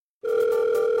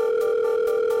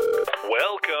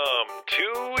Welcome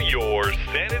to your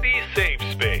Sanity Safe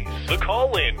Space, the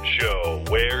call-in show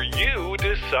where you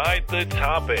decide the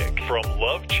topic. From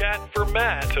love chat for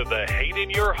Matt to the hate in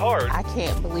your heart, I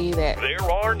can't believe it. there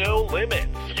are no limits.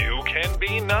 You can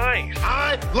be nice.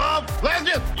 I love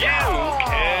legends. You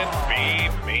can be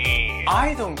mean.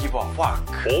 I don't give a fuck.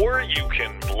 Or you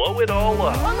can blow it all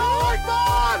up.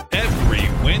 Oh Every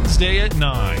Wednesday at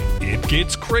 9, it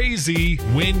gets crazy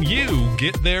when you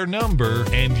get their number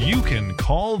and you can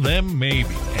call them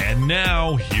maybe. And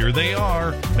now, here they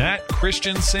are, Matt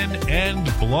Christensen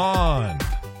and Blonde.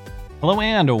 Hello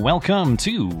and welcome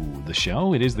to the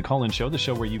show. It is the call-in show, the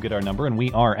show where you get our number and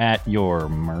we are at your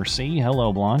mercy.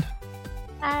 Hello, Blonde.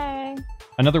 Hi.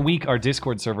 Another week, our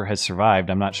Discord server has survived.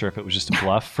 I'm not sure if it was just a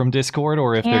bluff from Discord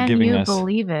or if they're giving us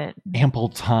believe it? ample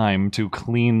time to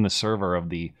clean the server of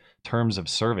the terms of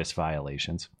service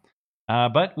violations.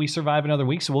 But we survive another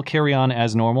week, so we'll carry on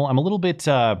as normal. I'm a little bit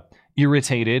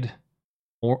irritated.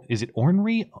 Or is it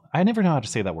ornery? I never know how to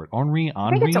say that word. Ornery? I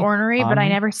think it's ornery, but I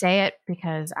never say it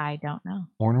because I don't know.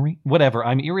 Ornery? Whatever.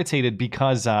 I'm irritated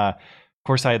because, of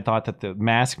course, I had thought that the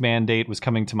mask mandate was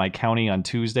coming to my county on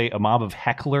Tuesday. A mob of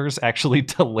hecklers actually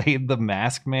delayed the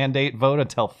mask mandate vote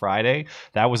until Friday.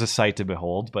 That was a sight to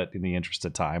behold, but in the interest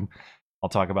of time, I'll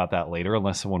talk about that later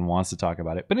unless someone wants to talk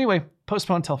about it. But anyway,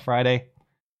 postponed until Friday.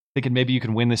 Thinking maybe you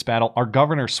can win this battle. Our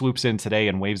governor swoops in today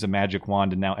and waves a magic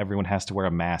wand, and now everyone has to wear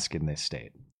a mask in this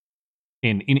state.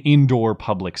 In indoor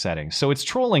public settings. So it's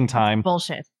trolling time. That's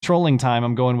bullshit. Trolling time.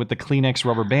 I'm going with the Kleenex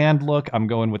rubber band look. I'm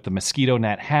going with the mosquito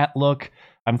net hat look.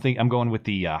 I'm going with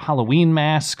the Halloween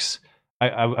masks.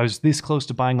 I was this close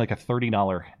to buying like a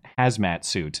 $30 hazmat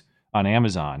suit on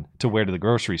Amazon to wear to the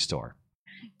grocery store.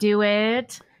 Do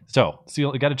it. So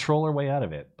you got to troll our way out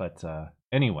of it. But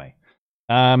anyway,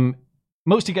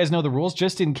 most of you guys know the rules.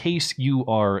 Just in case you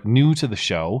are new to the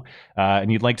show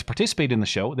and you'd like to participate in the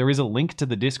show, there is a link to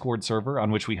the Discord server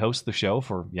on which we host the show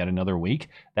for yet another week.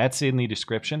 That's in the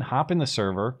description. Hop in the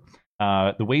server.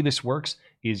 The way this works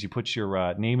is you put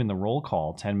your name in the roll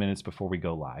call 10 minutes before we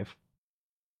go live.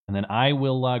 And then I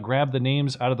will grab the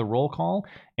names out of the roll call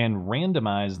and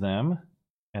randomize them,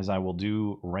 as I will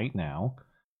do right now.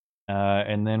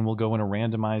 And then we'll go in a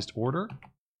randomized order.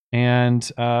 And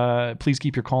please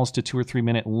keep your calls to 2 or 3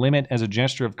 minute limit as a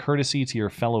gesture of courtesy to your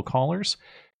fellow callers.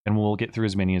 And we'll get through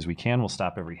as many as we can. We'll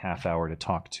stop every half hour to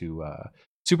talk to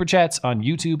Super Chats on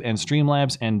YouTube and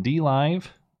Streamlabs and DLive.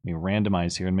 Let me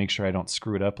randomize here and make sure I don't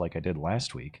screw it up like I did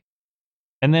last week.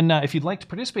 And then if you'd like to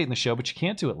participate in the show, but you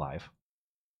can't do it live,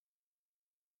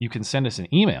 you can send us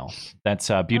an email. That's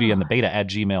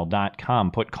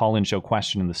beautyandthebeta@gmail.com. Put call-in show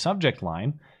question in the subject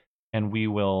line, and we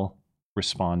will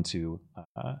respond to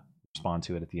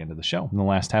it at the end of the show in the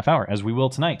last half hour, as we will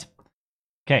tonight.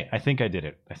 Okay, I think I did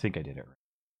it.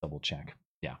 Double check.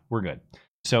 Yeah, we're good.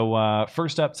 So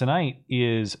first up tonight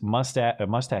is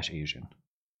Mustache Asian.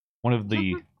 One of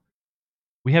the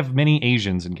we have many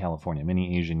Asians in California,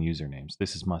 many Asian usernames.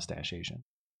 This is Mustache Asian.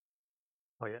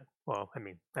 Oh yeah. Well, I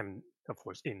mean, I'm of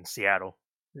course in Seattle,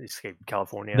 Escape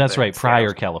California. That's right, prior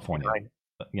Seattle's California.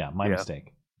 Yeah, my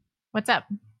mistake. What's up?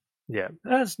 Yeah,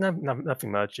 that's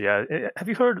nothing much. Yeah, have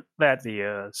you heard that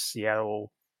the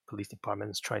Seattle Police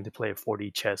Department is trying to play a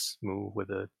 4D chess move with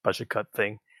a budget cut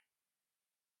thing?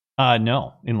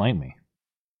 No, enlighten me.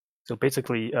 So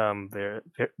basically,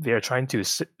 they're trying to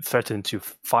threaten to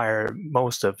fire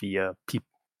most of the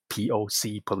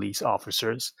POC police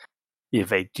officers if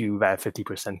they do that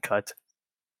 50% cut.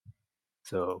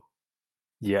 So,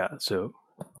 yeah. So,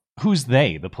 who's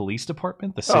they? The police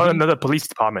department? The city? Oh, no, the police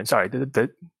department. Sorry,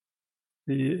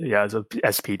 yeah, the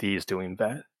SPD is doing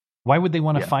that. Why would they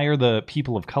want to fire the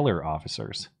people of color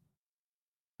officers?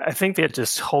 I think they're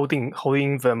just holding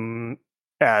them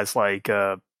as like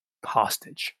a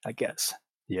hostage, I guess.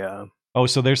 Yeah. Oh,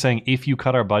 so they're saying if you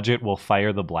cut our budget, we'll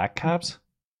fire the black cops?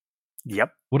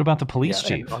 Yep. What about the police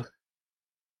chief?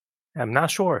 I'm not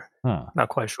sure. Huh. Not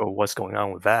quite sure what's going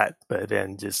on with that. But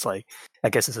then just like, I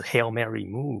guess it's a Hail Mary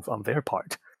move on their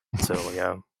part. So,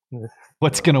 yeah.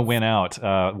 What's going to win out?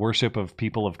 Worship of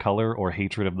people of color or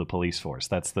hatred of the police force?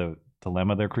 That's the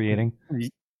dilemma they're creating?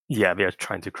 Yeah, they're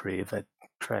trying to create that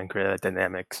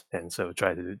dynamics, and so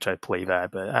try to play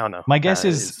that, but I don't know. My guess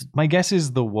is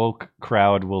the woke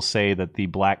crowd will say that the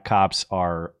black cops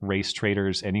are race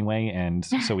traitors anyway, and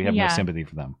so we have no sympathy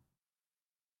for them.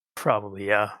 Probably,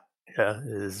 yeah. It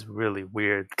is really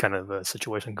weird kind of a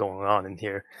situation going on in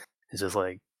here. It's just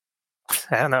like,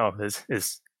 I don't know.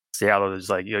 It's Seattle is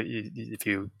like, if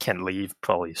you can't leave,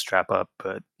 probably strap up.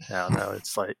 But I don't know.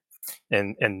 It's like,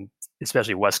 and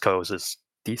especially West Coast is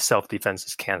self-defense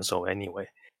is canceled anyway.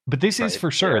 But this is Right,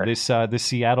 for sure. yeah. This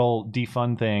Seattle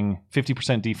defund thing,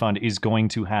 50% defund is going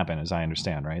to happen, as I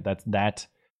understand, right? This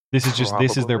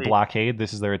is their Probably. blockade.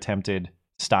 This is their attempted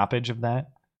stoppage of that.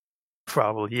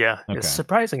 Probably, yeah. Okay. It's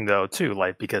surprising though too,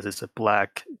 like because it's a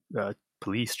black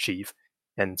police chief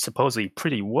and supposedly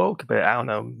pretty woke, but I don't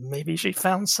know, maybe she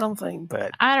found something.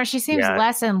 But I don't know. She seems Yeah,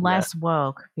 less and yeah. less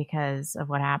woke because of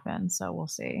what happened. So we'll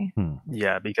see.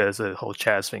 yeah, because the whole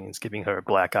Chaz thing is giving her a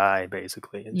black eye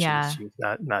basically, and Yeah. she's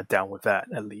not down with that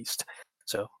at least.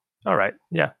 So all right,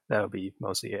 yeah, that'll be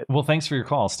mostly it. Well, thanks for your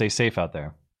call. Stay safe out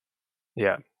there.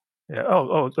 Yeah, yeah.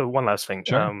 So one last thing.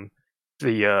 Sure.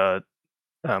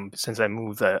 Since I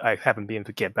moved, I haven't been able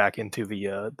to get back into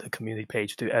the community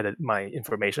page to edit my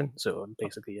information. So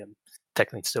basically, I'm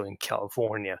technically still in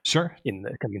California Sure. in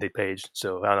the community page.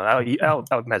 So I don't know.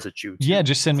 I'll message you. Yeah,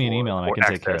 just send me an for- email and I for can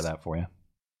take care of access. that for you.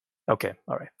 Okay.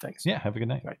 All right. Thanks. Yeah, have a good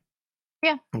night. Right.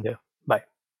 Yeah. Yeah. Bye.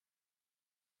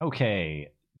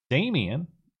 Okay, Damien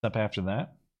up after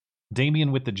that.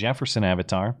 Damien with the Jefferson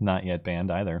avatar, not yet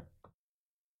banned either.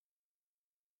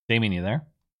 Damien, you there?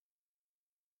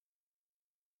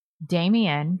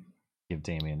 Damien. Give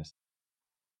Damien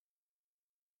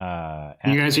a...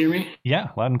 Can you guys hear me? Yeah,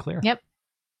 loud and clear. Yep.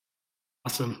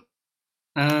 Awesome.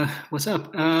 What's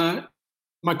up?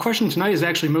 My question tonight is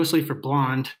actually mostly for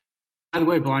Blonde. By the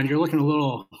way, Blonde, you're looking a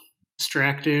little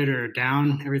distracted or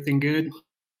down. Everything good?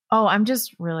 Oh, I'm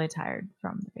just really tired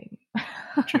from the baby.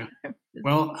 Gotcha.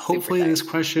 Well, Super hopefully tired. this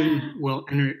question will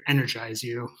energize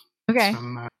you. Okay.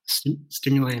 Some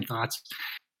stimulating thoughts.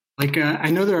 Like, I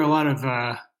know there are a lot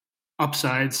of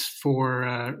upsides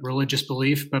for religious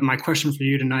belief, but my question for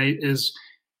you tonight is,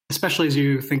 especially as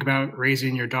you think about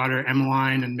raising your daughter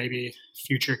Emmeline and maybe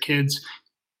future kids,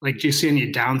 like, do you see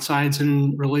any downsides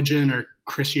in religion or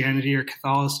Christianity or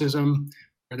Catholicism?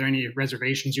 Are there any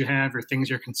reservations you have or things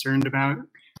you're concerned about?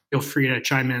 Feel free to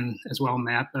chime in as well,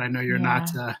 Matt, but I know you're not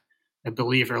a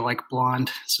believer like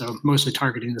Blonde, so mostly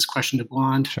targeting this question to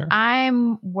Blonde. Sure.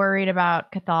 I'm worried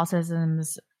about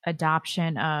Catholicism's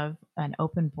adoption of an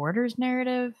open borders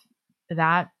narrative.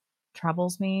 That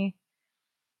troubles me.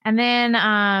 And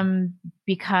then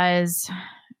because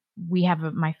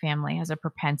my family has a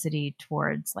propensity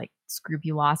towards like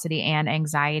scrupulosity and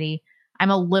anxiety,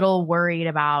 I'm a little worried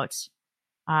about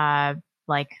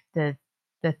like the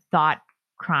thought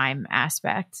crime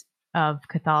aspect of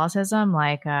Catholicism,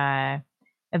 like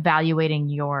evaluating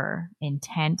your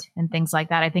intent and things like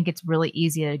that. I think it's really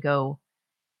easy to go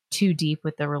too deep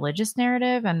with the religious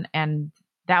narrative, and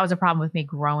that was a problem with me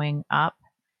growing up.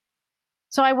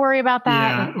 So I worry about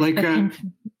that. Yeah, like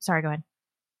sorry, go ahead.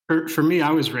 For me,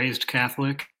 I was raised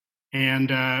Catholic, and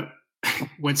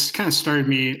what's kind of started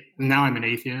me, now I'm an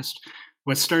atheist,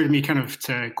 what started me kind of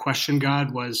to question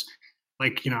God was,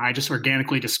 like, I just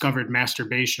organically discovered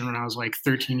masturbation when I was like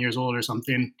 13 years old or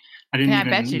something. I didn't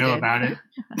even know about it.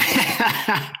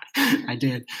 I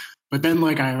did. But then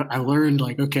like I learned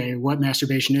like, okay, what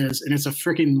masturbation is, and it's a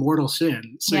freaking mortal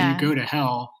sin. So you go to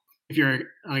hell if you're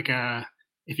like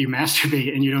if you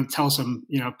masturbate and you don't tell some,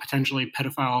 potentially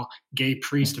pedophile gay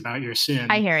priest about your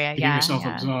sin. I hear you. Get yourself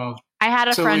absolved. I had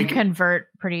a friend convert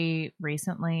pretty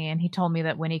recently, and he told me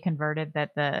that when he converted,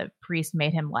 that the priest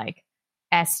made him like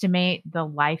estimate the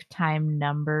lifetime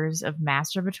numbers of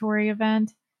masturbatory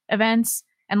events.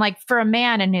 And like for a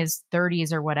man in his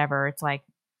 30s or whatever, it's like,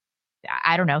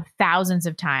 I don't know, thousands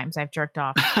of times I've jerked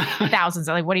off. Thousands.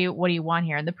 Like, what do you want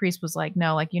here? And the priest was like,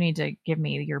 no, like you need to give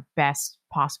me your best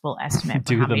possible estimate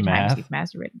for how many times you've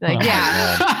masturbated. Like,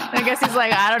 I guess he's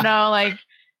like, I don't know, like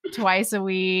twice a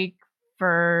week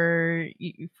for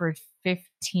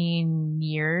 15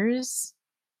 years,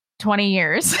 20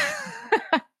 years.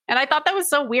 And I thought that was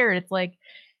so weird. It's like,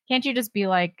 can't you just be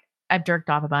like, I've jerked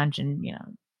off a bunch and,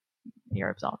 you're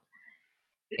absolved.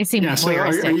 It seems so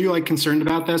are you like concerned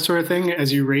about that sort of thing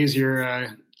as you raise your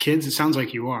kids? It sounds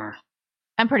like you are.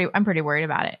 I'm pretty worried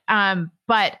about it.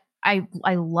 But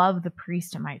I love the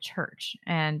priest in my church,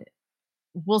 and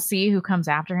we'll see who comes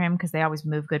after him because they always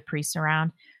move good priests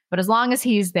around. But as long as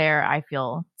he's there, I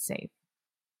feel safe.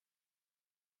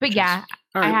 But yeah,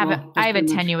 I have a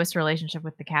tenuous relationship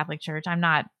with the Catholic Church. I'm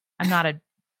not a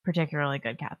particularly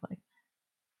good Catholic.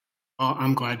 Well,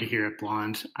 I'm glad to hear it,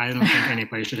 Blonde. I don't think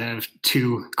anybody should have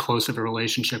too close of a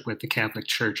relationship with the Catholic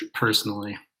Church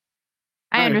personally.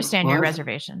 I understand your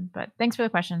reservation, but thanks for the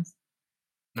questions.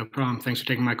 No problem. Thanks for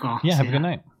taking my call. Yeah, have a good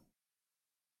night.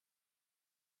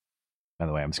 By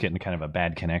the way, I'm just getting kind of a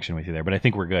bad connection with you there, but I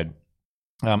think we're good.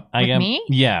 Me?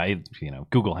 Yeah,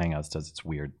 Google Hangouts does its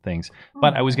weird things.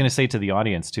 But I was going to say to the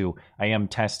audience too, I am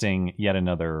testing yet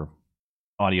another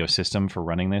audio system for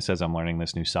running this as I'm learning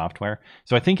this new software.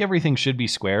 So I think everything should be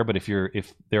square. But if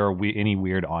there are any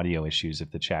weird audio issues,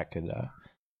 if the chat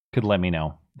could let me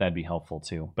know, that'd be helpful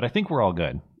too. But I think we're all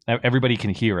good. Everybody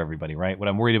can hear everybody, right? What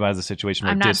I'm worried about is a situation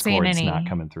where I'm not seeing Discord's any- not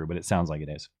coming through, but it sounds like it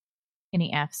is.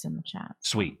 Any F's in the chat?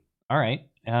 Sweet. All right.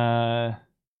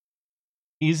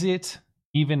 Is it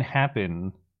even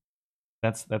happen?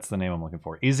 That's the name I'm looking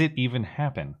for. Is it even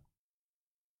happen?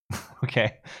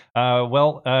 Okay.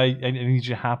 Well, I need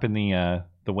you to hop in the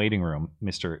waiting room,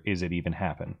 Mr. Is it even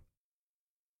happen?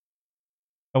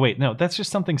 Oh wait, no, that's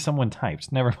just something someone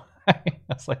typed. Never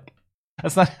mind.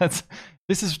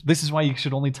 This is why you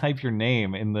should only type your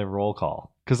name in the roll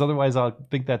call, because otherwise I'll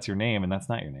think that's your name and that's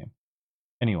not your name.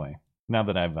 Anyway, now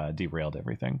that I've derailed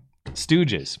everything,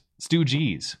 Stooges,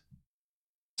 Stogies,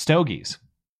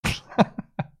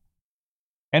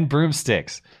 and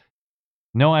broomsticks.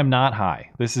 No, I'm not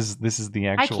high. This is the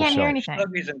I actual can't show. hear anything.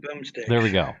 Sluggies and boomsticks. There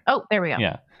we go. Oh, there we go.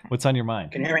 Yeah. What's on your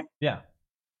mind? Can you hear me? Yeah.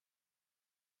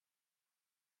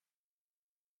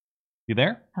 You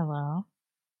there? Hello.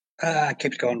 It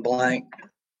keeps going blank.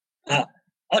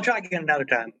 I'll try again another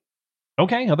time.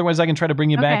 Okay. Otherwise, I can try to bring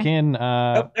you back Okay. in.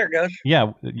 Oh, there it goes.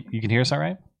 Yeah. You can hear us all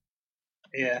right?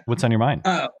 Yeah. What's on your mind?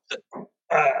 What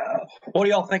do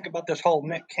y'all think about this whole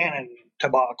Nick Cannon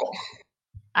debacle?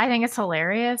 I think it's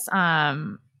hilarious.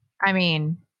 I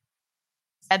mean,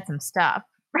 said some stuff.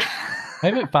 I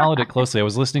haven't followed it closely. I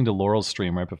was listening to Laurel's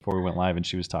stream right before we went live, and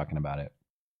she was talking about it.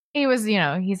 He was,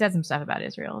 he said some stuff about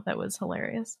Israel that was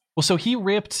hilarious. Well, so he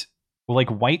ripped like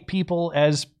white people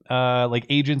as like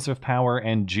agents of power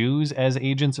and Jews as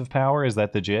agents of power. Is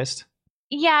that the gist?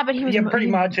 Yeah, but he was Pretty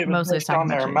much. It was mostly based on talking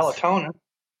their about Jews. melatonin.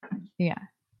 Yeah.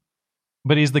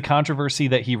 But is the controversy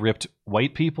that he ripped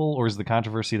white people, or is the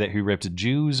controversy that he ripped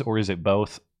Jews, or is it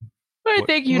both? I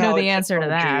think you No, know the it's answer to all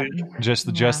that. Jews.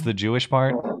 Just the Jewish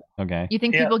part? Okay. You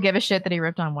think Yeah. people give a shit that he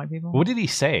ripped on white people? What did he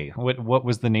say? What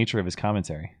was the nature of his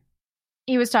commentary?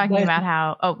 He was talking Well, about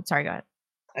how. Oh, sorry. Go ahead.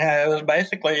 It was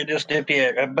basically just if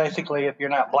you're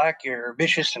not black, you're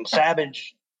vicious and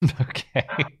savage. Okay.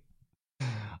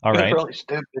 All It was right. really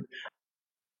stupid.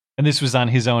 And this was on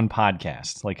his own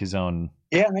podcast, like his own.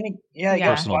 Yeah, and then he Yeah.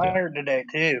 got Personal deal. fired today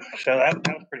too. So that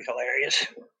was pretty hilarious.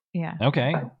 Yeah.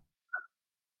 Okay.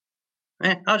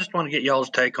 I just want to get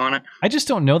y'all's take on it. I just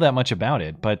don't know that much about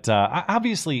it, but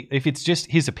obviously, if it's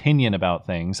just his opinion about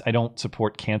things, I don't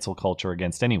support cancel culture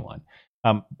against anyone.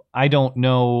 I don't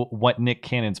know what Nick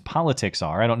Cannon's politics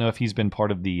are. I don't know if he's been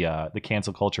part of the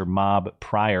cancel culture mob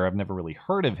prior. I've never really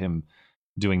heard of him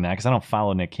doing that because I don't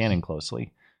follow Nick Cannon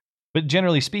closely. But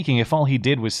generally speaking, if all he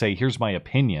did was say, "Here's my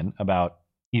opinion about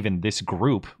even this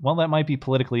group," well, that might be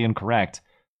politically incorrect.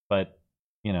 But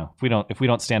if we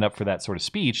don't stand up for that sort of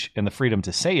speech and the freedom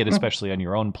to say it, especially on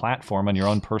your own platform, on your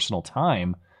own personal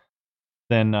time,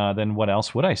 then what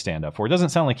else would I stand up for? It doesn't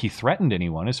sound like he threatened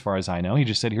anyone, as far as I know. He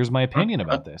just said, "Here's my opinion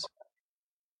about this."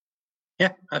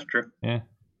 Yeah, that's true. Yeah.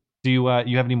 Do you have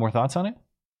any more thoughts on it?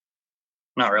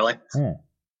 Not really.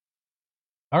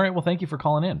 All right. Well, thank you for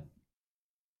calling in.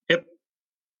 Yep.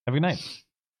 Have a good night.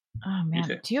 Oh man,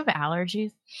 too. do you have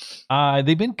allergies?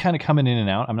 They've been kind of coming in and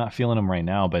out. I'm not feeling them right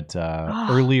now, but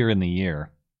earlier in the year,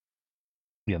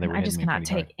 yeah, they were. I just hitting me cannot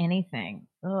pretty take anything.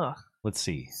 Ugh, hard. Let's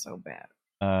see. so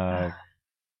bad.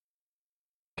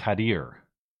 Kadir.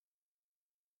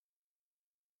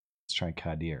 Let's try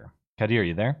Kadir. Kadir,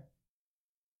 you there?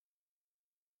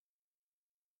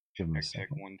 Give him a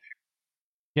second.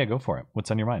 Yeah, go for it.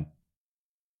 What's on your mind?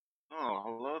 Oh,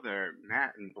 hello there,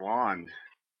 Matt and Blonde.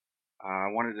 I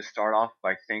wanted to start off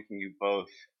by thanking you both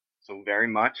so very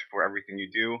much for everything you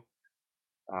do.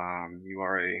 You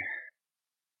are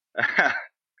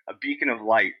a beacon of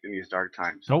light in these dark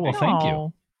times. Oh, well, thank you.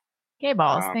 Oh, gay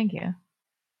balls. Um, Thank you.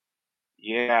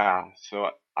 Yeah, so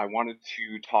I wanted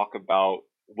to talk about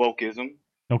wokeism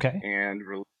Okay. and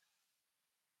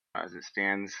as it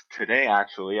stands today.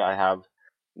 Actually, I have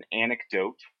an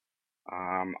anecdote.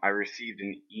 I received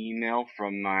an email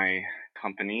from my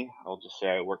company. I'll just say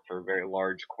I work for a very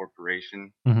large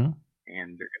corporation, Mm-hmm.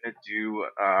 and they're going to do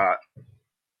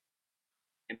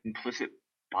implicit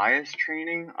bias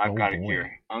training. I've Oh, got it boy.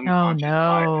 here. Oh Unconscious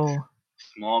bias, no.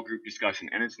 small group discussion,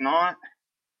 and it's not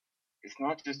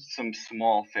just some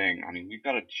small thing. I mean, we've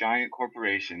got a giant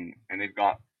corporation, and they've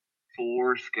got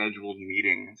 4 scheduled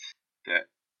meetings that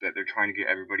they're trying to get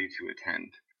everybody to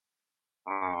attend.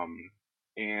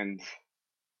 And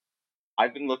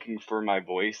I've been looking for my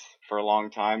voice for a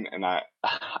long time, and I'm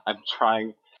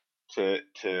trying to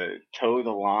toe the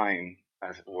line,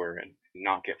 as it were, and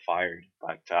not get fired.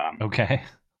 But Okay.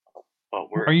 but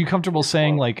Are you comfortable we're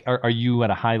saying, close. like, are you at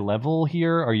a high level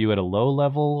here? Are you at a low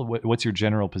level? What's your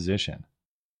general position?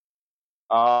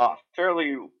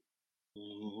 Fairly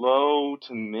low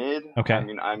to mid. Okay. I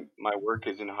mean, my work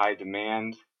is in high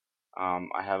demand.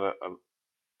 I have a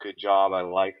good job. I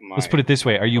like my. Let's put it this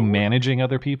way: are you my work. managing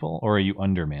other people, or are you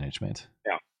under management?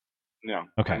 No.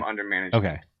 Okay. I'm under management.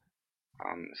 Okay.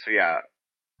 So yeah,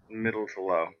 middle to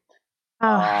low.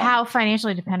 Oh, how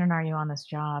financially dependent are you on this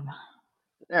job?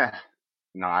 Yeah.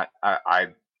 Not. I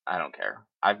don't care.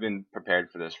 I've been prepared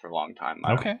for this for a long time.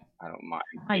 I don't mind.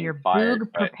 Oh, being you're fired, boog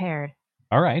but- prepared.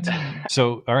 All right.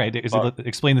 So, all right.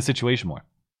 Explain the situation more.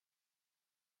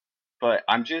 But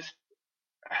I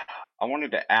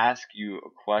wanted to ask you a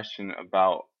question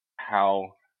about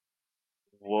how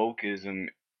wokeism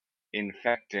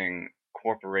infecting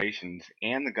corporations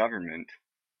and the government,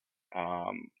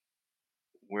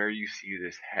 where you see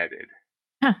this headed.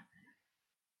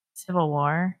 Civil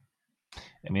war.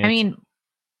 I mean, I mean,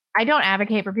 I don't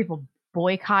advocate for people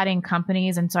boycotting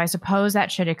companies, and so I suppose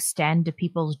that should extend to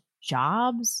people's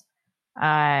jobs.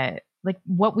 Like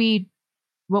what we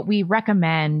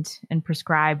recommend and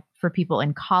prescribe for people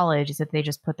in college is that they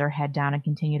just put their head down and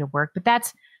continue to work. But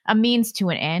that's a means to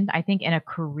an end. I think in a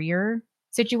career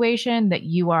situation that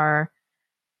you are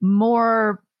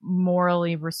more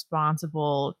morally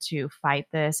responsible to fight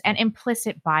this. And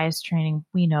implicit bias training,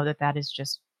 we know that is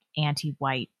just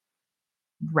anti-white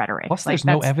rhetoric. plus, there's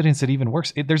no evidence it even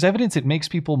works. There's evidence it makes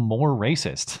people more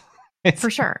racist.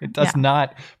 For sure. It does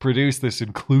not produce this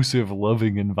inclusive,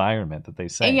 loving environment that they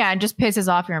say. And yeah, it just pisses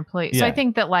off your employees. So Yeah. I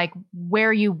think that like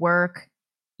where you work,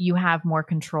 you have more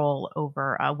control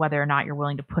over whether or not you're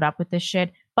willing to put up with this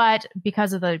shit. But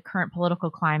because of the current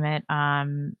political climate,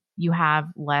 you have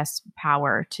less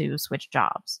power to switch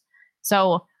jobs.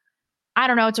 So I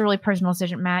don't know. It's a really personal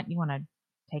decision. Matt, you want to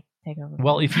take over?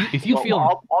 Well, if you Well, feel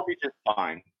I'll be just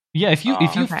fine. Yeah, if you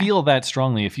Okay. feel that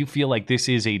strongly, if you feel like this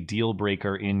is a deal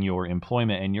breaker in your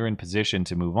employment and you're in position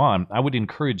to move on, I would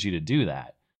encourage you to do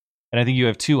that. And I think you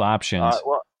have two options.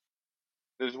 Well,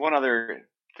 there's one other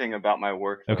thing about my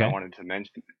work that Okay. I wanted to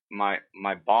mention. My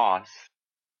boss.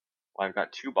 Well, I've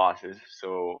got two bosses.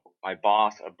 So my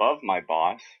boss above my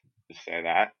boss, to say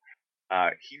that,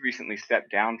 he recently stepped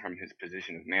down from his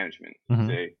position of management. Mhm. He's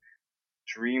a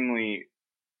extremely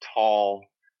tall,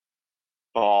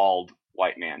 bald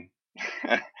white man.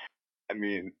 I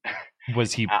mean,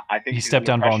 Was he I think he he's stepped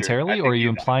under down pressure. voluntarily, I or think are you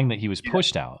he's implying that he was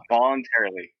pushed out?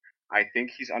 voluntarily? I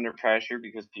think he's under pressure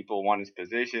because people want his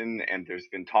position, and there's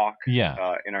been talk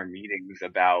Yeah. in our meetings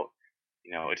about,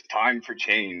 it's time for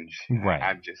change. And Right.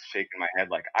 I'm just shaking my head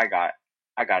like I got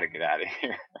to get out of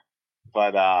here.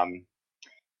 But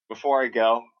before I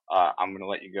go, I'm going to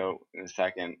let you go in a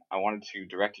second. I wanted to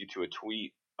direct you to a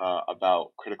tweet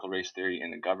about critical race theory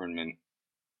in the government.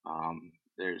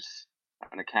 There's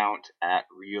an account at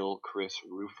Real Chris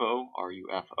Rufo,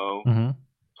 RUFO, Mhm.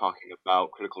 talking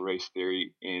about critical race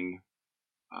theory in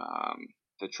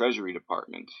the Treasury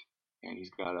Department, and he's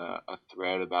got a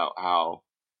thread about how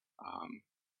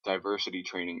diversity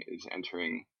training is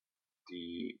entering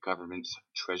the government's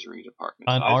Treasury Department.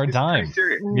 On So our it's pretty dime.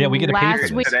 serious. Yeah, we get to pay Last for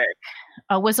this. week- Today.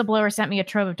 A whistleblower sent me a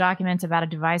trove of documents about a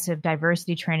divisive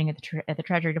diversity training at the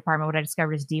Treasury Department, what I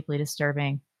discovered is deeply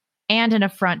disturbing and an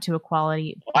affront to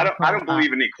equality. I don't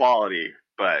believe in equality,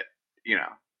 but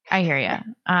I hear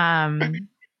you.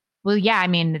 Well, yeah, I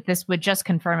mean, this would just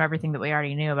confirm everything that we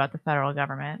already knew about the federal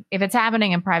government. If it's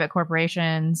happening in private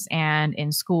corporations and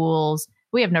in schools,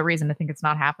 we have no reason to think it's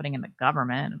not happening in the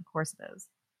government. Of course it is.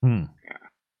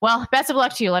 Well, best of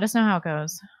luck to you. Let us know how it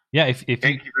goes. Yeah, if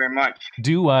Thank you very much.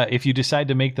 if you decide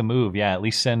to make the move, yeah, at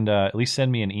least send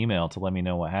me an email to let me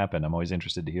know what happened. I'm always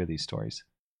interested to hear these stories.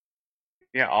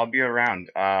 Yeah, I'll be around.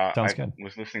 Sounds I good.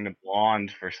 was listening to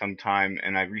Blonde for some time,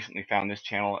 and I recently found this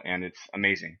channel, and it's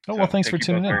amazing. Oh, So well, thanks for thank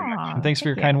you both tuning in. very much. Aw, And thanks for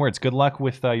your thank kind you. words. Good luck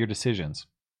with your decisions.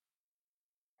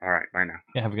 All right, bye now.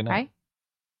 Yeah, have a good night.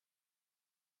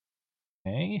 Bye.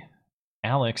 Okay.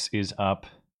 Alex is up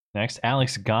next.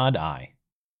 Alex Godeye.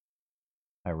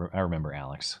 I remember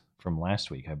Alex from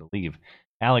last week, I believe.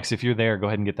 Alex, if you're there, go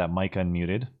ahead and get that mic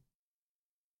unmuted.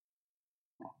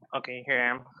 Okay, here I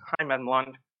am. Hi, Madam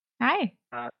Blonde. Hi.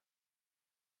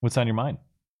 What's on your mind?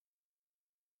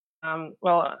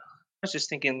 Well, I was just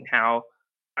thinking how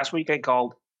last week I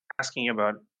called asking you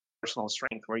about personal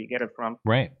strength, where you get it from,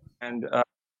 Right. and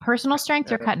Personal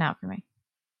strength, you're cutting out for me.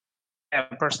 yeah,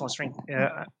 personal strength.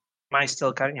 Am I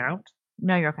still cutting out?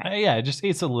 No, you're okay. Yeah,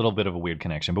 it's a little bit of a weird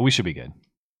connection, but we should be good.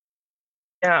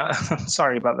 Yeah,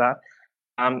 sorry about that.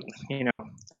 In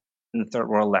the third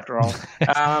world after all.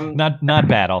 Not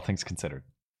bad, all things considered.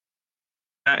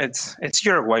 It's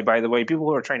Uruguay, by the way. People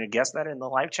who are trying to guess that in the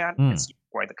live chat, it's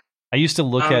Uruguay. I used to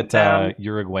look at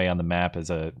Uruguay on the map as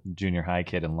a junior high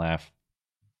kid and laugh.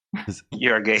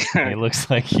 You're gay. It looks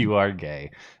like you are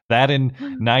gay. That and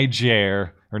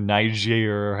Niger,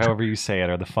 or however you say it,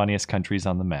 are the funniest countries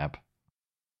on the map.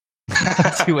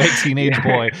 To a teenage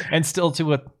boy, and still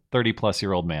to a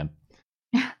 30-plus-year-old man.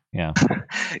 Yeah.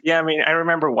 Yeah, I mean, I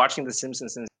remember watching The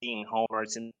Simpsons and seeing Homer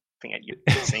laughing at you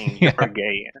saying you're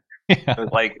gay. Yeah. It was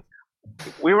like,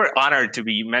 we were honored to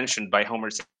be mentioned by Homer.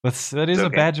 That is a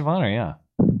badge of honor, yeah.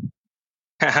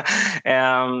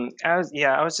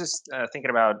 I was just thinking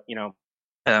about,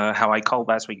 how I called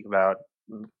last week about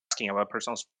asking about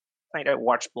personal. Night I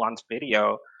watched Blonde's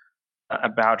video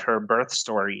about her birth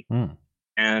story,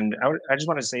 and I just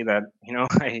want to say that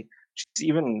she's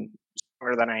even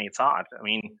stronger than I thought. I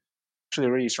mean, actually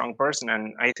a really strong person,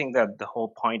 and I think that the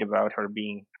whole point about her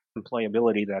being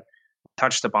employability that we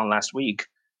touched upon last week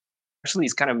actually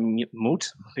is kind of moot,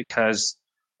 because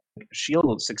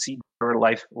she'll succeed in her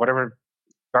life, whatever,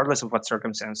 regardless of what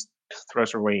circumstance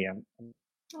throws her way.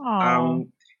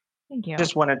 Thank you.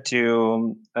 Just wanted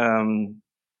to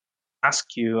ask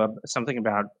you something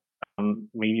about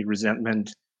maybe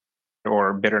resentment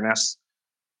or bitterness.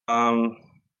 All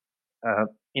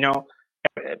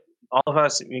of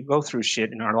us, we go through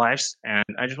shit in our lives, and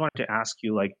I just wanted to ask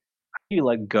you, like, how do you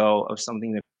let go of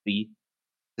something that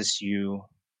leads you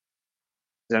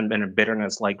resentment or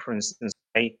bitterness? Like, for instance,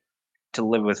 I to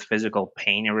live with physical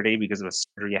pain every day because of a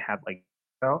surgery I had, like,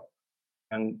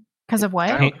 and because of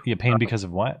what? Pain because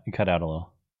of what? You cut out a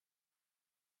little.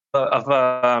 Of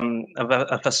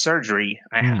a surgery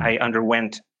I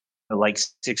underwent like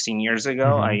 16 years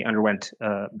ago. I underwent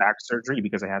back surgery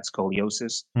because I had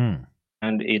scoliosis,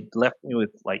 and it left me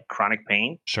with like chronic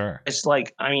pain. Sure. It's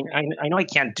like, I mean, I know I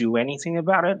can't do anything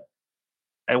about it.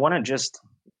 I want to just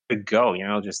go,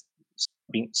 just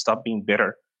stop being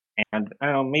bitter. And I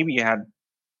don't know, maybe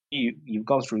you've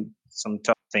gone through some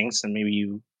tough things, and maybe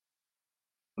you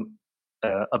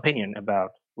opinion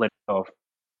about letting go of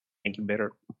making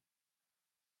bitter.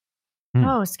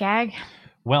 Oh, Skag.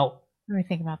 Well, what do we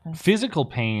think about this? Physical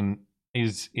pain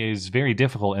is very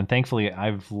difficult, and thankfully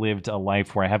I've lived a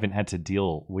life where I haven't had to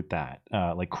deal with that,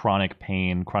 like chronic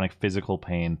pain, chronic physical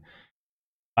pain.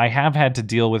 I have had to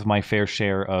deal with my fair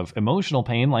share of emotional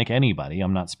pain, like anybody.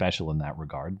 I'm not special in that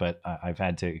regard, but I've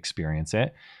had to experience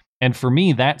it. And for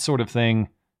me, that sort of thing,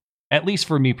 at least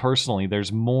for me personally,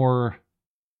 there's more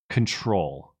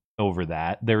control over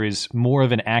that. There is more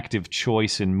of an active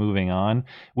choice in moving on.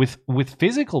 With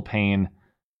physical pain,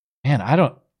 man,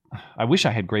 I wish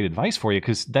I had great advice for you,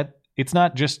 because it's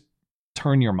not just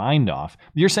turn your mind off.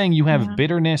 You're saying you have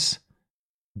bitterness.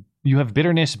 You have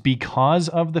bitterness because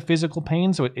of the physical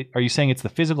pain. So are you saying it's the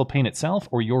physical pain itself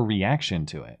or your reaction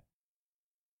to it?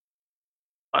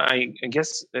 I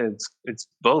guess it's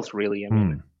both, really. I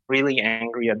mean, really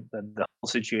angry at the whole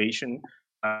situation.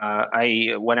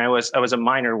 When I was a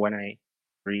minor when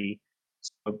it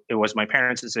was my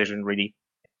parents' decision, really.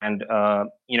 And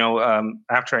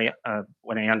after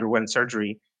when I underwent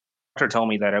surgery, the doctor told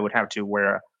me that I would have to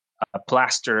wear a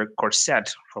plaster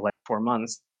corset for like 4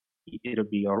 months. It'll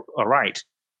be all right,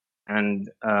 and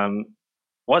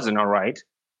wasn't all right.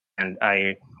 And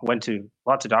I went to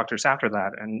lots of doctors after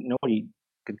that, and nobody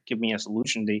could give me a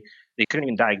solution. They couldn't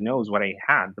even diagnose what I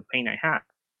had, the pain I had.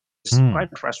 It's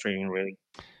quite frustrating, really.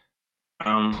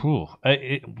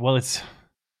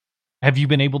 Have you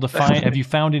been able to find? Have you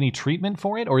found any treatment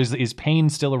for it, or is pain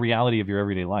still a reality of your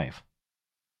everyday life?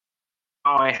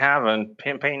 Oh, I haven't.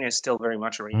 Pain is still very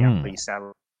much a reality,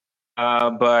 sadly.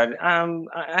 But I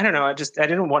don't know. I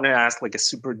didn't want to ask like a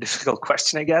super difficult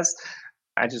question, I guess.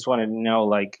 I just wanted to know,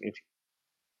 like,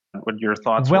 what your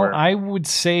thoughts were. Well, I would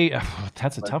say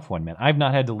that's a tough one, man. I've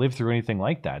not had to live through anything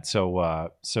like that, so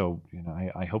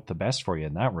I hope the best for you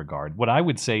in that regard. What I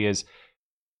would say is,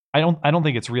 I don't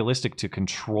think it's realistic to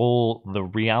control the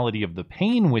reality of the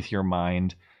pain with your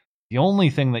mind. The only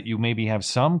thing that you maybe have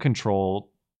some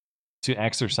control to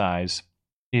exercise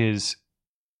is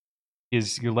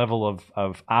your level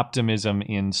of optimism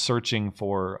in searching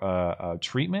for a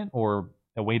treatment or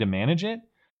a way to manage it.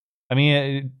 I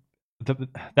mean,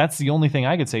 that's the only thing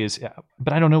I could say is,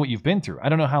 but I don't know what you've been through. I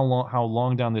don't know how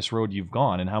long down this road you've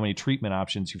gone and how many treatment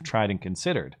options you've tried and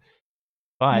considered.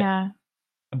 But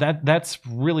that's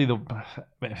really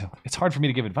it's hard for me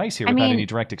to give advice here without any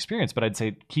direct experience, but I'd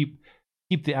say keep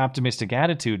the optimistic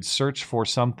attitude, search for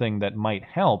something that might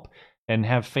help, and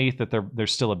have faith that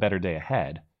there's still a better day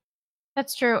ahead.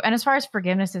 That's true. And as far as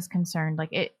forgiveness is concerned,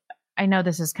 I know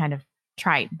this is kind of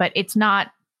trite, but it's not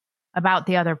about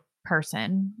the other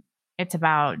person. It's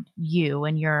about you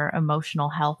and your emotional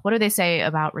health. What do they say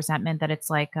about resentment? That it's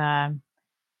like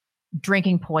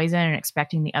drinking poison and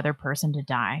expecting the other person to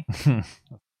die.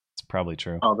 It's probably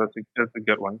true. Oh, that's a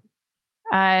good one.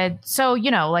 So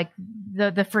like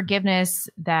the forgiveness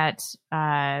that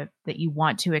you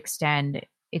want to extend,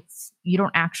 you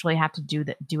don't actually have to do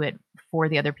it for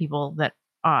the other people that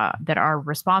are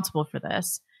responsible for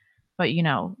this, but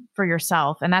for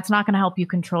yourself, and that's not going to help you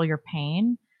control your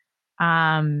pain,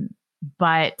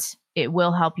 but it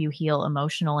will help you heal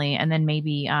emotionally, and then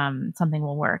maybe something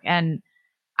will work. And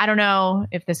I don't know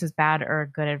if this is bad or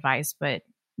good advice, but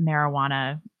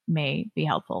marijuana may be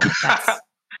helpful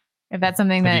if that's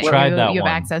something that you have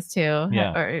access to,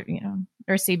 yeah.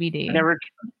 or CBD. I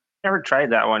never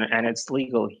tried that one, and it's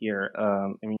legal here.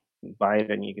 I mean, you can buy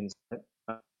it and you can.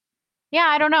 Yeah,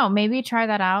 I don't know. Maybe try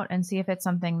that out and see if it's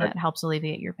something that helps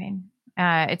alleviate your pain.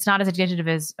 It's not as addictive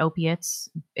as opiates.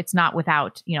 It's not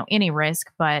without any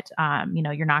risk, but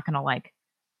you're not going to like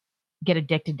get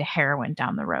addicted to heroin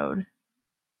down the road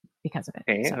because of it.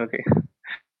 Okay.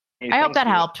 I hope that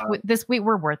helped. This week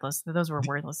we're worthless. Those were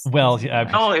worthless. Well,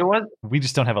 no, it was. We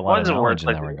just don't have a lot of knowledge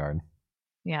in that regard.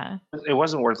 Yeah, it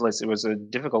wasn't worthless. It was a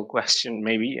difficult question,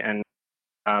 maybe, and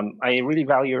I really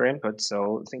value your input.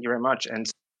 So thank you very much. And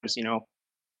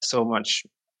so much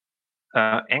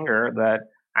anger that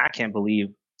I can't believe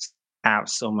have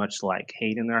so much like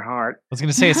hate in their heart. I was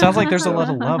going to say, it sounds like there's a lot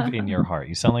of love in your heart.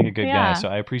 You sound like a good guy. So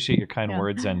I appreciate your kind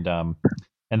words,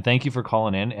 and thank you for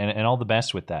calling in, and all the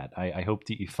best with that. I hope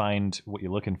that you find what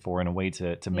you're looking for in a way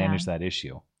to manage that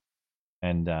issue.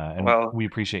 And we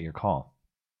appreciate your call.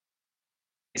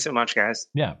 Thank you so much, guys.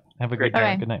 Yeah. Have a great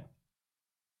day. Good night.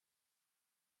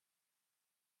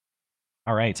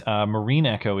 All right. Marine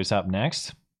Echo is up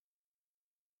next.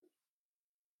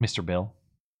 Mr. Bill.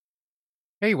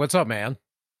 Hey, what's up, man?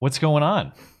 What's going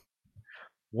on?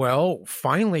 Well,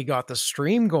 finally got the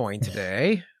stream going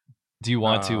today. Do you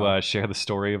want to share the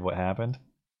story of what happened?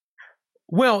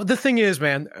 Well, the thing is,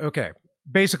 man, okay.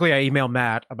 Basically, I emailed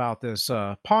Matt about this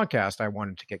podcast I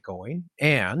wanted to get going,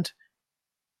 and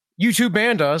YouTube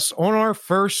banned us on our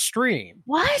first stream.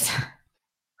 What?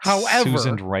 However,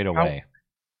 Susaned right away.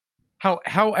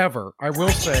 However, I will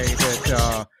say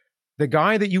that the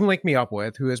guy that you linked me up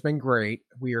with, who has been great,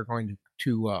 we are going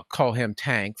to call him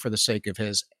Tank for the sake of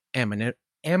his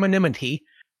anonymity.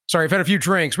 Sorry, I've had a few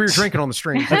drinks. We were drinking on the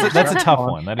stream. That's a tough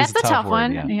one. That's a tough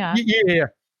one. Yeah.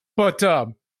 But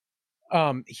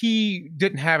he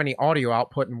didn't have any audio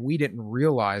output, and we didn't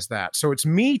realize that. So it's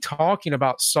me talking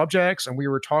about subjects, and we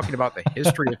were talking about the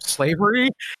history of slavery,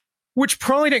 which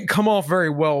probably didn't come off very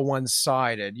well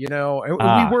one-sided. We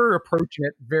were approaching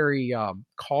it very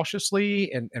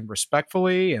cautiously and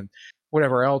respectfully and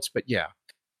whatever else. But yeah.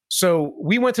 So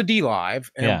we went to DLive,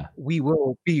 and we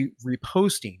will be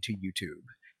reposting to YouTube.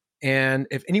 And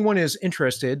if anyone is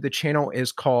interested, the channel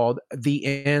is called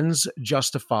The Ends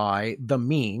Justify the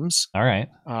Memes. All right.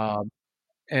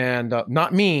 And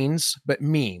not means, but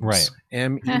memes. Right.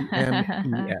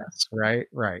 MEMES.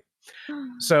 Right.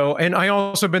 So, and I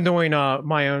also been doing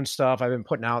my own stuff. I've been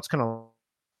putting out, it's kind of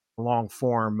long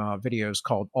form videos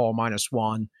called All Minus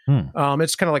One.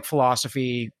 It's kind of like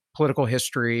philosophy, political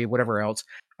history, whatever else.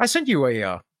 I sent you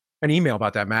an email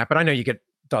about that, Matt, but I know you get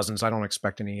dozens. I don't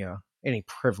expect any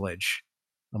privilege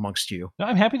amongst you. No,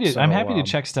 I'm happy to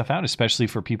check stuff out, especially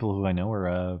for people who I know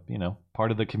are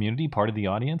part of the community, part of the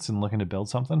audience, and looking to build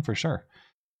something for sure.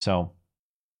 So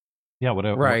yeah,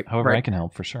 however I can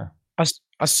help, for sure.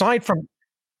 Aside from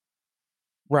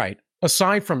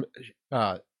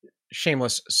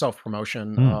shameless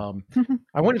self-promotion,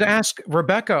 I wanted to ask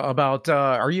Rebecca about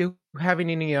are you having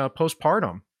any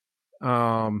postpartum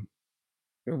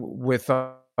with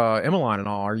Emmeline and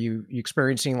all? Are you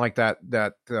experiencing like that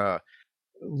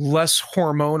less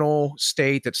hormonal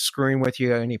state that's screwing with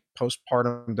you? Any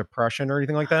postpartum depression or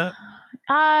anything like that?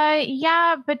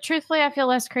 Yeah, but truthfully, I feel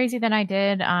less crazy than I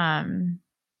did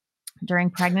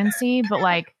during pregnancy. But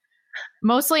like,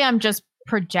 mostly I'm just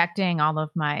projecting all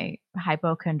of my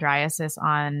hypochondriasis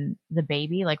on the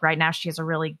baby. Like right now, she has a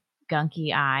really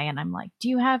gunky eye, and I'm like, do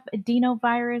you have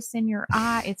adenovirus in your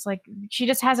eye? It's like, she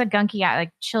just has a gunky eye.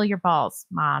 Like, chill your balls,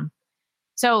 mom.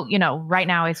 So, right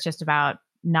now it's just about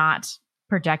not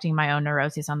projecting my own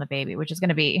neuroses on the baby, which is going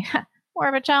to be more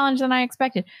of a challenge than I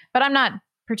expected. But I'm not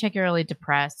particularly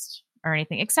depressed or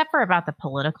anything, except for about the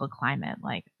political climate.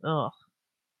 Like,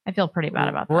 I feel pretty bad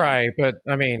about that. Right. But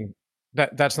I mean,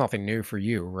 that's nothing new for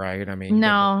you, right? I mean,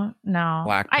 no.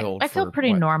 I feel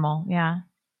pretty normal. Yeah.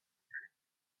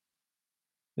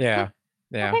 Yeah.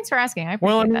 Well, thanks for asking. I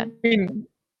appreciate that.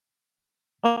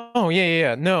 Oh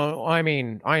yeah. No, I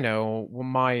mean, I know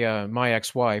my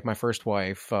ex-wife, my first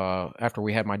wife, after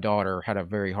we had my daughter, had a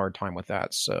very hard time with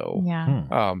that. So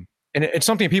and it's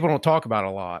something people don't talk about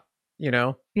a lot,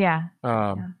 Yeah.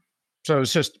 So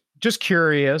it's just just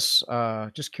curious,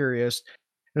 and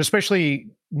especially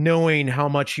knowing how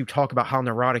much you talk about how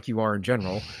neurotic you are in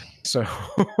general. So,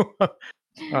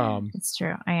 it's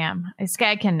true. I am.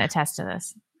 Skag can attest to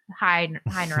this. High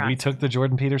neurotic. We took the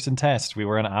Jordan Peterson test. We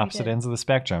were on opposite ends of the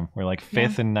spectrum. We're like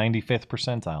 5th and 95th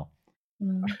percentile.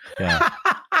 Yeah.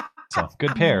 So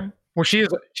good pair. Well, she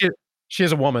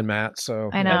is a woman, Matt. So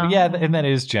I know. Yeah, and that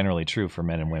is generally true for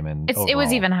men and women. It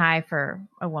was even high for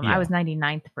a woman. Yeah. I was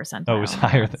 99th percentile. Oh, it was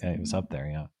higher. It was up there.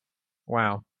 Yeah.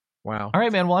 Wow. All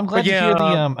right, man. Well, I'm glad to hear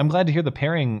I'm glad to hear the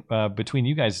pairing between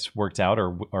you guys worked out,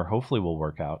 or hopefully will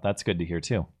work out. That's good to hear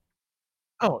too.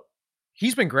 Oh,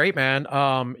 he's been great, man.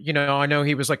 I know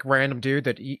he was like a random dude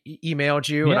that emailed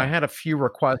you, and I had a few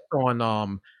requests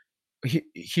on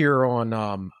here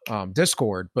on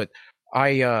Discord, but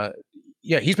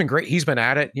he's been great. He's been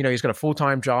at it. He's got a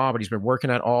full-time job, and he's been working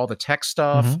at all the tech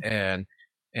stuff, and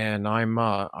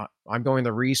I'm doing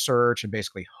the research and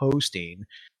basically hosting.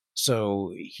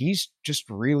 So he's just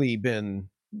really been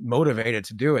motivated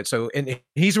to do it. So, and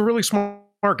he's a really smart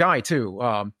guy too.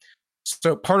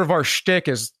 So part of our shtick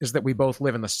is that we both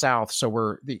live in the South. So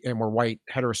we're white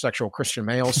heterosexual Christian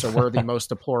males. So we're the most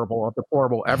deplorable of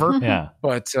deplorable ever. Yeah.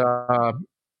 But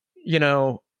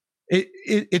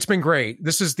it's been great.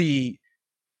 This is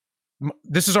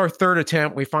our third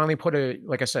attempt. We finally put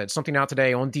like I said, something out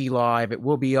today on DLive. It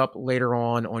will be up later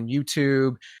on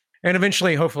YouTube. And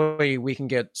eventually, hopefully, we can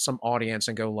get some audience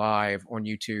and go live on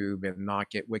YouTube and not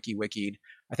get wikied.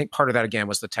 I think part of that, again,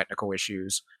 was the technical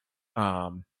issues. I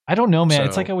don't know, man.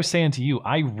 It's like I was saying to you.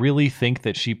 I really think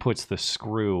that she puts the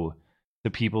screw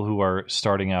to people who are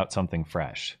starting out something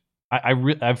fresh.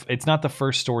 It's not the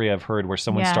first story I've heard where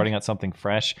someone's starting out something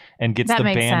fresh and gets the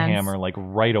banhammer like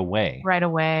right away. Right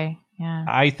away, yeah.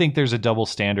 I think there's a double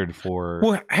standard for...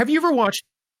 Well, have you ever watched...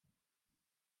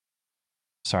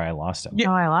 Sorry, I lost him.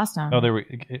 Oh, I lost him. Oh,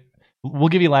 we'll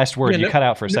give you last word. You cut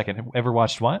out for a second. Ever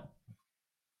watched what?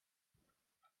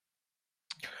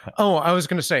 Oh, I was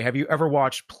going to say, have you ever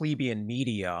watched Plebeian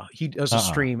Media? He does a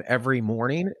stream every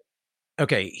morning.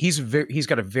 Okay, he's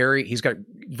got very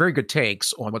good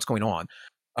takes on what's going on.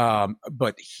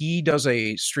 But he does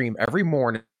a stream every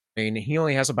morning. He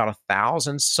only has about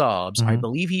 1,000 subs. I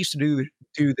believe he used to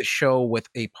do the show with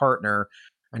a partner,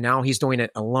 and now he's doing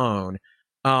it alone.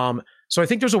 So I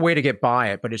think there's a way to get by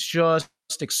it, but it's just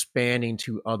expanding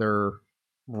to other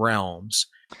realms.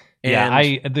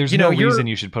 And, there's no reason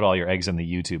you should put all your eggs in the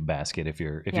YouTube basket if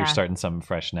you're starting something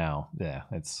fresh now. Yeah,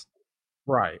 it's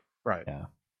right. Yeah.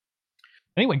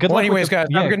 Anyway, good luck. Anyways, guys,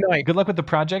 have a good night. Good luck with the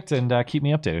project, and keep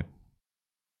me updated.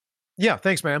 Yeah,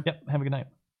 thanks, man. Yep, have a good night.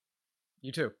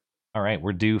 You too. All right,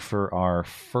 we're due for our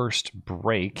first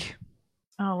break.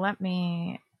 Oh, let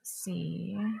me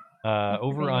see.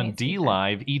 Over on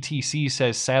DLive, ETC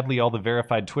says, sadly, all the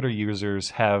verified Twitter users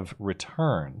have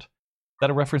returned. Is that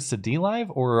a reference to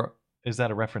DLive, or is that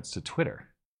a reference to Twitter?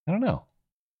 I don't know.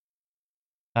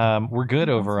 We're good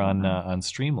over on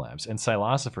Streamlabs. And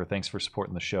Silosopher, thanks for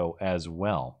supporting the show as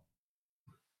well.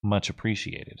 Much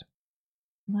appreciated.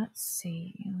 Let's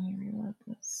see. Let me reload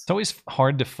this. It's always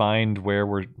hard to find where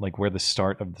the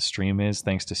start of the stream is,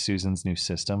 thanks to Susan's new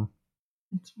system.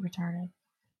 It's retarded.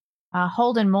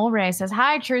 Holden Mulray says,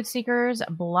 hi, Truth Seekers.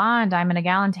 Blonde. I'm an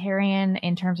egalitarian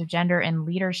in terms of gender and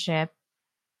leadership.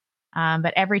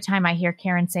 But every time I hear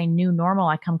Karen say new normal,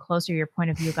 I come closer to your point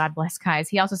of view. God bless, guys.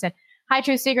 He also said, hi,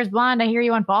 Truth Seekers. Blonde, I hear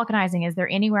you on balkanizing. Is there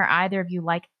anywhere either of you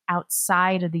like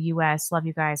outside of the U.S.? Love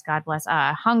you guys. God bless.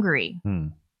 Hungary.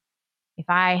 If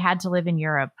I had to live in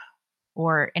Europe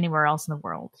or anywhere else in the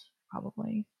world,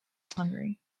 probably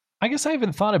Hungary. I guess I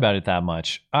haven't thought about it that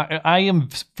much. I am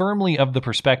firmly of the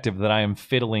perspective that I am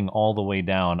fiddling all the way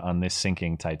down on this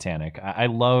sinking Titanic. I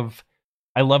love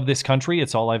this country.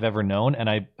 It's all I've ever known, and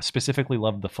I specifically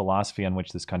love the philosophy on which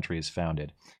this country is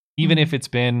founded. Even if it's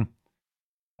been,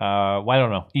 I don't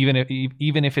know.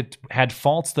 Even if it had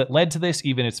faults that led to this,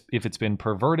 even if it's been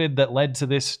perverted that led to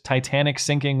this Titanic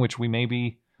sinking, which we may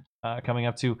be coming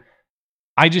up to,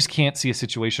 I just can't see a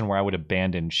situation where I would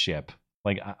abandon ship.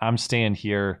 Like, I'm staying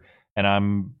here and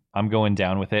I'm going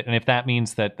down with it. And if that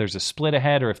means that there's a split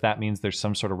ahead, or if that means there's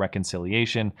some sort of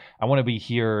reconciliation, I want to be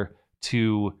here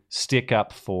to stick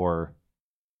up for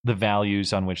the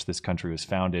values on which this country was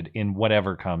founded in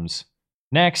whatever comes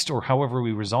next, or however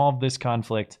we resolve this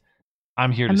conflict.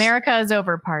 I'm here to America is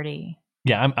over party.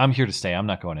 Yeah, I'm here to stay. I'm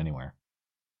not going anywhere.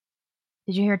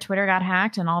 Did you hear Twitter got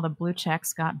hacked and all the blue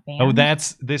checks got banned? Oh,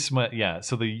 that's this. Yeah,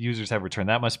 so the users have returned.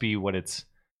 That must be what it's.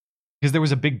 Because there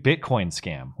was a big Bitcoin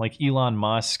scam, like Elon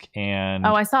Musk and...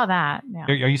 Oh, I saw that. Yeah.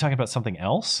 Are you talking about something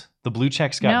else? The blue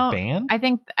checks got banned? I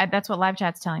think that's what live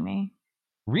chat's telling me.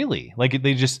 Really? Like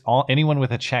they just anyone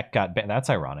with a check got banned. That's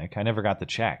ironic. I never got the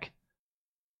check.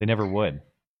 They never would.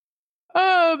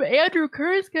 Andrew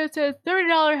Kurska says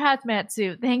 $30 hazmat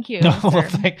suit. Thank you. Well,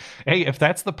 hey, if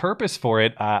that's the purpose for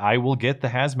it, I will get the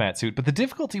hazmat suit. But the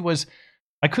difficulty was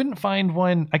I couldn't find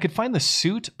one. I could find the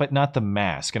suit, but not the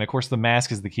mask. And of course, the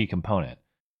mask is the key component.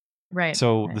 Right.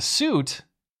 So the suit,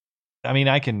 I mean,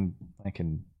 I can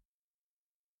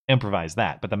improvise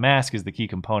that, but the mask is the key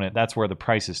component. That's where the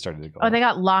prices started to go. Oh, they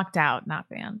got locked out, not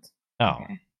banned. Oh,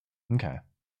 okay.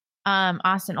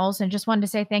 Austin Olson, just wanted to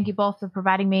say thank you both for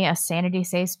providing me a sanity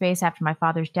safe space after my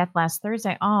father's death last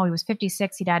Thursday. Oh, he was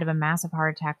 56. He died of a massive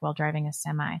heart attack while driving a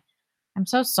semi. I'm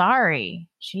so sorry.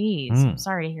 Jeez, I'm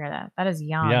sorry to hear that. That is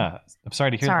young. Yeah, I'm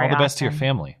sorry to hear. All the best to your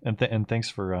family, and thanks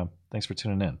for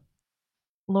tuning in.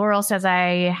 Laurel says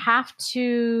I have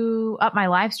to up my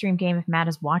live stream game if Matt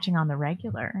is watching on the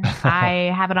regular.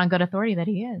 I have it on good authority that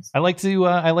he is. I like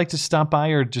to stop by,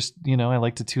 or just I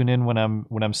like to tune in when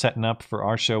I'm setting up for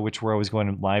our show, which we're always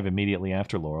going live immediately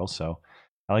after Laurel. So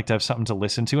I like to have something to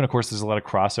listen to, and of course there's a lot of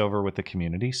crossover with the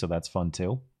community, so that's fun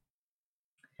too.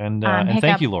 And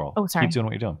thank you, Laurel. Oh, sorry. Keep doing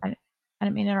what you're doing. I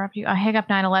didn't mean to interrupt you. Hiccup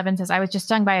 911 says I was just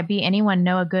stung by a bee. Anyone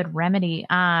know a good remedy?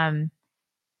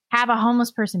 Have a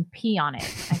homeless person pee on it.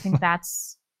 I think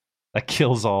that's that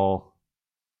kills all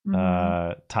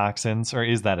toxins, or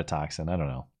is that a toxin? I don't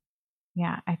know.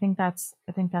 Yeah, I think that's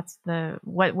the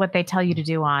what they tell you to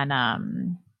do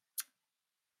on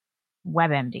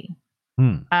WebMD.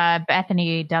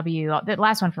 Bethany W. The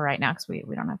last one for right now because we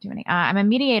don't have too many. I'm a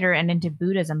mediator and into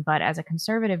Buddhism, but as a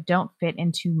conservative, don't fit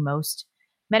into most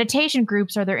meditation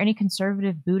groups. Are there any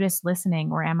conservative Buddhists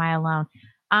listening, or am I alone?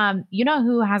 You know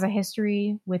who has a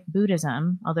history with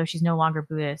Buddhism, although she's no longer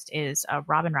Buddhist, is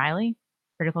Robin Riley,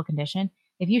 Critical Condition.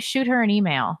 If you shoot her an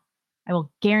email, I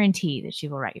will guarantee that she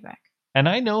will write you back. And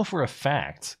I know for a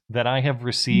fact that I have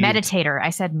received... Meditator. I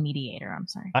said mediator. I'm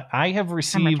sorry. I have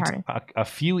received a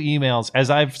few emails as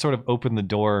I've sort of opened the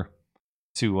door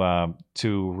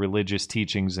to religious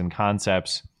teachings and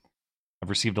concepts. I've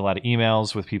received a lot of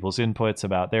emails with people's inputs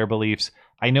about their beliefs.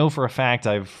 I know for a fact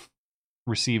I've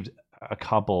received a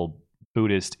couple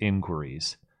Buddhist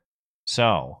inquiries.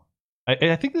 So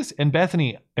I think this, and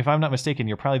Bethany, if I'm not mistaken,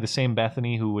 you're probably the same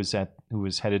Bethany who was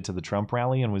headed to the Trump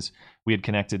rally and we had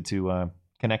connected to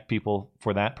connect people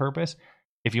for that purpose.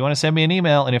 If you want to send me an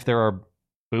email, and if there are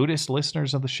Buddhist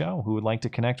listeners of the show who would like to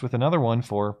connect with another one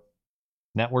for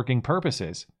networking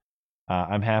purposes,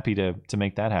 I'm happy to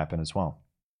make that happen as well.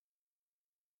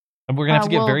 And we're gonna have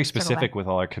to get very specific with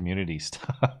all our community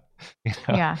stuff.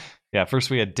 Yeah. First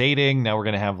we had dating. Now we're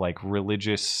gonna have like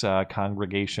religious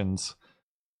congregations.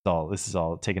 This is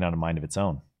all taken on a mind of its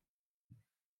own.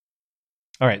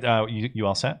 All right, you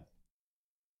all set?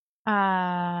 We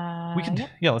can.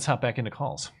 Yeah, let's hop back into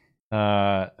calls.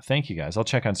 Thank you guys. I'll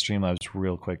check on Streamlabs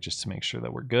real quick just to make sure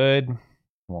that we're good.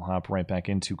 We'll hop right back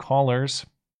into callers.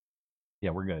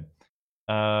 Yeah, we're good.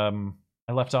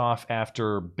 I left off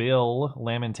after Bill.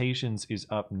 Lamentations is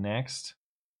up next.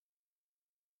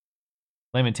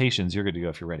 Lamentations, you're good to go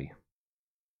if you're ready.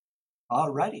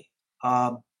 Alrighty.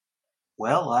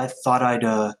 Well, I thought I'd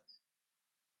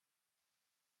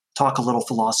talk a little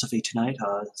philosophy tonight.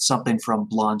 Something from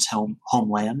Blonde's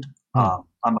Homeland. I'm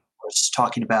of course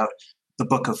talking about the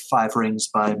Book of Five Rings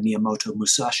by Miyamoto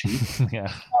Musashi.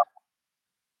 Yeah.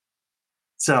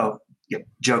 So, yeah,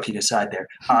 joking aside, there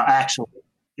actually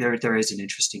there is an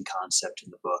interesting concept in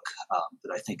the book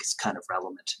that I think is kind of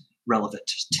relevant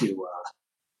to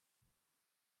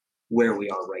where we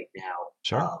are right now.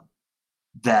 Sure.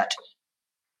 That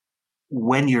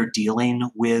when you're dealing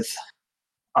with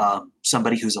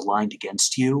somebody who's aligned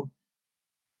against you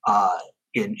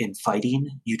in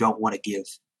fighting, you don't want to give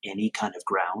any kind of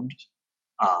ground.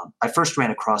 I first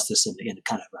ran across this in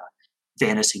kind of a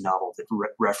fantasy novel that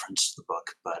referenced the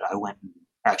book, but I went and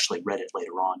actually read it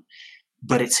later on.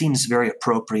 But it seems very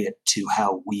appropriate to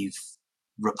how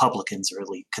Republicans, or at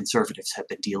least conservatives, have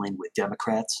been dealing with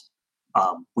Democrats.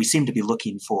 We seem to be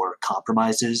looking for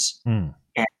compromises, and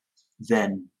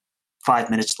then 5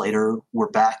 minutes later, we're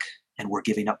back and we're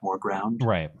giving up more ground.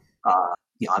 Right.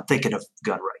 I'm thinking of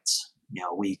gun rights.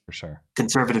 For sure.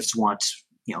 Conservatives want,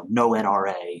 no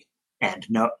NRA and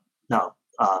not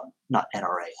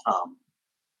NRA.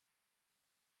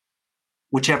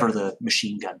 Whichever the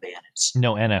machine gun ban is.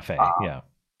 No, NFA. Yeah.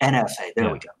 NFA.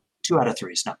 There we go. 2 out of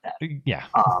 3 is not bad. Yeah.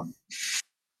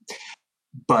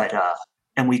 But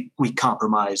and we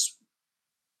compromise,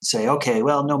 say, okay,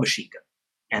 well, no machine gun.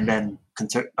 And then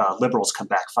liberals come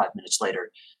back 5 minutes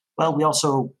later. Well, we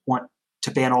also want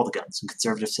to ban all the guns. And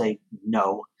conservatives say,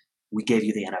 no, we gave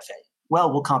you the NFA.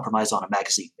 Well, we'll compromise on a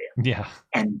magazine ban. Yeah.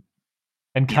 And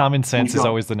And common sense we is don't-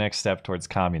 always the next step towards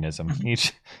communism.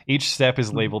 Each step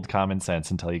is labeled common sense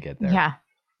until you get there. Yeah,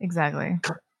 exactly.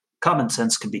 common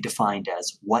sense can be defined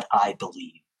as what I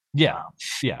believe. Yeah.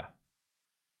 Yeah.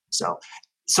 So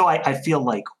I feel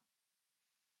like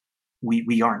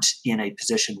we aren't in a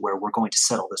position where we're going to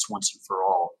settle this once and for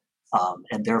all.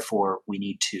 And therefore we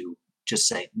need to just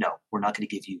say, no, we're not going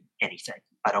to give you anything.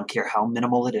 I don't care how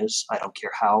minimal it is. I don't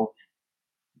care how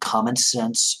common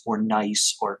sense or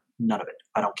nice or none of it.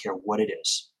 I don't care what it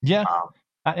is. Yeah.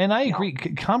 And I agree.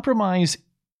 Compromise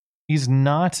is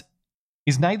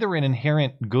neither an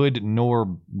inherent good nor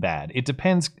bad. It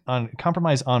depends on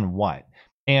compromise on what.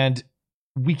 And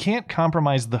we can't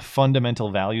compromise the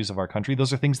fundamental values of our country.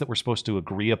 Those are things that we're supposed to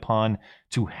agree upon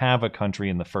to have a country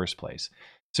in the first place.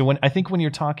 So when you're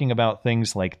talking about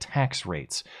things like tax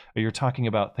rates, or you're talking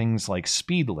about things like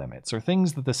speed limits, or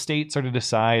things that the states are to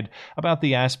decide about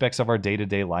the aspects of our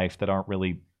day-to-day life that aren't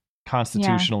really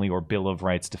constitutionally or Bill of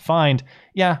Rights defined,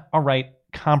 yeah, all right,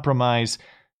 compromise,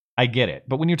 I get it.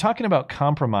 But when you're talking about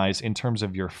compromise in terms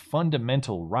of your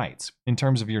fundamental rights, in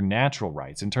terms of your natural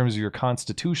rights, in terms of your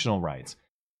constitutional rights,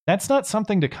 that's not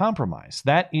something to compromise.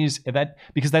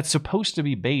 Because that's supposed to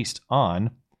be based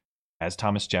on, as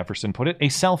Thomas Jefferson put it, a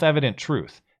self-evident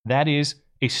truth. That is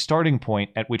a starting point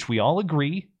at which we all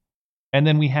agree, and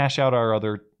then we hash out our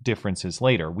other differences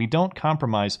later. We don't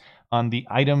compromise on the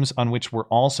items on which we're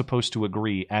all supposed to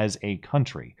agree as a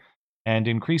country. And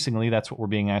increasingly, that's what we're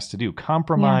being asked to do.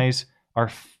 Compromise our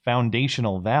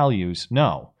foundational values.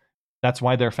 No, that's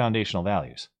why they're foundational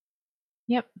values.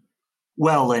 Yep.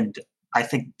 Well, and I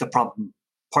think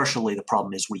partially the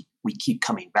problem is we keep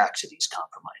coming back to these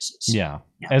compromises. Yeah.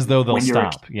 As though they'll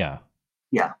stop. Yeah.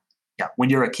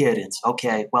 When you're a kid, it's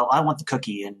okay, well, I want the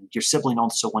cookie and your sibling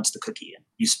also wants the cookie and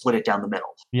you split it down the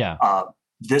middle. Yeah.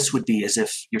 This would be as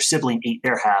if your sibling ate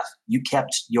their half, you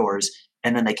kept yours,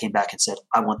 and then they came back and said,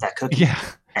 I want that cookie. Yeah.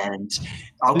 And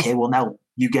okay, well, now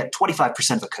you get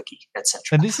 25% of a cookie, etc.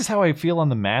 And this is how I feel on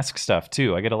the mask stuff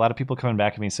too. I get a lot of people coming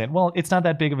back at me saying, well, it's not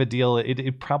that big of a deal.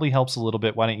 It probably helps a little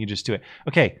bit. Why don't you just do it?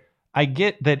 Okay. I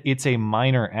get that it's a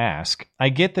minor ask. I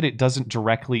get that it doesn't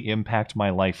directly impact my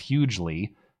life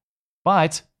hugely,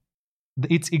 but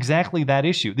it's exactly that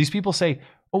issue. These people say,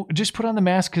 oh, just put on the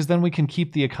mask because then we can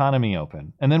keep the economy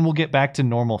open and then we'll get back to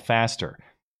normal faster.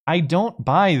 I don't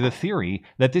buy the theory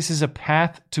that this is a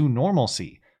path to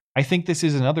normalcy. I think this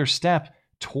is another step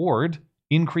toward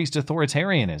increased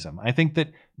authoritarianism. I think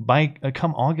that by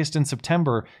come August and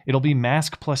September, it'll be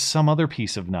mask plus some other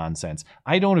piece of nonsense.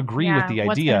 I don't agree with the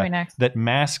idea that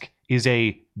mask is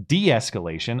a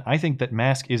de-escalation. I think that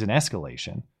mask is an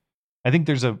escalation. I think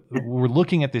we're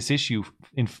looking at this issue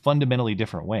in fundamentally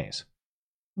different ways.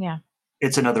 Yeah.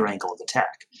 It's another angle of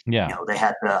attack. Yeah. They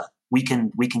had we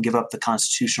can give up the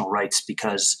constitutional rights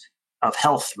because of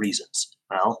health reasons.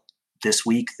 Well, this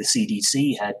week the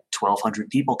CDC had 1,200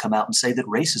 people come out and say that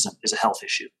racism is a health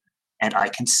issue, and I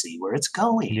can see where it's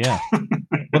going. Yeah.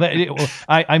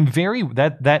 I'm very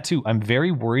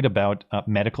worried about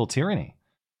medical tyranny.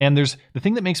 And the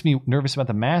thing that makes me nervous about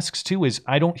the masks too is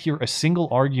I don't hear a single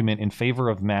argument in favor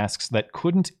of masks that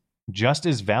couldn't just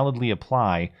as validly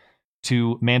apply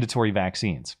to mandatory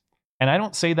vaccines. And I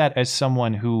don't say that as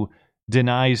someone who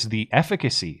denies the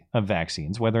efficacy of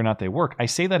vaccines, whether or not they work. I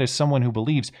say that as someone who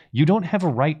believes you don't have a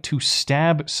right to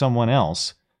stab someone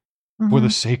else for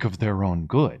the sake of their own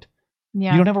good.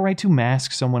 Yeah. You don't have a right to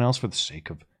mask someone else for the sake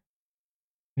of...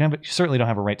 You certainly don't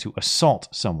have a right to assault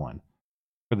someone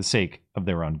for the sake of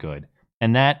their own good.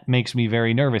 And that makes me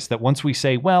very nervous that once we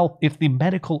say, well, if the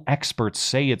medical experts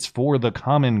say it's for the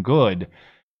common good,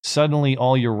 suddenly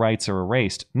all your rights are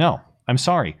erased. No, I'm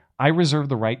sorry. I reserve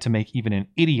the right to make even an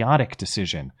idiotic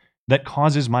decision that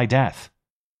causes my death.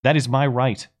 That is my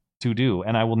right to do,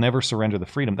 and I will never surrender the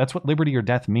freedom. That's what liberty or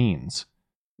death means.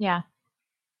 Yeah.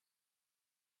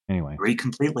 I Anyway. agree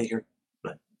completely here.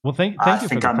 But well, thank you for the thoughts. I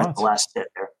think I'm at the last bit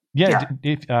there.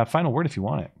 Yeah. Final word if you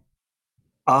want it.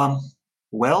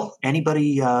 Well,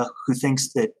 anybody who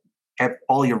thinks that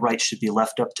all your rights should be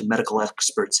left up to medical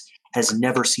experts has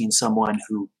never seen someone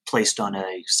who placed on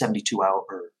a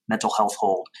 72-hour mental health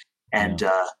hold and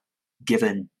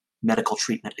given medical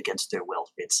treatment against their will.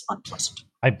 It's unpleasant.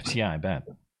 I bet.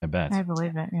 I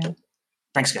believe it, yeah.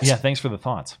 Thanks, guys. Yeah, thanks for the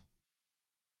thoughts.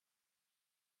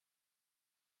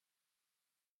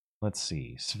 Let's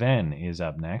see. Sven is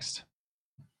up next.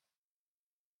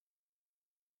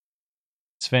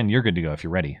 Sven, you're good to go if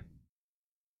you're ready.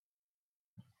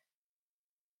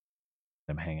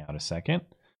 Let them hang out a second.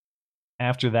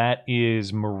 After that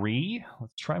is Marie.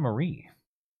 Let's try Marie.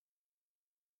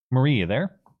 Marie, you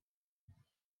there?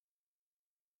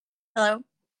 Hello.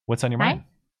 What's on your mind?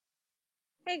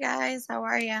 Hey guys, how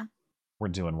are you? We're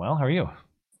doing well. How are you?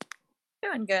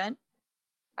 Doing good.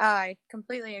 I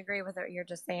completely agree with what you're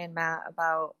just saying, Matt,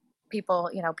 about people,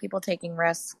 people taking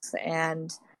risks.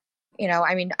 And,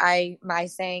 I mean, my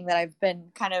saying that I've been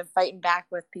kind of fighting back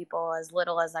with people as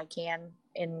little as I can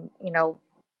in,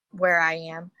 where I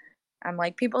am. I'm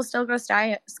like, people still go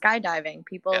skydiving.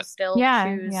 People still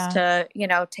choose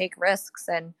to, take risks,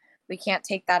 and we can't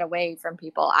take that away from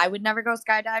people. I would never go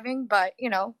skydiving, but,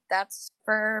 that's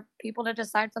for people to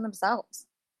decide for themselves.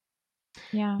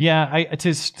 Yeah.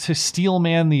 To steel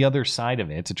man the other side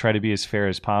of it, to try to be as fair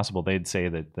as possible, they'd say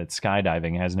that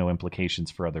skydiving has no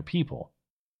implications for other people.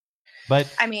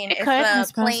 But I mean, if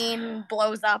the plane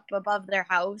blows up above their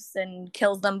house and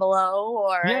kills them below,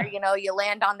 or you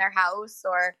land on their house,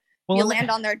 or you land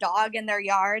on their dog in their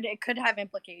yard, it could have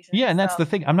implications. Yeah, and that's the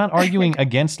thing. I'm not arguing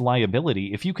against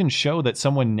liability. If you can show that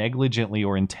someone negligently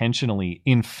or intentionally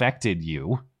infected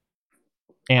you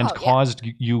and caused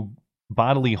you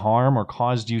bodily harm or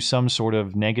caused you some sort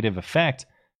of negative effect,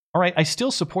 all right, I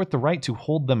still support the right to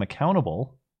hold them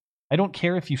accountable. I don't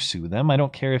care if you sue them. I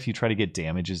don't care if you try to get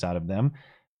damages out of them.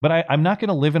 But I'm not going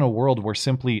to live in a world where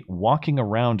simply walking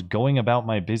around, going about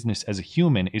my business as a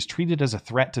human is treated as a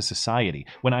threat to society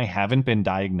when I haven't been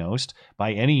diagnosed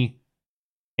by any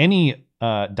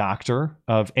doctor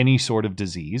of any sort of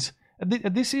disease.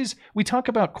 We talk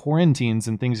about quarantines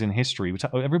and things in history.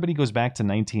 Everybody goes back to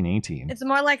 1918. It's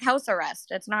more like house arrest.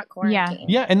 It's not quarantine.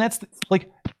 Yeah, and that's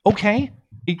okay.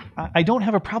 I don't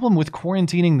have a problem with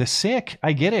quarantining the sick.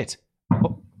 I get it.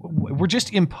 We're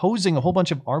just imposing a whole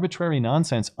bunch of arbitrary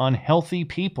nonsense on healthy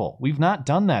people. We've not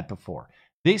done that before.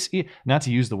 This is, not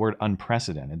to use the word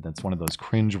unprecedented, that's one of those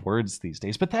cringe words these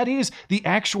days, but that is the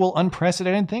actual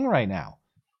unprecedented thing right now.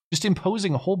 Just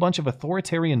imposing a whole bunch of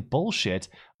authoritarian bullshit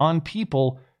on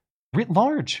people writ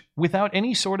large without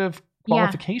any sort of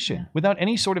qualification, without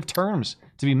any sort of terms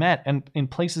to be met. And in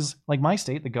places like my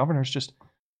state, the governor's just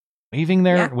waving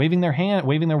their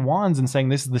wands and saying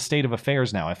this is the state of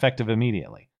affairs now, effective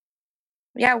immediately.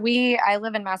 Yeah, I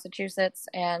live in Massachusetts,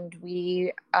 and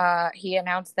he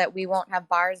announced that we won't have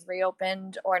bars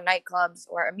reopened or nightclubs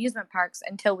or amusement parks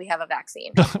until we have a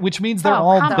vaccine. Which means they're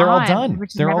all done.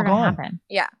 They're all gone.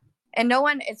 Yeah. And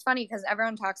it's funny because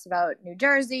everyone talks about New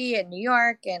Jersey and New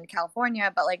York and California,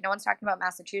 but no one's talking about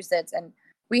Massachusetts. And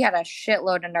we had a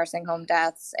shitload of nursing home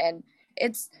deaths, and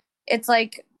it's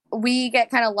like we get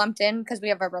kind of lumped in because we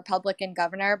have a Republican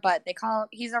governor, but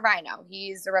he's a rhino.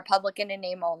 He's a Republican in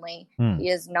name only. He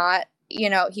is not, he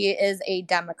is a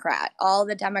Democrat. All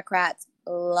the Democrats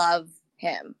love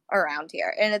him around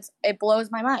here, and it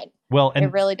blows my mind. Well, and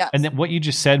it really does. And then what you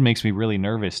just said makes me really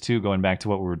nervous too, going back to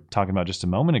what we were talking about just a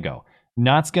moment ago.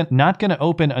 Not going to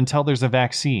open until there's a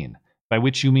vaccine, by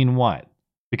which you mean what?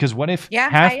 Because what if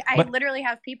I literally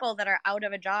have people that are out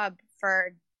of a job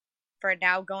for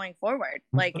now going forward.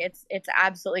 It's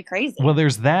absolutely crazy. Well,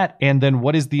 there's that. And then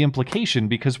what is the implication?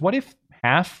 Because what if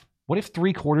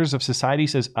 3/4 of society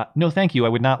says, no, thank you, I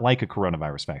would not like a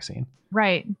coronavirus vaccine.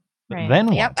 Right. Then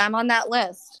what? Yep, I'm on that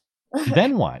list.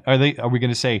 Then what? Are we going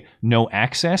to say no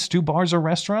access to bars or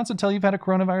restaurants until you've had a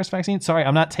coronavirus vaccine? Sorry,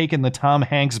 I'm not taking the Tom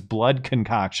Hanks blood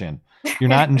concoction. You're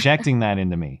not injecting that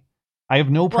into me. I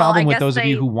have no problem with those of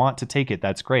you who want to take it.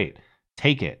 That's great.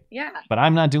 Take it. Yeah. But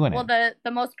I'm not doing it. Well,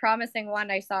 the most promising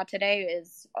one I saw today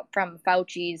is from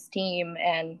Fauci's team,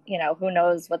 and who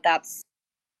knows what that's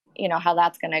how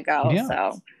that's going to go. Yeah.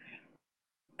 So,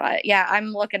 but yeah,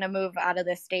 I'm looking to move out of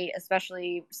this state,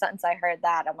 especially since I heard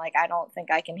that. I'm like, I don't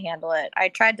think I can handle it. I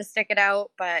tried to stick it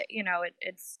out, but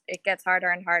it gets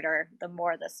harder and harder the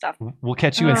more this stuff. We'll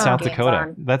catch you in South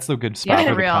Dakota. That's the good spot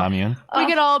for the commune. We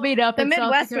could all meet up. The in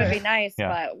Midwest South Dakota. would be nice,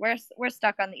 Yeah. but we're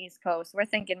stuck on the East Coast. We're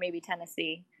thinking maybe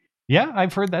Tennessee. Yeah,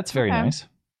 I've heard that's very nice.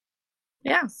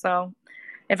 Yeah, so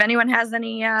if anyone has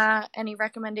any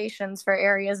recommendations for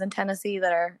areas in Tennessee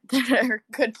that are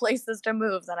good places to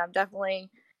move, then I'm definitely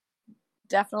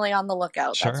on the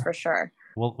lookout. Sure. That's for sure.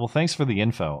 Well, thanks for the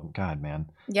info. God,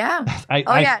 man. Yeah.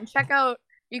 Yeah, and check out.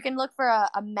 You can look for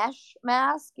a mesh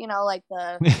mask. Like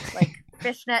the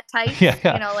fishnet type.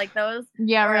 Yeah. Like those.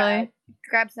 Yeah, really.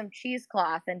 Grab some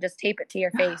cheesecloth and just tape it to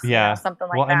your face. Yeah, something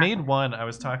like that. Well, I made one. I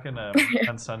was talking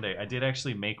on Sunday. I did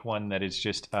actually make one that is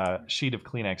just a sheet of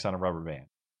Kleenex on a rubber band.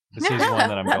 This is one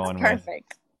that I'm going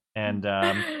perfect. with.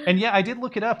 And yeah, I did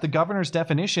look it up. The governor's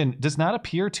definition does not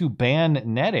appear to ban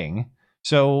netting.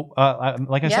 So,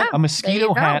 like I said, a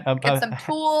mosquito hat. Get some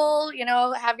tulle,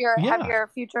 have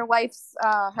your future wife's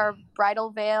her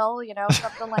bridal veil,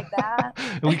 something like that.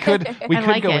 we could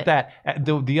go with that.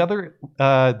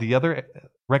 The other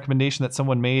recommendation that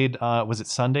someone made, was it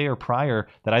Sunday or prior,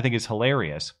 that I think is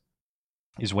hilarious.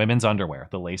 is women's underwear.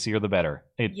 The lacier, the better.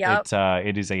 It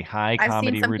is a high I've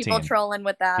comedy seen some routine. people trolling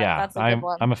with that. Yeah, That's a good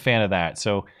one. I'm a fan of that.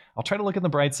 So I'll try to look at the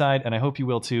bright side, and I hope you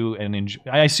will too. And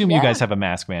I assume you guys have a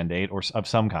mask mandate or of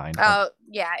some kind. Oh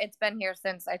yeah, it's been here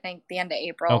since I think the end of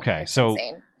April. Okay, It's so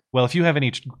insane. well, if you have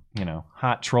any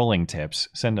hot trolling tips,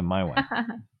 send them my way.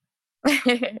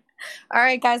 All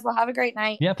right, guys. Well, have a great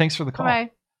night. Yeah, thanks for the call.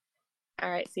 Bye. All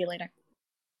right, see you later.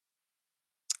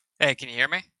 Hey, can you hear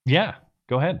me? Yeah,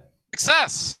 go ahead.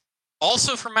 Success.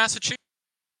 Also from Massachusetts.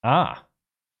 Ah,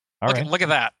 all right. Look at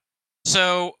that.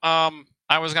 So,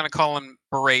 I was gonna call him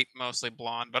berate, mostly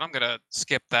blonde, but I'm gonna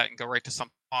skip that and go right to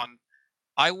something fun.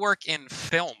 I work in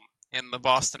film in the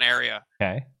Boston area.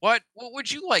 Okay. What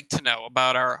would you like to know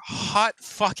about our hot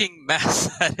fucking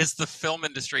mess that is the film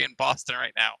industry in Boston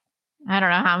right now? I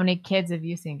don't know how many kids have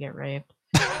you seen get raped.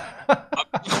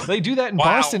 They do that in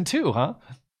Boston too, huh?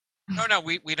 No,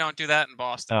 we don't do that in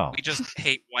Boston. Oh. We just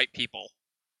hate white people.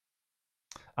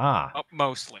 Ah.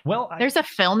 Mostly. Well, There's a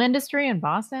film industry in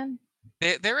Boston?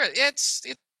 It's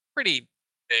pretty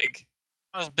big.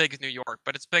 Not as big as New York,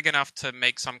 but it's big enough to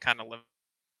make some kind of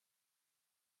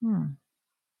living.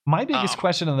 My biggest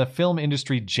question on the film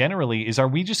industry generally is, are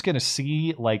we just going to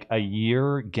see like a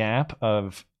year gap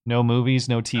of no movies,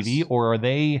 no TV, or are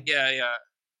they... Yeah.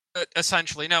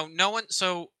 Essentially, no one.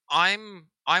 So I'm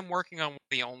working on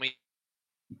the only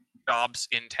jobs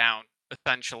in town.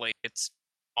 Essentially, it's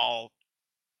all,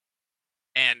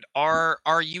 and our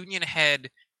union head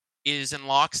is in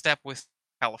lockstep with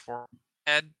California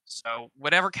head. So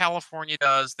whatever California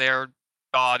does, they're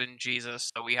God and Jesus.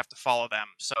 So we have to follow them.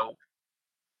 So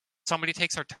somebody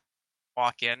takes our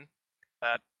walk in.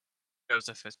 That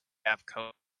Joseph is have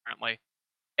code currently.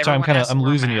 So Everyone has to I'm wear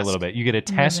a losing you a mask. little bit. You get a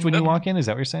test when you walk in? Is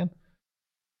that what you're saying?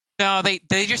 No, they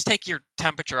just take your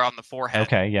temperature on the forehead.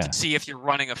 Okay, yeah. To see if you're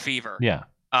running a fever. Yeah.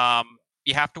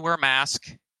 You have to wear a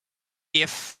mask.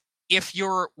 If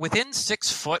you're within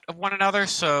 6 foot of one another,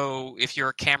 so if you're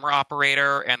a camera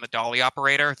operator and the dolly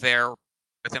operator, they're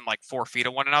within like 4 feet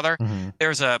of one another. Mhm.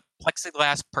 There's a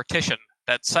plexiglass partition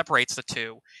that separates the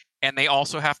two, and they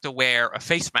also have to wear a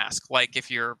face mask, like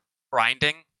if you're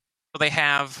grinding. So they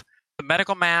have the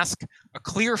medical mask, a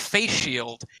clear face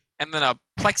shield, and then a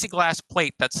plexiglass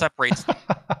plate that separates them.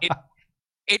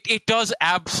 It does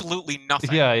absolutely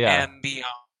nothing. Yeah. And the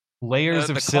Layers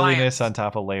of the silliness on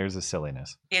top of layers of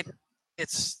silliness.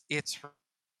 It's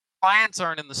clients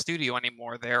aren't in the studio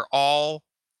anymore. They're all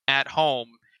at home,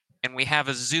 and we have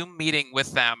a Zoom meeting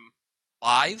with them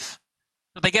live.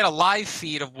 So they get a live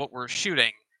feed of what we're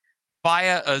shooting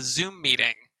via a Zoom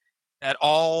meeting. That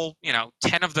all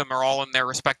 10 of them are all in their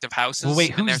respective houses. Well,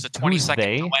 wait, and there's a 20-second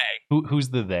they? delay. Who's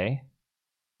the they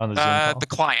on the Zoom call? The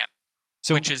client,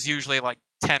 So- which is usually like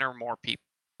 10 or more people.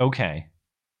 Okay.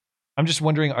 I'm just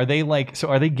wondering, are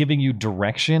they giving you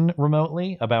direction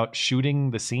remotely about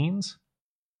shooting the scenes?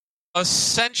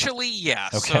 Essentially, yeah.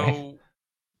 Okay. So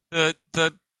the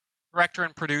director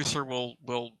and producer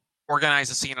will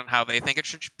organize a scene on how they think it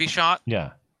should be shot.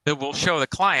 Yeah. That will show the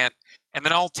client, and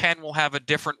then all 10 will have a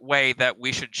different way that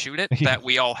we should shoot it. That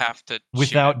we all have to shoot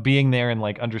Without being there and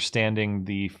like understanding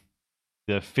the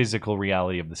physical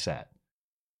reality of the set.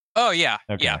 Oh yeah,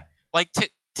 Okay. yeah. Like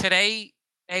today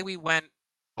we went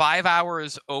 5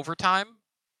 hours overtime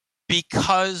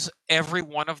because every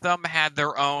one of them had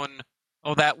their own.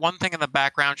 Oh, that one thing in the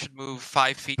background should move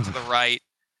 5 feet to the right.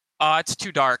 It's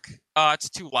too dark. It's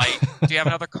too light. Do you have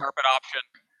another carpet option?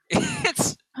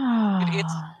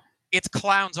 It's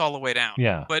clowns all the way down.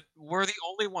 Yeah. But we're the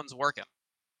only ones working.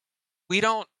 We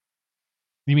don't.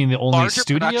 You mean the only Larger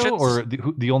studio, productions? or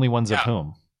the only ones of Yeah.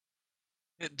 whom?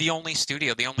 The only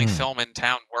studio, the only film in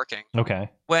town working. Okay.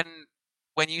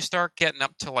 When you start getting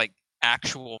up to like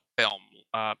actual film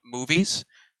movies,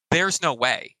 there's no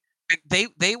way.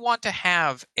 They want to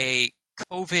have a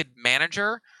COVID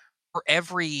manager for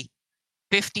every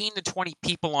 15 to 20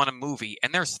 people on a movie,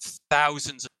 and there's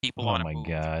thousands of people on a movie. Oh my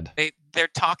god. They're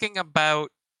talking about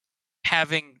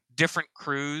having different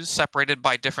crews separated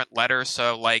by different letters.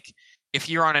 So like if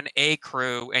you're on an A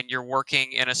crew and you're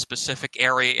working in a specific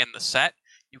area in the set,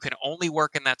 you can only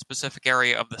work in that specific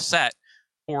area of the set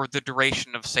for the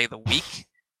duration of, say, the week,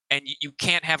 and you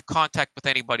can't have contact with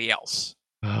anybody else.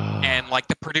 And like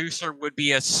the producer would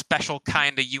be a special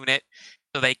kind of unit,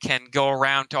 so they can go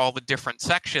around to all the different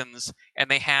sections,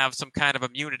 and they have some kind of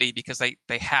immunity because they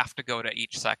have to go to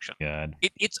each section. God.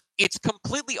 It's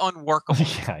completely unworkable.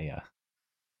 Yeah.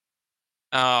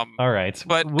 All right,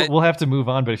 but we'll have to move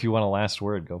on. But if you want a last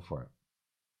word, go for it.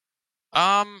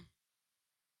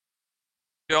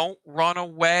 Don't run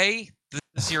away. This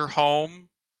is your home.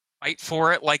 Fight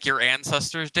for it like your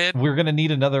ancestors did. We're gonna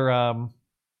need another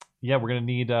yeah, we're gonna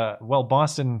need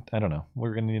Boston. I don't know.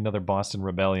 We're gonna need another Boston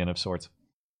rebellion of sorts.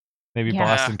 Maybe Yeah.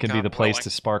 Boston can be God the place willing. to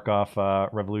spark off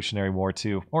Revolutionary War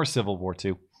 2 or Civil War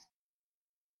 2.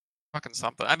 Fucking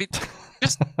something. I mean,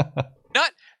 just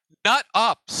nut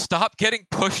up. Stop getting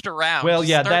pushed around. Well, Just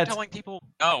yeah, start that's telling people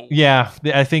no. Yeah,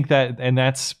 I think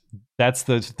that's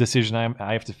the decision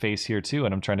I have to face here too,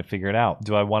 and I'm trying to figure it out.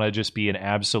 Do I want to just be an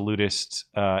absolutist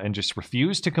and just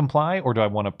refuse to comply, or do I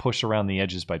want to push around the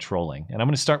edges by trolling? And I'm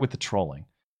going to start with the trolling,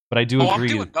 but I do I'm agree.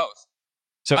 doing both.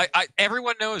 So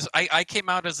Everyone knows I came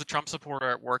out as a Trump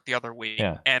supporter at work the other week,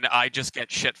 Yeah. and I just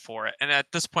get shit for it. And at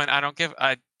this point,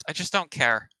 I just don't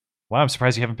care. Wow, I'm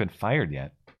surprised you haven't been fired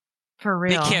yet. For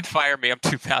real. They can't fire me. I'm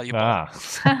too valuable.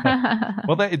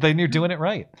 Well, then you're doing it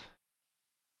right.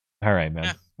 All right, man.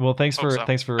 Yeah, Well, thanks hope for so.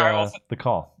 thanks for All right, well, the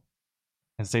call,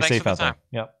 and stay thanks safe for the out there. time.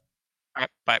 Yep. All right,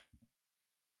 bye.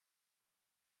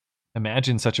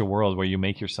 Imagine such a world where you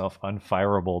make yourself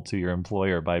unfireable to your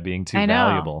employer by being too I know.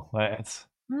 valuable.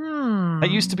 That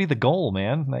used to Hmm. be the goal,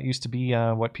 man. That used to be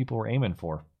what people were aiming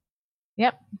for.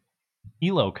 Yep.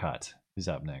 Elo Cut is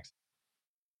up next.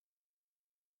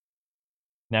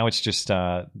 Now it's just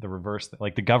the reverse.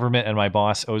 Like the government and my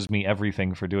boss owes me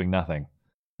everything for doing nothing.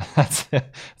 That's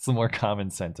the more common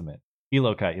sentiment.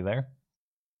 Elo Cut, you there?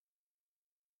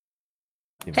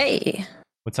 Hey.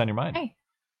 What's on your mind? Hey.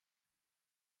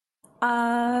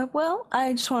 Well,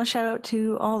 I just want to shout out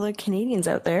to all the Canadians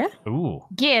out there. Ooh.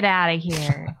 Get out of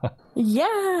here.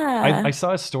 Yeah. I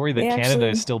saw a story that They Canada actually-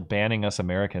 is still banning us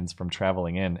Americans from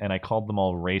traveling in, and I called them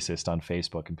all racist on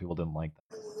Facebook, and people didn't like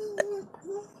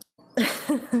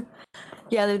that.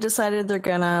 Yeah, they've decided they're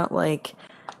gonna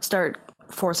start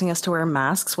forcing us to wear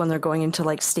masks when they're going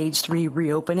into stage 3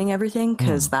 reopening everything,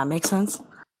 because that makes sense.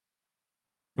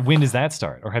 When does that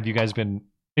start? Or have you guys been...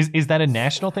 Is that a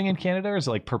national thing in Canada, or is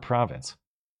it per province?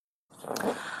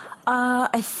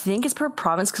 I think it's per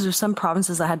province, because there's some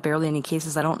provinces that had barely any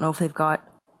cases. I don't know if they've got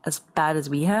as bad as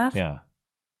we have. Yeah.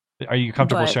 Are you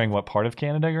comfortable But- sharing what part of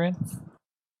Canada you're in?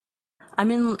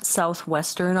 I'm in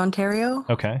southwestern Ontario.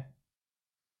 Okay.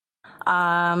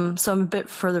 So I'm a bit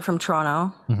further from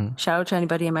Toronto. Mhm. Shout out to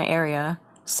anybody in my area.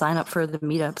 Sign up for the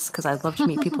meetups, because I'd love to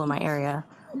meet people in my area,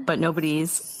 but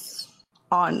nobody's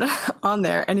on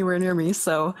there anywhere near me.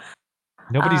 So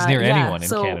Nobody's near yeah, anyone in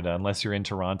so- Canada unless you're in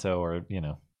Toronto or,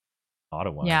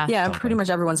 Ottawa. or Yeah, something. pretty much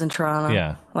everyone's in Toronto.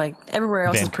 Yeah. Everywhere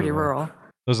else is pretty Vancouver. rural.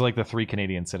 Those are the 3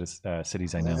 Canadian cities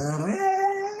I know.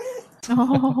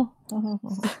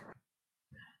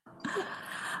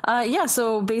 Yeah,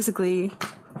 so basically,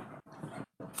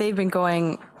 they've been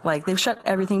going, they've shut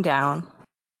everything down,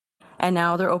 and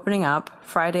now they're opening up.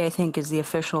 Friday, I think, is the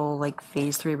official,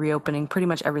 phase 3 reopening. Pretty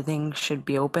much everything should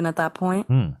be open at that point.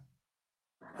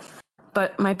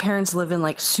 But my parents live in,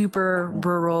 super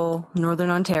rural northern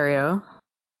Ontario,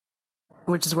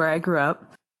 which is where I grew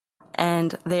up,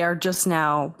 and they are just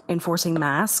now enforcing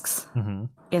masks Mm-hmm.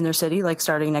 in their city,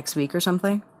 starting next week or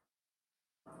something.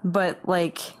 But,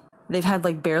 they've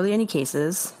had barely any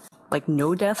cases,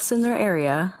 no deaths in their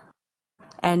area,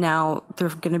 and now they're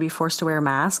going to be forced to wear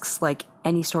masks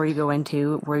any store you go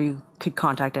into where you could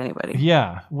contact anybody.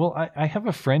 Yeah. Well, I have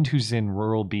a friend who's in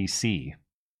rural BC,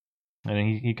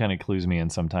 and he kind of clues me in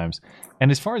sometimes.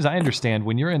 And as far as I understand,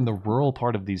 when you're in the rural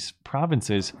part of these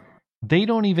provinces, they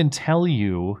don't even tell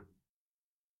you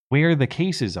where the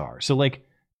cases are. So,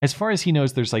 as far as he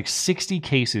knows, there's 60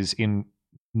 cases in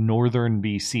northern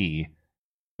BC,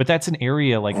 but that's an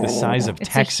area the size of It's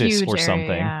a Texas huge or area,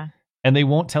 something. yeah. And they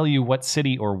won't tell you what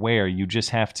city or where. You just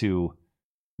have to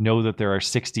know that there are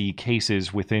 60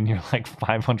 cases within your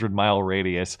 500-mile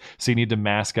radius. So you need to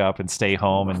mask up and stay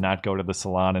home and not go to the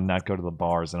salon and not go to the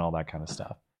bars and all that kind of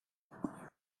stuff.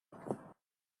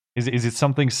 Is it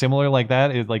something similar like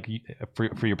that? Is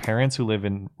for your parents who live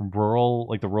in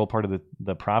rural, the rural part of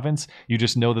the province, you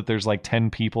just know that there's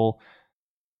 10 people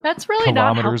That's really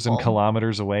not kilometers and helpful.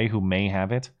 kilometers away who may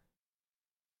have it?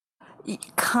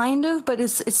 Kind of, but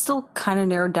it's still kind of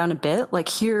narrowed down a bit.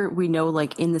 Here we know,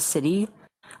 in the city,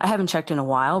 I haven't checked in a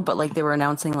while, but they were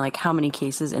announcing how many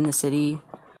cases in the city.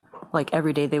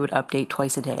 Every day they would update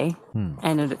twice a day,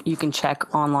 and you can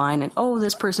check online. And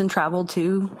this person traveled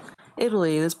to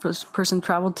Italy. This person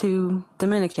traveled to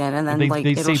Dominican, and then They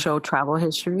it'll say show travel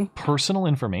history. Personal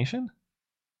information?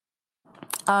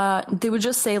 They would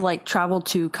just say travel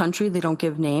to country. They don't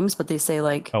give names, but they say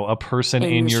a person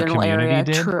in this your general community area,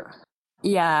 did?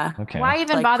 Yeah. Okay. Why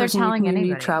even bother person in your telling community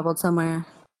anybody? traveled somewhere.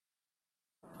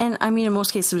 And I mean, in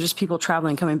most cases, it was just people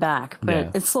traveling, coming back, but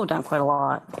Yeah. it slowed down quite a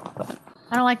lot.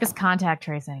 I don't like this contact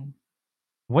tracing.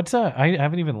 What's I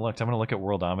haven't even looked. I'm going to look at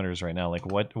Worldometers right now.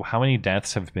 How many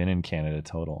deaths have been in Canada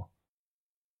total?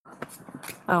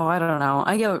 Oh, I don't know.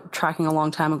 I go tracking a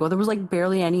long time ago. There was like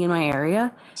barely any in my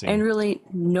area, and really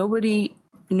nobody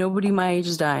my age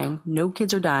is dying. No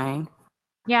kids are dying.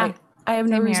 Yeah, like, I have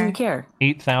no same reason here. to care.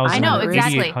 8,000. I know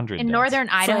exactly. 8,800 In deaths. northern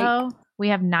It's Idaho, we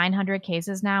have 900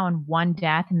 cases now and 1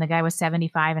 death, and the guy was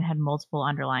 75 and had multiple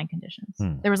underlying conditions.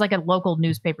 There was like a local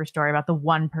newspaper story about the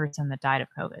one person that died of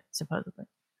COVID, supposedly.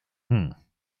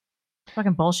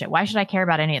 Fucking bullshit. Why should I care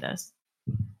about any of this?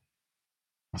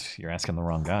 You're asking the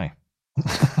wrong guy.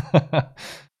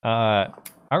 All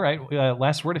right.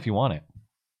 Last word if you want it.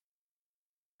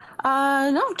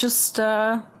 No, just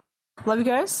love you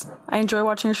guys. I enjoy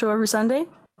watching your show every Sunday.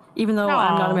 Even though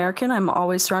I'm not American, I'm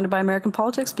always surrounded by American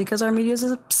politics because our media is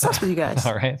obsessed with you guys.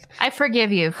 All right. I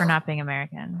forgive you for not being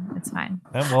American. It's fine.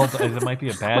 Well, it might be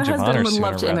a badge My of honor. husband would sooner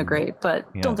love to rather immigrate, but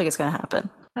don't think it's going to happen.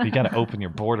 You got to open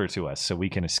your border to us so we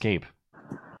can escape.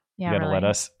 Yeah, you got to really.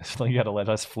 let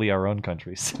us flee our own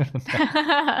countries.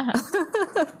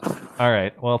 All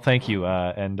right. Well, thank you,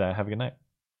 and have a good night.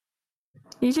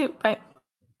 You too. Bye.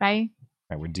 Bye.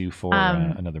 All right, we're due for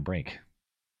another break.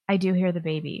 I do hear the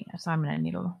baby, so I'm gonna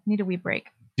need a wee break.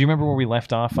 Do you remember where we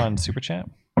left off on Super Chat?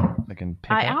 I can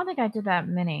pick I up. don't think I did that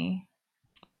many.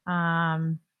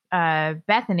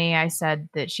 Bethany, I said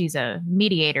that she's a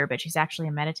mediator, but she's actually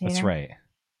a meditator. That's right.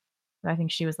 So I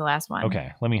think she was the last one.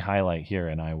 Okay, let me highlight here,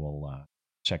 and I will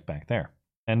check back there.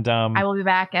 And I will be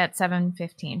back at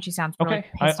 7:15. She sounds really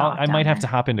pissed off. I might down have there. to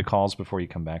hop into calls before you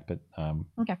come back, but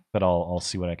Okay. But I'll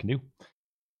see what I can do.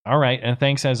 All right, and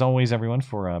thanks as always, everyone,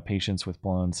 for patience with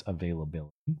Blonde's availability.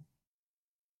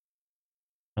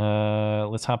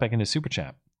 Let's hop back into Super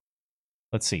Chat.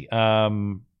 Let's see.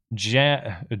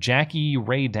 Jackie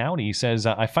Ray Downey says,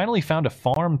 I finally found a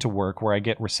farm to work where I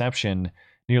get reception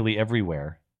nearly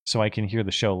everywhere, so I can hear the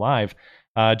show live.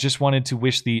 Just wanted to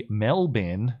wish the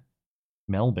Melbourne,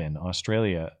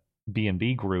 Australia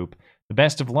B&B group the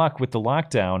best of luck with the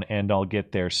lockdown, and I'll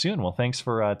get there soon. Well, thanks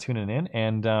for tuning in,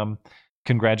 and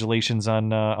congratulations on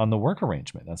the work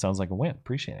arrangement. That sounds like a win.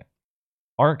 Appreciate it.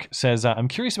 Ark says, I'm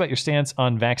curious about your stance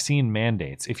on vaccine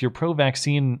mandates. If you're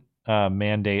pro-vaccine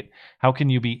mandate, how can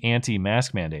you be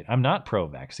anti-mask mandate? I'm not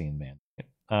pro-vaccine mandate.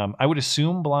 I would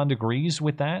assume Blonde agrees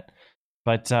with that,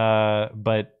 but I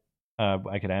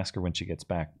could ask her when she gets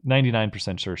back.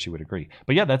 99% sure she would agree.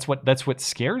 But yeah, that's what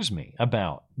scares me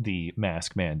about the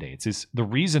mask mandates is the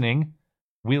reasoning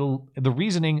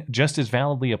just as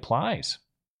validly applies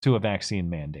to a vaccine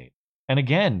mandate. And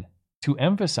again, to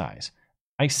emphasize,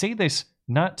 I say this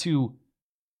not to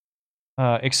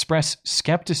express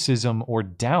skepticism or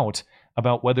doubt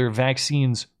about whether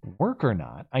vaccines work or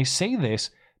not. I say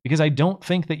this because I don't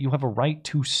think that you have a right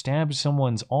to stab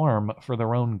someone's arm for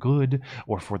their own good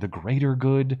or for the greater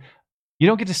good. You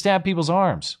don't get to stab people's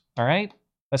arms, all right?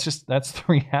 That's the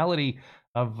reality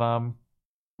of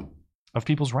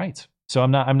people's rights. So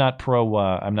I'm not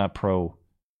pro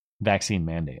vaccine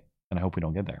mandate, and I hope we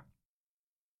don't get there.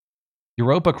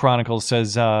 Europa Chronicles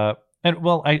says, and I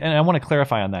want to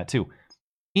clarify on that too.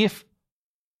 If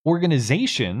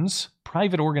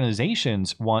private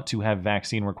organizations want to have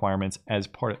vaccine requirements as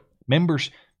part of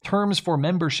terms for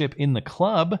membership in the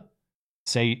club,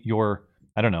 say your,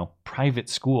 private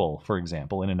school, for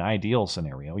example, in an ideal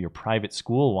scenario, your private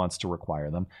school wants to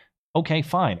require them. Okay,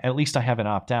 fine. At least I have an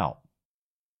opt-out.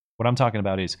 What I'm talking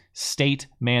about is state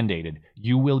mandated.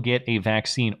 You will get a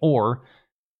vaccine, or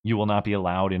you will not be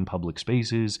allowed in public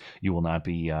spaces. You will not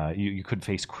be, you could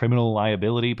face criminal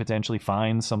liability, potentially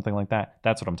fines, something like that.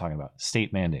 That's what I'm talking about.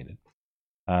 State mandated.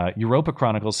 Europa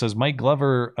Chronicles says, Mike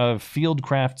Glover of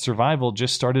Fieldcraft Survival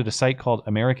just started a site called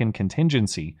American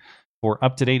Contingency for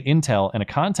up-to-date intel and a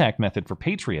contact method for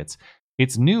patriots.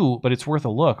 It's new, but it's worth a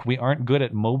look. We aren't good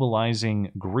at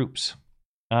mobilizing groups.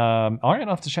 All right, I'll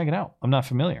have to check it out. I'm not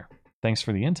familiar. Thanks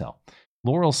for the intel.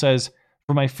 Laurel says,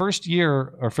 for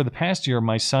the past year,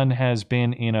 my son has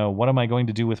been in a what am I going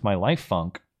to do with my life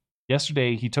funk.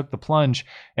 Yesterday, he took the plunge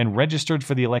and registered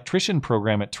for the electrician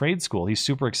program at trade school. He's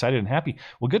super excited and happy.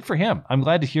 Well, good for him. I'm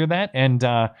glad to hear that. And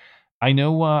I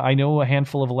know a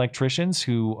handful of electricians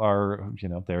who are,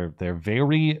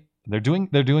 they're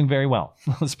doing very well.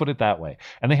 Let's put it that way.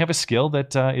 And they have a skill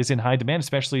that is in high demand,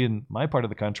 especially in my part of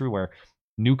the country where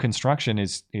new construction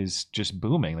is just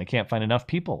booming. They can't find enough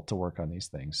people to work on these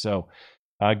things. So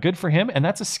good for him. And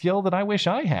that's a skill that I wish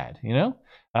I had,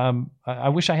 I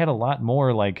wish I had a lot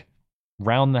more like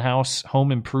round the house,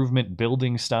 home improvement,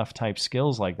 building stuff type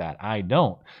skills like that. I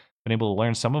don't. Been able to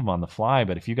learn some of them on the fly,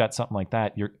 but if you got something like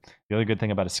that, the other good thing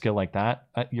about a skill like that,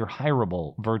 you're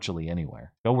hireable virtually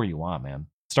anywhere. Go where you want, man.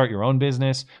 Start your own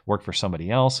business, work for somebody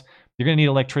else. You're going to need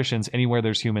electricians anywhere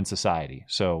there's human society.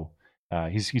 So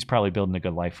he's probably building a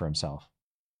good life for himself.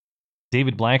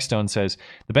 David Blackstone says,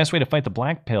 the best way to fight the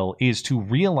black pill is to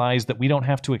realize that we don't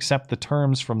have to accept the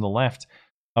terms from the left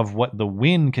of what the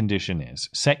win condition is.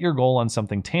 Set your goal on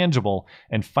something tangible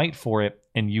and fight for it,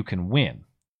 and you can win.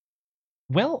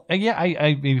 Well, yeah,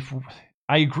 I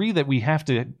agree that we have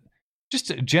to,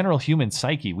 just a general human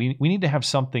psyche, we need to have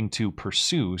something to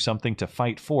pursue, something to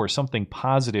fight for, something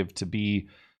positive to be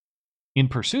in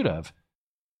pursuit of.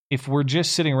 If we're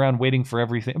just sitting around waiting for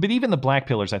everything, but even the black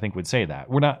pillars, I think, would say that.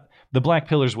 The black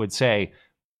pillars would say,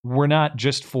 we're not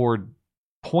just for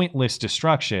pointless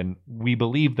destruction. We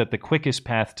believe that the quickest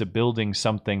path to building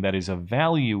something that is of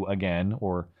value again,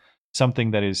 or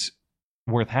something that is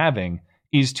worth having,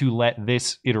 is to let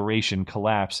this iteration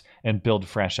collapse and build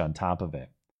fresh on top of it.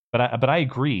 But I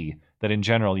agree that in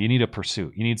general, you need a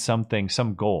pursuit. You need something,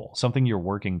 some goal, something you're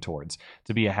working towards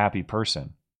to be a happy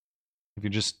person. If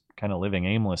you're just kind of living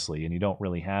aimlessly and you don't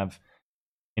really have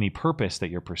any purpose that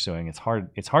you're pursuing, it's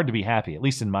hard to be happy, at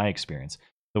least in my experience.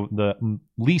 The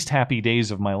least happy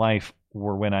days of my life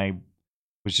were when I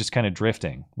was just kind of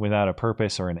drifting without a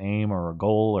purpose or an aim or a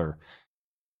goal or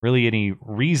really any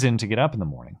reason to get up in the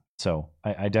morning. So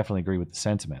I definitely agree with the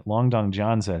sentiment. Long Dong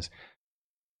John says,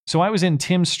 so I was in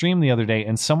Tim's stream the other day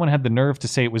and someone had the nerve to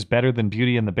say it was better than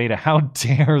Beauty and the Beta. How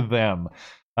dare them?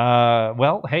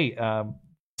 Well, hey,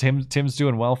 Tim's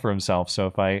doing well for himself. So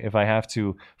if I have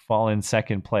to fall in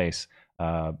second place,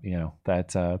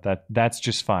 that's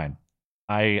just fine.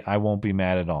 I won't be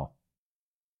mad at all.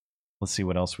 Let's see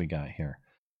what else we got here.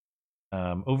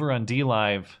 Over on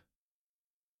DLive,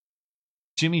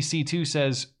 Jimmy C2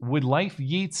 says, would Life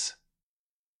Yeats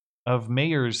of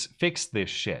Mayors fix this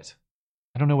shit?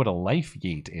 I don't know what a Life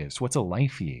Yeet is. What's a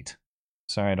Life Yeet?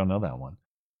 Sorry, I don't know that one.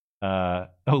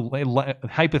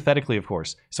 Hypothetically, of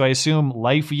course. So I assume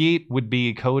Life Yeet would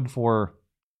be code for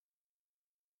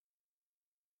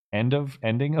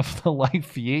ending of the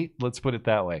Life Yeet. Let's put it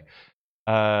that way.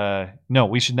 No,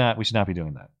 we should not be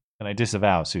doing that. And I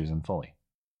disavow Susan fully.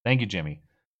 Thank you, Jimmy.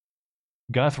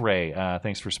 Guthray,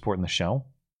 thanks for supporting the show.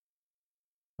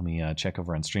 Let me check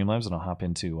over on Streamlabs and I'll hop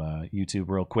into YouTube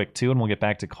real quick too, and we'll get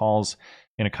back to calls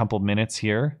in a couple minutes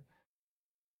here.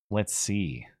 Let's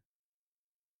see.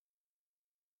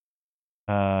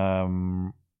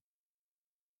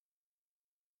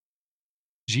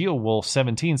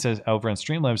 GeoWolf17 says over on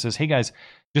Streamlabs, says, hey guys,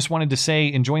 just wanted to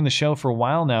say enjoying the show for a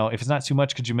while now. If it's not too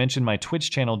much, could you mention my Twitch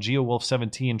channel,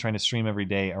 GeoWolf17, trying to stream every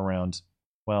day around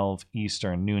 12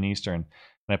 Eastern, noon Eastern,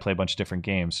 and I play a bunch of different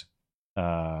games.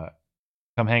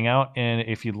 Come hang out, and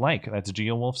if you'd like, that's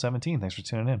GeoWolf17. Thanks for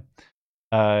tuning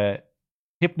in.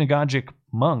 Hypnagogic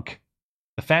Monk,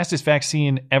 the fastest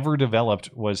vaccine ever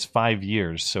developed was 5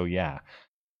 years, so yeah.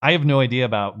 I have no idea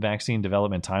about vaccine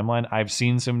development timeline. I've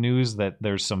seen some news that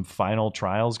there's some final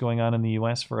trials going on in the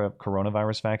US for a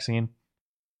coronavirus vaccine.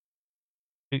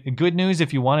 Good news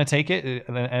if you want to take it,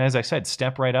 and as I said,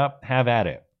 step right up, have at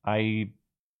it. I'm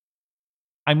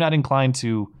not inclined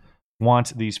to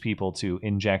want these people to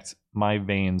inject my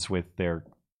veins with their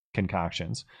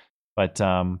concoctions. But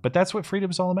that's what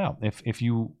freedom's all about. If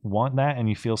you want that and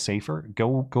you feel safer,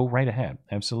 go right ahead.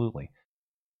 Absolutely.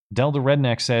 Delta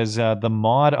Redneck says the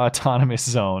Mod Autonomous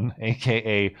Zone,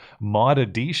 aka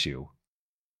Mogadishu.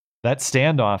 That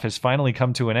standoff has finally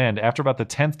come to an end. After about the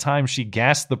 10th time she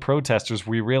gassed the protesters,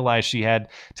 we realized she had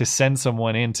to send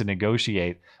someone in to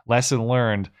negotiate. Lesson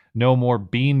learned, no more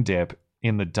bean dip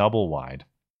in the double wide.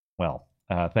 Well,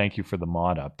 thank you for the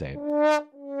mod update.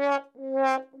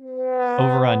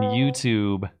 Over on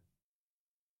YouTube,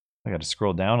 I got to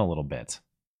scroll down a little bit.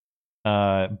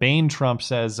 Bane Trump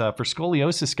says, for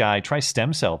scoliosis guy, try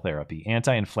stem cell therapy,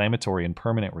 anti-inflammatory and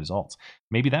permanent results.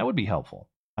 Maybe that would be helpful.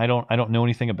 I don't know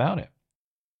anything about it.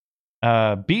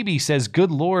 BB says, good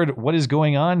Lord, what is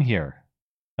going on here?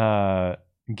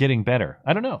 Getting better.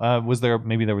 I don't know.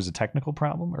 Maybe there was a technical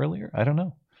problem earlier? I don't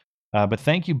know. But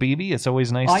thank you, BB. It's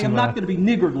always nice I am not going to be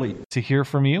niggardly to hear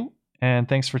from you. And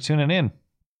thanks for tuning in.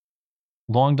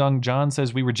 Long Dong John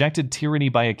says, we rejected tyranny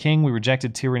by a king. We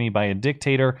rejected tyranny by a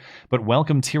dictator, but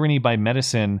welcome tyranny by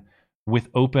medicine with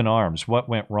open arms. What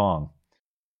went wrong?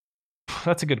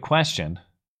 That's a good question.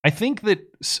 I think that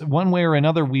one way or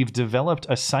another, we've developed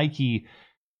a psyche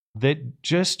that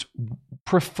just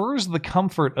prefers the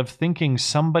comfort of thinking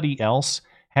somebody else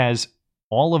has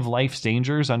all of life's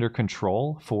dangers under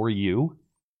control for you.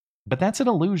 But that's an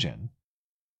illusion.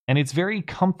 And it's very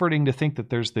comforting to think that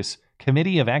there's this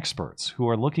committee of experts who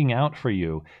are looking out for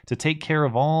you to take care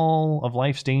of all of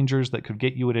life's dangers that could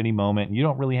get you at any moment. You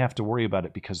don't really have to worry about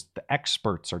it because the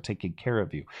experts are taking care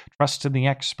of you. Trust in the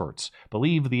experts.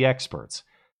 Believe the experts.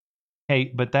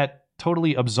 Hey, but that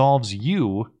totally absolves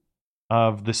you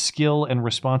of the skill and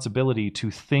responsibility to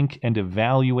think and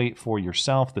evaluate for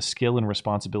yourself, the skill and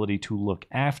responsibility to look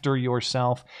after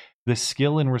yourself, the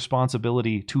skill and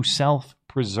responsibility to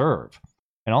self-preserve.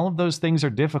 And all of those things are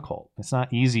difficult. It's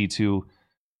not easy to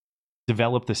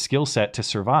develop the skill set to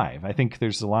survive. I think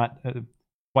there's a lot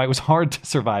why it was hard to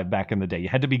survive back in the day. You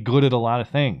had to be good at a lot of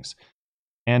things.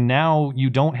 And now you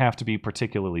don't have to be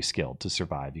particularly skilled to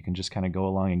survive. You can just kind of go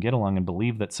along and get along and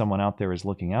believe that someone out there is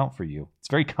looking out for you. It's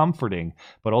very comforting,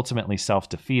 but ultimately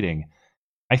self-defeating.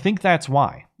 I think that's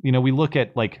why. You know, we look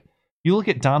at, like, you look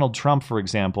at Donald Trump, for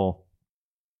example,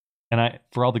 and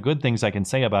for all the good things I can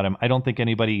say about him, I don't think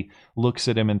anybody looks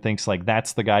at him and thinks, like,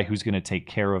 that's the guy who's going to take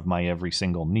care of my every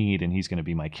single need and he's going to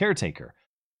be my caretaker.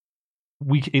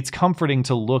 It's comforting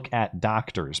to look at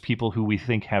doctors, people who we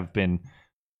think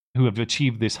who have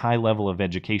achieved this high level of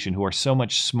education, who are so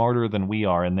much smarter than we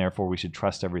are, and therefore we should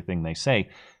trust everything they say.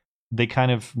 They kind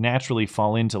of naturally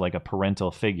fall into like a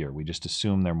parental figure. We just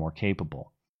assume they're more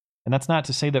capable. And that's not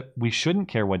to say that we shouldn't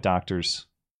care what doctors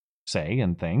say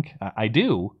and think. I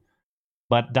do.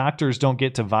 But doctors don't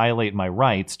get to violate my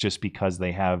rights just because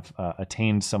they have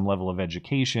attained some level of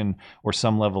education or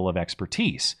some level of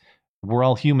expertise. We're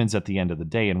all humans at the end of the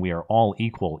day, and we are all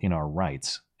equal in our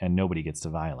rights, and nobody gets to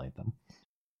violate them.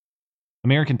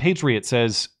 American Patriot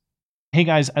says, hey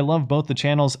guys, I love both the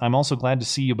channels. I'm also glad to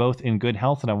see you both in good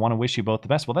health, and I want to wish you both the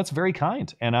best. Well, that's very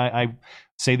kind. And I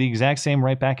say the exact same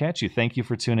right back at you. Thank you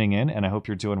for tuning in, and I hope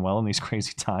you're doing well in these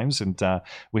crazy times, and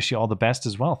wish you all the best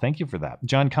as well. Thank you for that.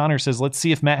 John Connor says, let's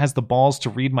see if Matt has the balls to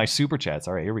read my super chats.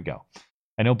 All right, here we go.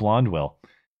 I know Blonde will.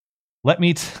 Let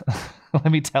me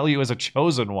tell you as a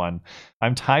chosen one,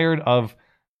 I'm tired of...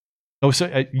 Oh,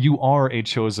 so you are a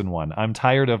chosen one. I'm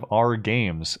tired of our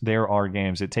games. There are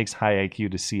games. It takes high IQ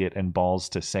to see it and balls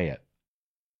to say it.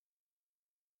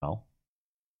 Well,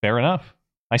 fair enough.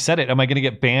 I said it. Am I going to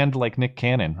get banned like Nick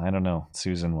Cannon? I don't know.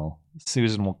 Susan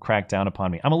will crack down upon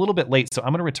me. I'm a little bit late, so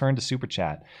I'm going to return to Super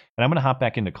Chat, and I'm going to hop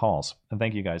back into calls. And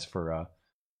thank you guys for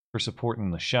supporting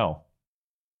the show.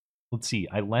 Let's see.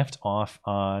 I left off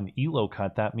on Elo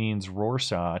Cut. That means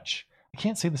Rorschach. I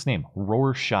can't say this name.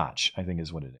 Rorschach, I think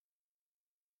is what it is.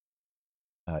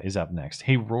 Is up next.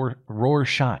 Hey,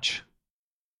 Rorschach.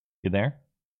 You there?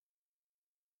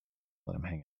 Let him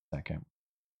hang a second.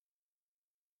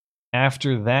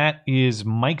 After that is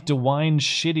Mike DeWine's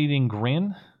shit-eating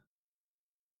grin.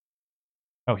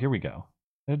 Oh, here we go.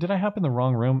 Did I hop in the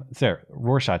wrong room? There,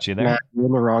 Rorschach, you there? Matt, you're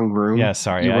in the wrong room. Yeah,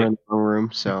 sorry. You were in the wrong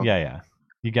room, so... Yeah.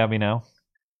 You got me now?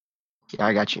 Yeah,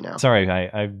 I got you now. Sorry,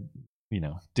 I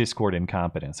Discord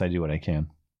incompetence. I do what I can.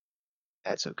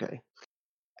 That's okay.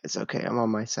 It's okay. I'm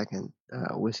on my second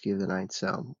whiskey of the night,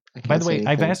 so I can't By the way, say I've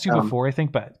anything. asked you before, I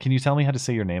think, but can you tell me how to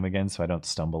say your name again so I don't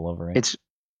stumble over it?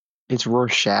 It's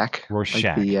Rorschach.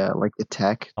 Rorschach. Like the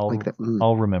tech.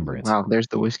 I'll remember it. Wow, there's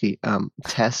the whiskey.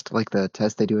 Test, like the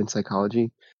test they do in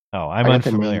psychology. Oh, I'm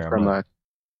unfamiliar.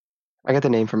 I got the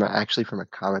name from a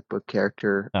comic book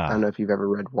character. I don't know if you've ever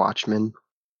read Watchmen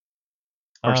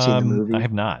or seen the movie. I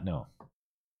have not, no.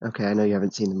 Okay, I know you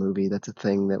haven't seen the movie. That's a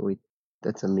thing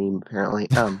that's a meme apparently.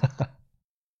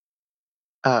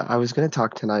 I was going to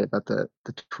talk tonight about the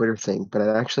Twitter thing, but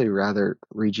I'd actually rather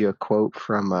read you a quote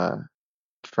from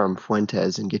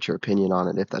Fuentes and get your opinion on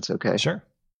it, if that's okay. Sure.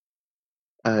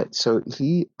 So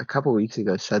he a couple weeks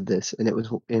ago said this, and it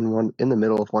was in the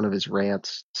middle of one of his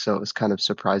rants. So it was kind of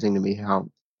surprising to me how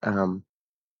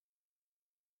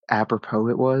apropos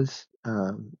it was.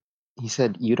 He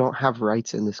said, "You don't have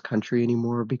rights in this country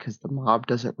anymore because the mob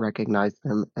doesn't recognize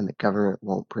them and the government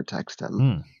won't protect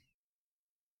them."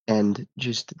 And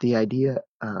just the idea,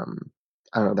 I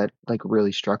don't know, that like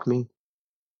really struck me.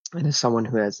 And as someone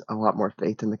who has a lot more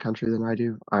faith in the country than I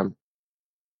do, I'm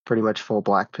pretty much full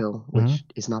black pill, which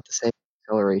is not the same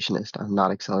as accelerationist. I'm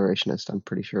not accelerationist. I'm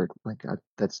pretty sure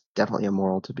that's definitely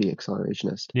immoral to be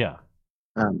accelerationist. Yeah.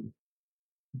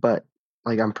 But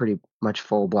like I'm pretty much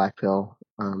full black pill.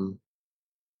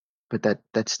 But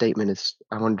that statement is,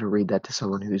 I wanted to read that to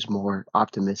someone who's more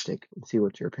optimistic and see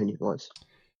what your opinion was.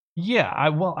 Yeah, I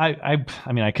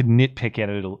mean, I could nitpick at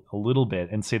it a little bit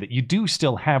and say that you do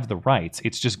still have the rights.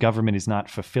 It's just government is not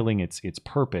fulfilling its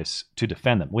purpose to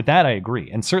defend them. With that, I agree.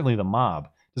 And certainly the mob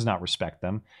does not respect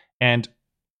them. And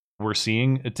we're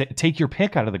seeing, take your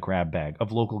pick out of the grab bag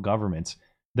of local governments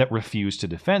that refuse to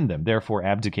defend them, therefore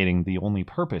abdicating the only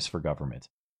purpose for government.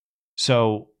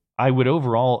 So I would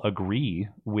overall agree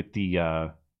with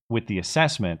the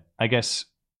assessment. I guess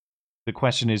the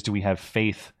question is, do we have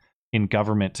faith in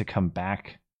government to come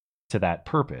back to that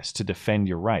purpose, to defend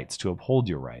your rights, to uphold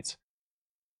your rights?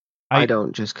 I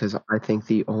don't, just because I think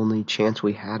the only chance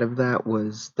we had of that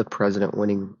was the president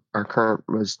winning. Our current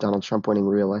was Donald Trump winning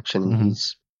re-election, and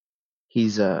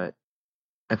he's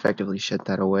effectively shut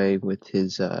that away with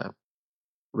his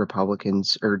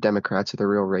Republicans or Democrats are the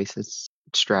real racist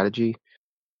strategy.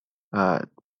 My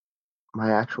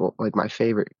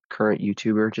favorite current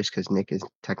YouTuber, just because Nick is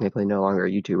technically no longer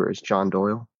a YouTuber, is John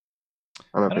Doyle.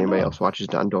 I don't know if anybody else watches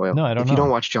John Doyle. No, I don't If know. you don't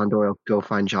watch John Doyle, go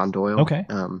find John Doyle. Okay.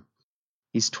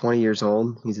 He's 20 years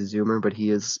old. He's a Zoomer, but he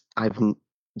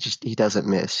doesn't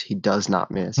miss. He does not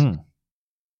miss.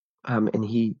 And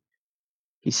he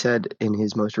said in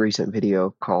his most recent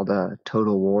video called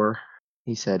Total War,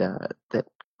 he said that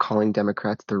calling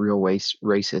Democrats the real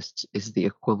racists is the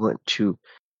equivalent to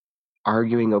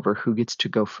arguing over who gets to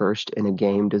go first in a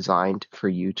game designed for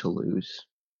you to lose.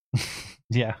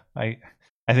 Yeah, I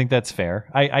think that's fair.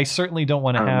 I certainly don't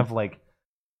want to have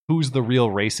who's the real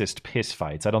racist piss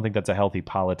fights. I don't think that's a healthy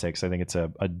politics. I think it's a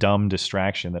dumb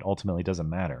distraction that ultimately doesn't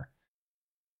matter.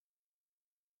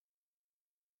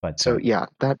 But so yeah,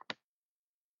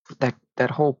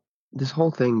 this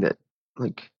whole thing that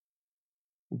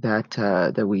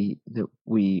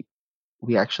we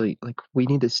actually we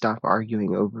need to stop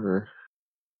arguing over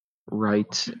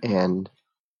rights and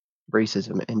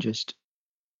racism and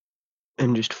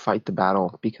just fight the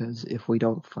battle, because if we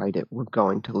don't fight it, we're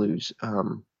going to lose.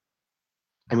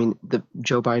 I mean,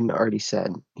 Joe Biden already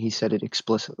said it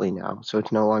explicitly now, so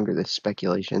it's no longer this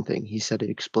speculation thing. He said it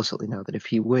explicitly now that if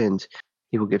he wins,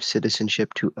 he will give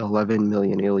citizenship to 11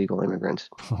 million illegal immigrants.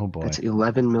 Oh boy, that's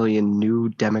 11 million new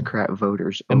Democrat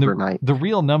voters and overnight. The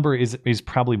real number is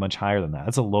probably much higher than that.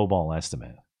 That's a lowball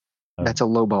estimate. That's a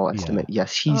lowball estimate. Yeah.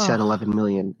 Yes, he said 11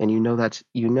 million, and you know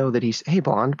that he's. Hey,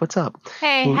 Blonde, what's up?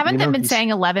 Hey, haven't they been saying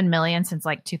 11 million since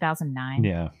 2009?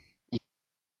 Yeah.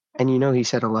 And he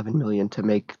said 11 million to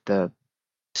make the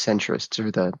centrists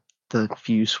or the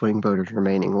few swing voters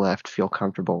remaining left feel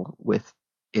comfortable with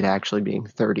it actually being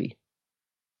 30.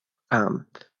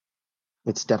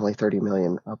 It's definitely 30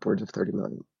 million, upwards of 30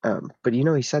 million. But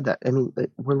he said that. I mean,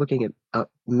 we're looking at a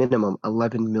minimum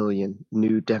 11 million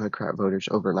new Democrat voters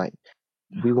overnight.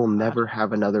 We will never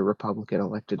have another Republican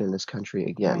elected in this country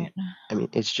again. Right. I mean,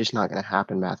 it's just not going to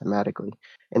happen mathematically.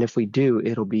 And if we do,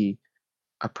 it'll be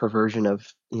a perversion of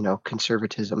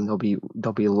conservatism. They'll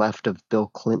be left of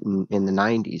Bill Clinton in the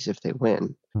 90s if they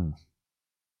win. And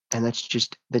that's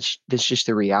just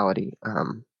the reality.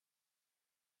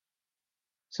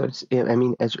 So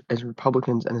as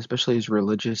Republicans, and especially as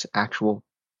religious, actual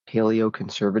paleo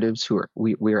conservatives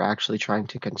we are actually trying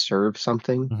to conserve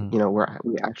something.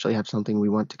 We actually have something we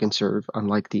want to conserve,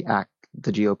 unlike the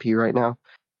GOP right now.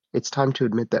 It's time to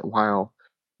admit that while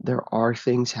there are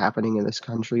things happening in this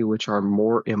country which are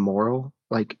more immoral,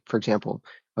 like, for example,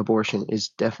 abortion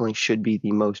should be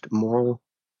the most moral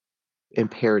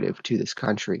imperative to this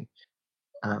country.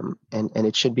 And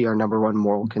it should be our number one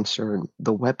moral concern.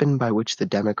 The weapon by which the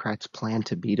Democrats plan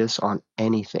to beat us on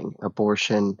anything,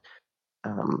 abortion,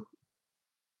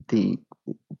 the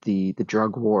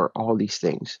drug war, all these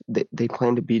things, they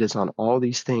plan to beat us on all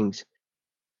these things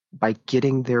by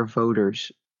getting their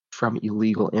voters from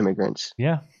illegal immigrants.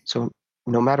 Yeah. So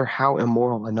no matter how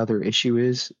immoral another issue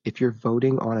is, if you're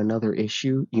voting on another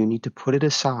issue, you need to put it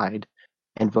aside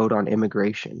and vote on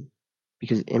immigration,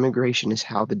 because immigration is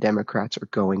how the Democrats are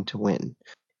going to win.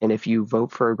 And if you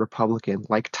vote for a Republican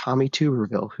like Tommy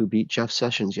Tuberville, who beat Jeff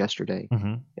Sessions yesterday,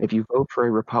 if you vote for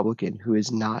a Republican who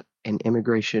is not an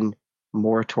immigration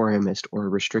moratoriumist or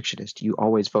a restrictionist, you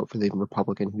always vote for the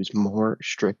Republican who's more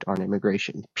strict on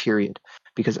immigration, period.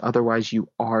 Because otherwise you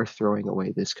are throwing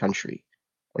away this country.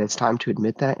 And it's time to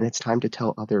admit that, and it's time to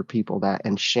tell other people that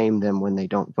and shame them when they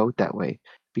don't vote that way,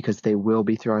 because they will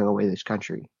be throwing away this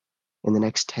country. In the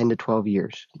next 10 to 12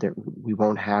 years, we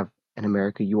won't have an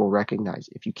America you will recognize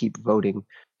if you keep voting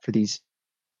for these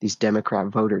Democrat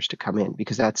voters to come in,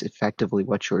 because that's effectively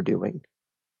what you're doing.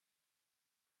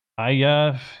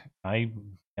 I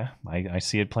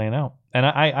see it playing out, and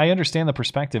I understand the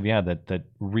perspective. Yeah, that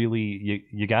really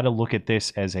you got to look at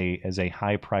this as a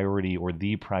high priority or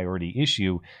the priority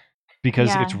issue,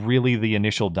 because it's really the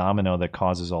initial domino that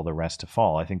causes all the rest to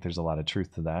fall. I think there's a lot of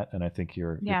truth to that, and I think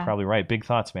you're probably right. Big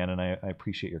thoughts, man, and I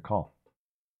appreciate your call.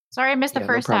 Sorry, I missed the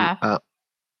first half.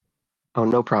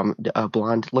 No problem.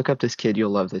 Blonde, look up this kid.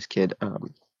 You'll love this kid.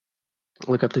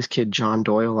 Look up this kid, John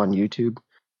Doyle, on YouTube.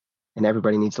 And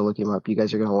everybody needs to look him up. You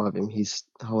guys are going to love him. He's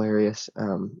hilarious.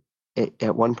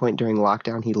 At one point during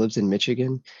lockdown, he lives in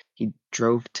Michigan. He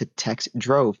drove to Texas,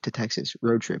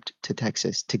 road tripped to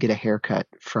Texas to get a haircut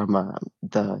from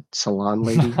the salon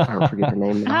lady. I don't forget her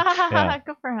name now.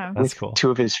 Good for him. That's cool.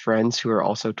 Two of his friends who are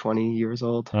also 20 years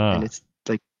old. And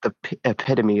like the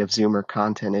epitome of Zoomer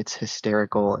content. It's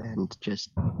hysterical and just,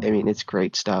 I mean, it's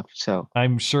great stuff. So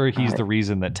I'm sure he's the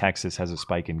reason that Texas has a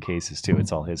spike in cases too.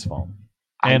 It's all his fault.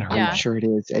 And I'm sure it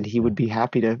is, and he would be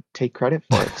happy to take credit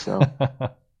for it. So,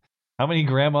 how many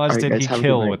grandmas All right, did guys, he have a good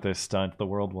kill night. with this stunt? The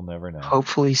world will never know.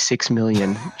 hopefully 6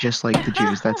 million, just like the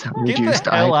Jews. That's how many Get Jews the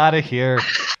hell died. out of here.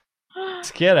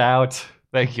 Let's get out.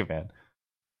 Thank you, man.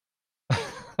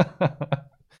 That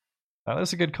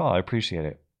was a good call. I appreciate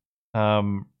it.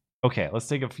 Okay, let's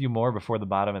take a few more before the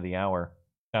bottom of the hour.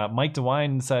 Mike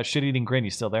DeWine's shit-eating grin. You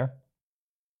still there?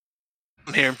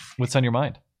 I'm here. What's on your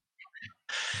mind?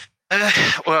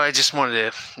 Well, I just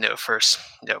wanted to know first,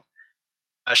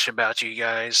 gush about you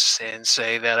guys and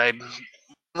say that I've been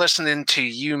listening to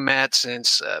you, Matt,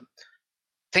 since I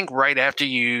think right after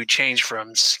you changed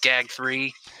from Skag 3.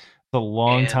 It's a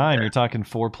long time. You're talking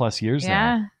 4+ years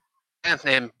now.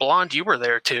 And Blonde, you were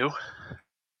there too.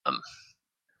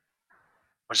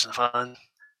 Wasn't fun.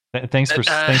 Thanks for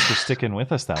sticking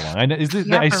with us that long. I know,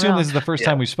 I assume this is the first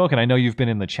time we've spoken. I know you've been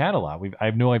in the chat a lot.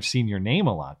 I know I've seen your name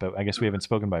a lot, but I guess we haven't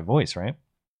spoken by voice, right?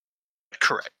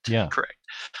 Correct. Yeah. Correct.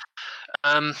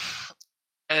 I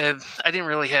didn't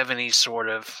really have any sort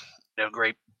of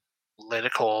great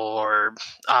political or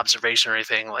observation or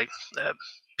anything like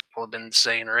people have been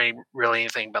saying or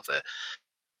anything about the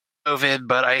COVID,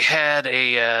 but I had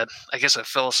I guess a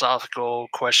philosophical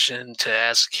question to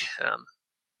ask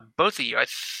both of you. I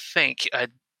think,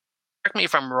 correct me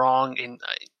if I'm wrong, and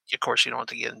of course you don't have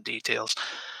to get in details.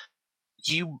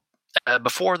 You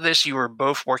before this, you were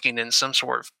both working in some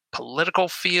sort of political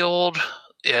field,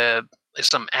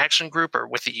 some action group, or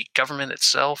with the government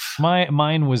itself.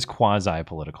 Mine was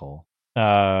quasi-political.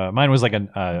 Mine was like a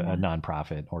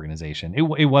nonprofit organization.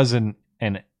 It wasn't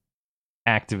an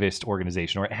activist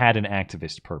organization, or it had an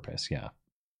activist purpose. Yeah.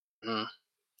 Mm.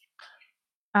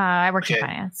 I worked in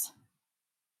finance.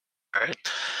 All right.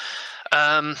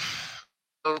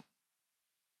 So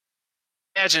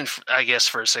imagine, I guess,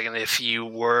 for a second, if you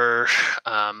were,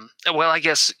 well, I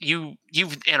guess you've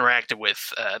interacted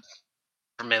with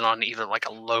government on either like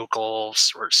a local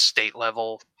or state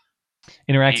level.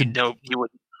 Interacted. You would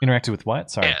interacted with what?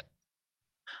 Sorry. Yeah.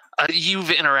 You've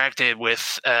interacted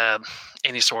with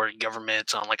any sort of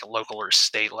government on like a local or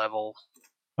state level.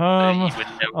 A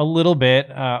little bit.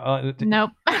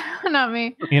 Nope, not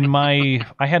me.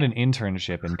 I had an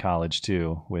internship in college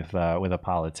too with a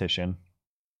politician.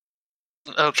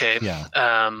 Okay. Yeah.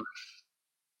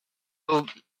 Well,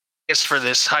 I guess for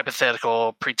this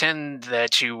hypothetical, pretend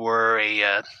that you were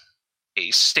a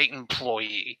state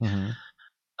employee. Mm-hmm.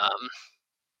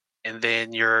 And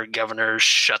then your governor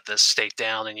shut the state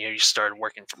down, and you started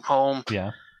working from home. Yeah.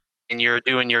 And you're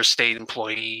doing your state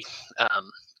employee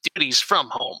duties from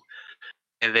home.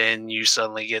 And then you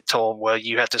suddenly get told, well,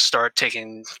 you have to start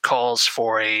taking calls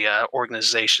for a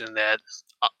organization that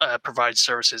provides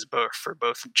services for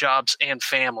both jobs and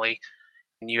family.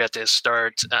 And you have to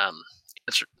start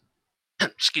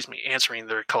answering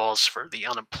their calls for the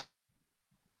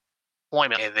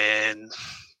unemployment. And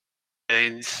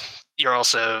then you're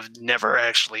also never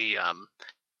actually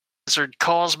answered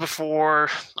calls before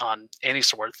on any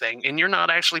sort of thing, and you're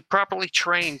not actually properly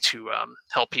trained to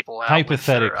help people out.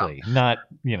 Hypothetically, not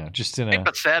just in a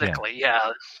hypothetically,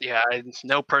 yeah,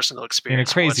 no personal in a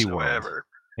experience crazy whatsoever.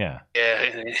 world.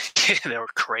 Yeah, in a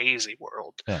crazy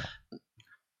world. Yeah.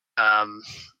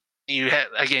 You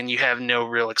have no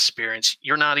real experience.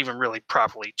 You're not even really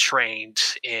properly trained,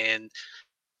 and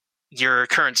your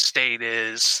current state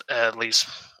is, at least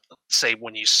say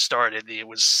when you started, it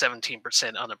was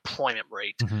 17% unemployment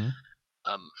rate. Mm-hmm.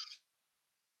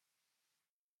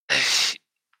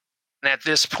 And at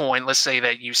this point, let's say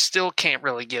that you still can't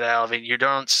really get out of it. You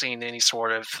don't see any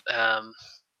sort of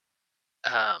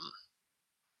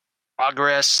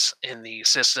progress in the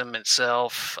system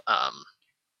itself. I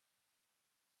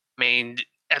mean,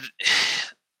 I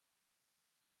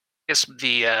guess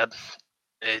the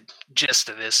gist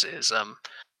of this is,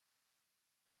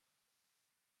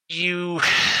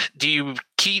 do you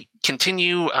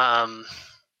continue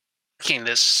working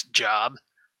this job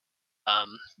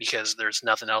because there's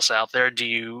nothing else out there? Do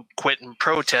you quit and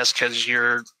protest because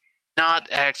you're not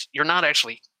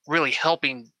actually really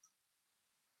helping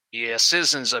the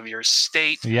citizens of your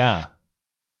state? Yeah.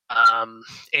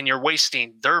 And you're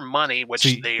wasting their money,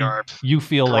 which they are. You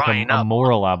feel like drying a up.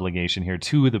 moral obligation here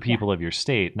to the people of your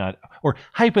state, or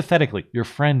hypothetically, your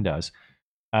friend does.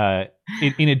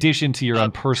 In addition to your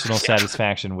own personal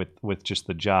satisfaction with just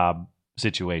the job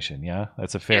situation. Yeah,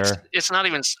 that's a fair. It's not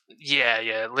even.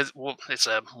 Yeah. Well, it's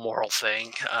a moral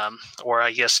thing. Or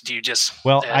I guess do you just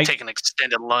take an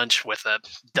extended lunch with a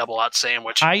double-out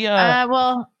sandwich?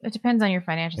 Well, it depends on your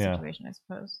financial situation, I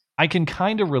suppose. I can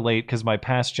kind of relate because my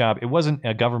past job, it wasn't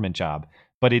a government job,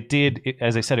 but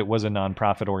as I said, it was a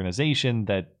nonprofit organization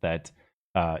that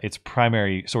its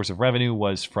primary source of revenue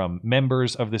was from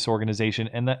members of this organization,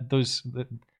 and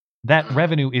that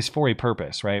revenue is for a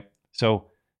purpose, right? So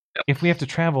if we have to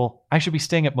travel, I should be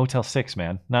staying at Motel 6,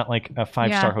 man, not like a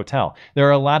 5-star hotel. There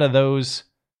are a lot of those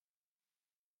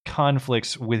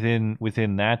conflicts within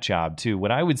that job too.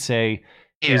 What I would say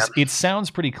is it sounds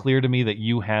pretty clear to me that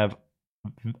you have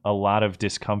a lot of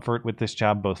discomfort with this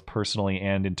job, both personally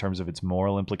and in terms of its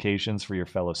moral implications for your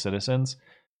fellow citizens.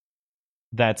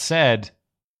 That said,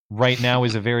 right now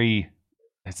is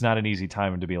it's not an easy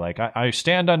time to be like, I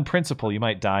stand on principle. You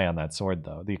might die on that sword,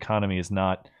 though. The economy is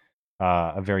not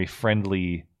in very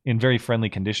friendly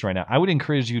condition right now. I would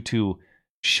encourage you to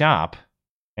shop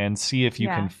and see if you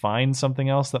can find something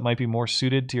else that might be more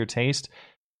suited to your taste.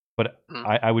 But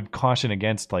I would caution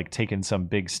against like taking some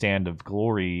big stand of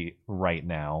glory right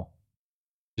now,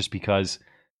 just because,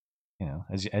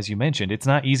 as you mentioned, it's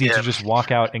not easy to just walk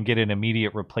out and get an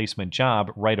immediate replacement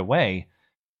job right away.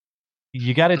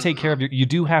 You got to take care of you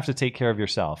do have to take care of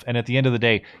yourself. And at the end of the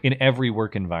day, in every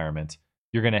work environment,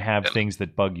 you're going to have things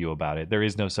that bug you about it. There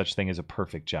is no such thing as a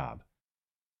perfect job.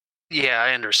 Yeah,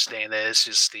 I understand that. It's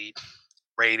just the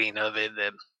rating of it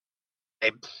that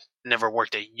I never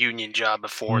worked a union job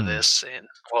before this, and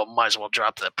might as well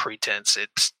drop the pretense.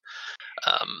 It's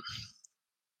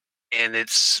and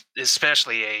it's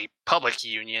especially a public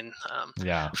union.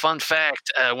 Fun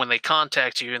fact, when they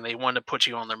contact you and they want to put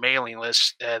you on their mailing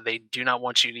list, they do not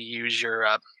want you to use your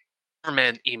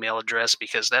government email address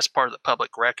because that's part of the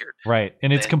public record. Right.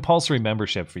 And it's compulsory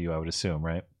membership for you, I would assume,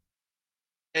 right?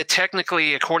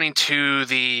 Technically, according to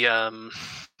the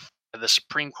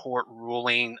Supreme Court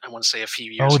ruling, I want to say a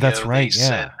few years ago. Oh, that's right.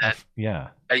 Said that, yeah.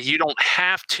 You don't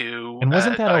have to. And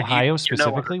wasn't that Ohio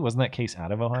specifically? Wasn't that case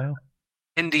out of Ohio?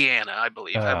 Indiana, I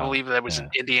believe. I believe that was in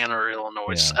Indiana or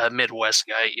Illinois. Midwest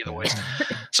guy, either way.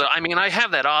 So, I mean, I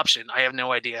have that option. I have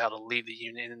no idea how to leave the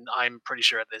union, and I'm pretty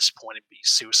sure at this point it'd be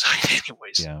suicide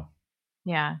anyways.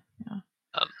 Yeah.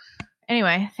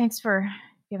 Anyway, thanks for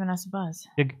giving us a buzz.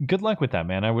 Yeah, good luck with that,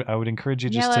 man. I would encourage you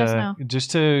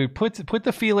just to put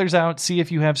the feelers out, see if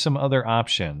you have some other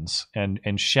options, and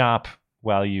shop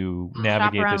while you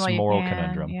navigate this moral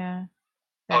conundrum. Yeah.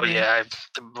 Oh yeah,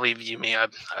 I believe you me.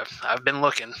 I've been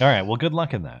looking. All right, well, good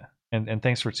luck in that, and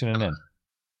thanks for tuning in.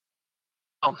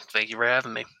 Oh, thank you for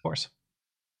having me. Of course.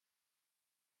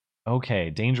 Okay,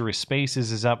 Dangerous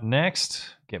Spaces is up next.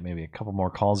 Get maybe a couple more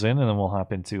calls in, and then we'll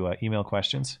hop into email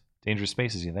questions. Dangerous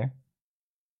Spaces, you there?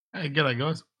 Hey, g'day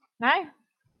guys. Hi.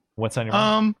 What's on your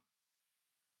mind?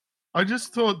 I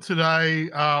just thought today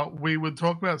we would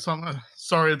talk about something.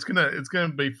 Sorry, it's gonna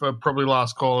be for probably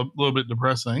last call. A little bit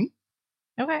depressing.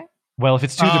 Okay. Well, if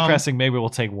it's too depressing, maybe we'll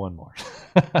take one more.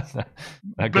 Go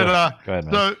ahead,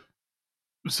 man.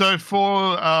 So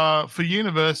for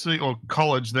university or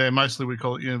college there, mostly we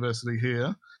call it university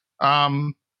here.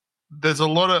 There's a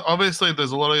lot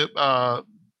of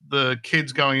the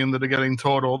kids going in that are getting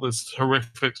taught all this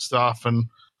horrific stuff and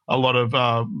a lot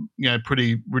of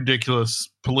pretty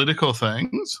ridiculous political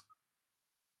things.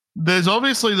 There's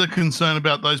obviously the concern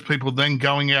about those people then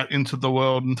going out into the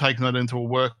world and taking that into a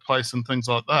workplace and things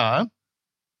like that.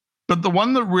 But the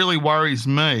one that really worries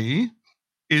me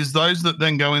is those that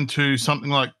then go into something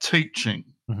like teaching,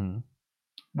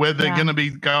 where they're going to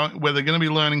be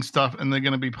learning stuff and they're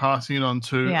going to be passing it on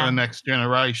to the next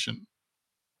generation.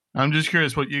 I'm just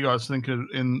curious what you guys think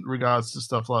in regards to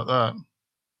stuff like that.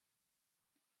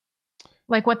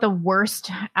 Like what the worst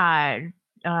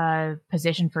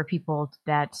position for people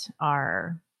that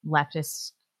are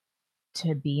leftists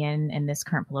to be in this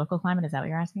current political climate? Is that what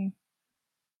you're asking?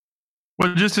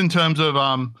 Well, just in terms of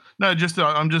I'm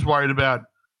just worried about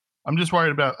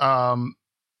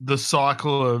the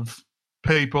cycle of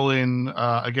people in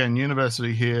again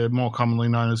university here, more commonly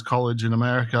known as college in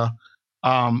America,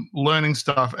 learning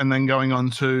stuff and then going on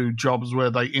to jobs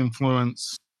where they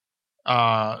influence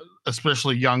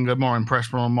especially younger, more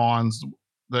impressionable minds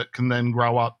that can then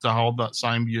grow up to hold that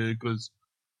same view, because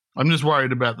I'm just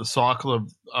worried about the cycle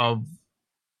of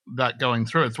that going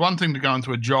through. It's one thing to go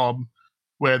into a job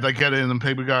where they get in and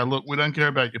people go, look, we don't care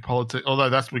about your politics, although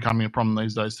that's becoming a problem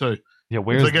these days too. Yeah,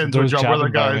 those job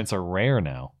environments are rare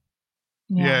now.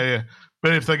 Yeah.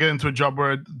 But if they get into a job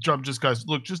where a job just goes,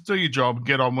 look, just do your job,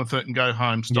 get on with it and go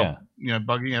home, stop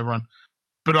bugging everyone.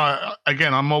 But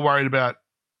I'm more worried about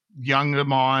younger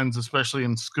minds, especially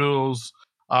in schools.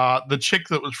 The chick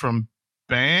that was from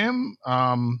BAM,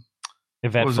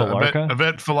 Yvette Falarka?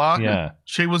 Yvette Falarka. Yeah.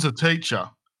 She was a teacher.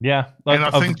 Yeah, And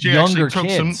I think she actually younger took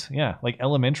kids. Yeah, like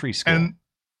elementary school. And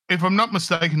if I'm not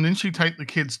mistaken, didn't she take the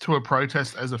kids to a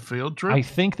protest as a field trip? I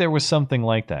think there was something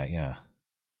like that. Yeah.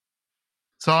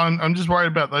 So I'm just worried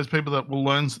about those people that will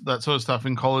learn that sort of stuff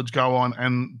in college, go on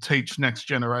and teach next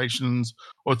generations,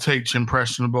 or teach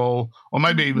impressionable, or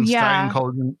maybe even stay Yeah. in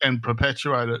college and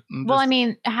perpetuate it. And Well, I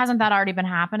mean, hasn't that already been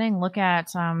happening? Look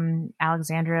at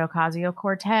Alexandria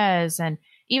Ocasio-Cortez and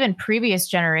even previous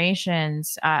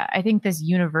generations. I think this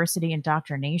university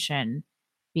indoctrination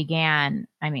began,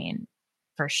 I mean,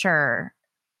 for sure,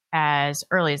 as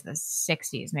early as the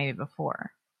 60s, maybe before.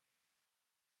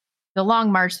 The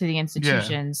Long March through the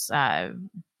institutions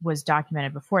was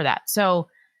documented before that. So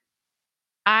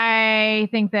I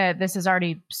think that this is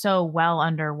already so well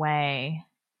underway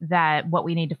that what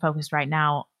we need to focus right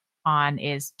now on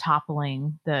is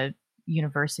toppling the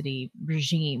university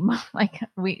regime. Like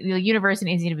the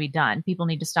universities need to be done. People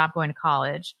need to stop going to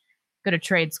college, go to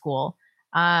trade school.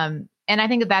 And I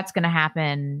think that that's going to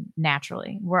happen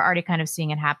naturally. We're already kind of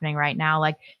seeing it happening right now.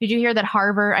 Like, did you hear that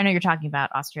Harvard, I know you're talking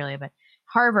about Australia, but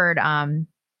Harvard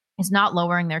is not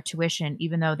lowering their tuition,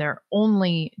 even though they're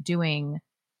only doing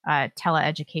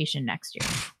teleeducation next year.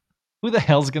 Who the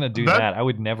hell's going to do that? I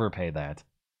would never pay that.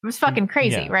 It was fucking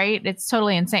crazy, Yeah. right? It's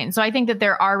totally insane. So I think that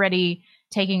they're already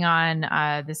taking on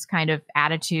this kind of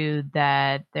attitude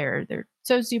that they're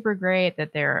so super great,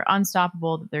 that they're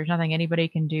unstoppable, that there's nothing anybody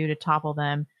can do to topple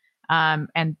them,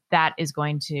 and that is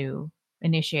going to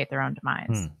initiate their own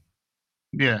demise.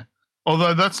 Yeah.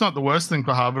 Although that's not the worst thing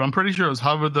for Harvard. I'm pretty sure it was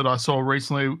Harvard that I saw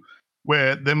recently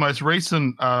where their most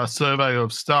recent survey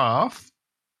of staff,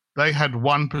 they had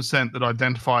 1% that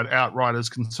identified outright as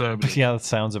conservative. Yeah, that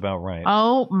sounds about right.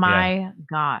 Oh my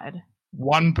God.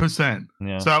 1%.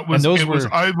 Yeah. So it was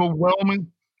overwhelming.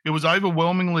 It was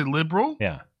overwhelmingly liberal.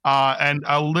 Yeah. And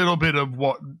a little bit of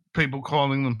what people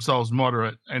calling themselves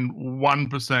moderate, and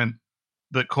 1%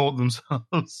 that called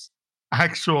themselves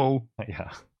actual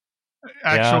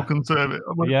conservative.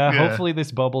 Yeah, hopefully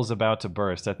this bubble's about to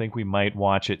burst. I think we might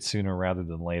watch it sooner rather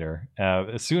than later.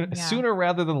 Sooner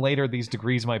rather than later, these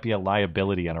degrees might be a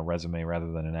liability on a resume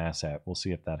rather than an asset. We'll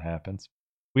see if that happens.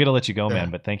 We got to let you go, man,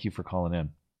 but thank you for calling in.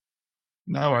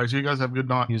 No worries. You guys have a good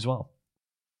night. You as well.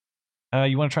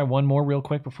 You want to try one more real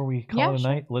quick before we call it a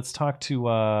night? Let's talk to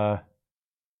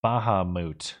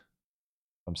Bahamut.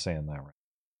 I'm saying that right.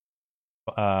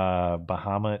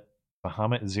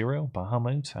 Bahamut Zero?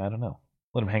 Bahamut? I don't know.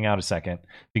 Let him hang out a second.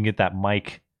 If you can get that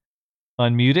mic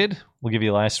unmuted, we'll give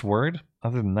you a last word.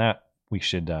 Other than that, we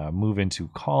should move into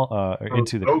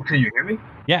into the. Oh, can you hear me?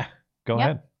 Yeah, go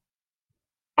ahead.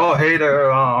 Oh, hey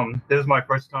there. This is my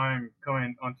first time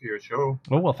coming onto your show.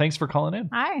 Oh well, thanks for calling in.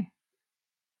 Hi.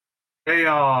 Hey,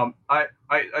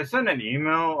 I sent an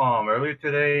email earlier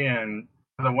today, and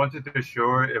I wasn't too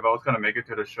sure if I was gonna make it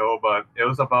to the show, but it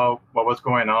was about what was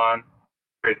going on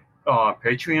with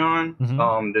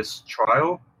Patreon, this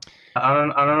trial. I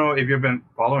don't know if you've been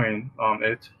following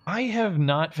it. I have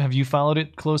not. Have you followed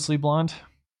it closely, Blonde?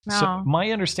 No. So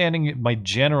my understanding, my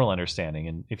general understanding,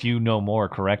 and if you know more,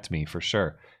 correct me for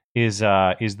sure, is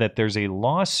that there's a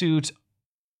lawsuit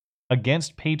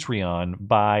against Patreon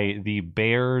by the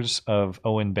Bears of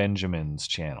Owen Benjamin's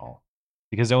channel.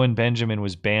 Because Owen Benjamin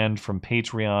was banned from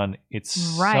Patreon. It's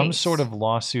some sort of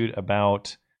lawsuit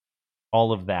about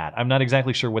all of that. I'm not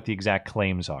exactly sure what the exact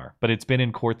claims are, but it's been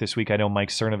in court this week. I know Mike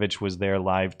Cernovich was there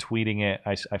live tweeting it.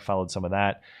 I followed some of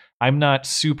that. I'm not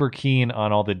super keen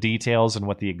on all the details and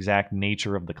what the exact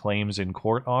nature of the claims in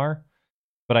court are,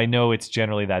 but I know it's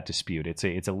generally that dispute.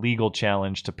 It's a legal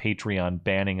challenge to Patreon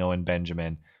banning Owen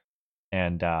Benjamin,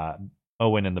 and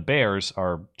Owen and the Bears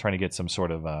are trying to get some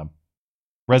sort of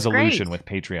resolution with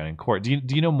Patreon in court. Do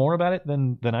you know more about it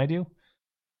than I do?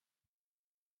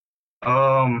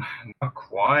 Not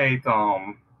quite.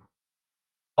 All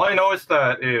I know is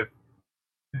that if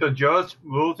the judge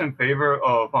rules in favor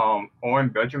of Owen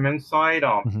Benjamin's side,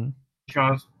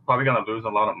 Patreon's probably gonna lose a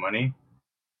lot of money.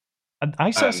 I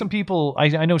saw some people.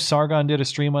 I know Sargon did a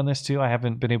stream on this too. I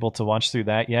haven't been able to watch through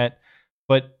that yet,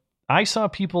 but I saw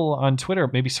people on Twitter.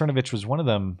 Maybe Cernovich was one of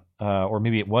them, or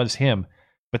maybe it was him.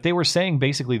 But they were saying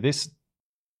basically this.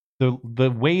 The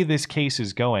way this case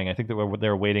is going, I think that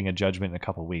they're awaiting a judgment in a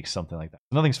couple of weeks, something like that.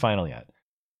 Nothing's final yet.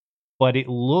 But it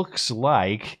looks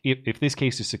like if this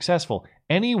case is successful,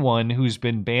 anyone who's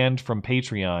been banned from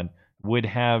Patreon would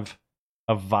have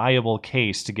a viable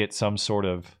case to get some sort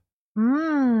of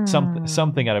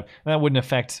something out of. That wouldn't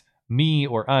affect me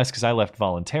or us because I left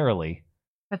voluntarily.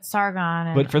 But Sargon.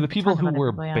 And But for the people tons who of other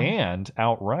were people, yeah. banned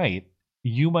outright,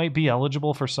 you might be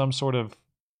eligible for some sort of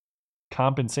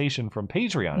compensation from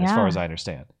Patreon, as far Yeah. as I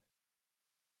understand.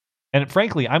 And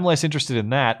frankly, I'm less interested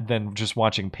in that than just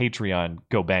watching Patreon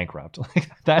go bankrupt.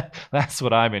 Like that's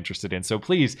what I'm interested in. So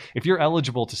please, if you're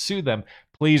eligible to sue them,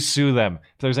 please sue them.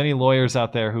 If there's any lawyers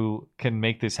out there who can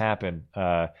make this happen,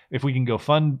 if we can go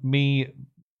fund me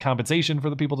compensation for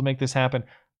the people to make this happen,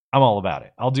 I'm all about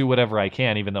it. I'll do whatever I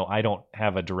can, even though I don't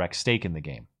have a direct stake in the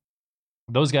game.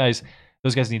 Those guys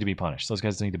need to be punished. Those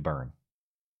guys need to burn.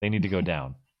 They need to go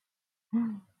down.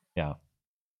 Yeah.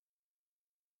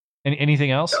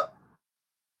 Anything else?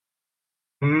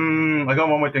 I got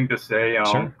one more thing to say.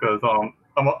 Sure. Because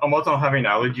I'm also having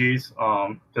allergies.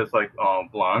 Just like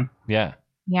Blonde. Yeah.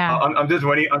 Yeah. I'm just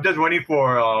waiting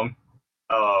for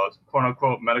quote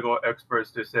unquote medical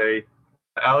experts to say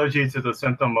allergies is a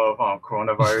symptom of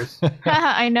coronavirus.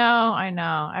 I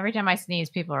know. Every time I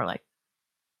sneeze, people are like,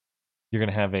 You're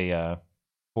going to have a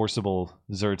forcible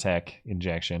Zyrtec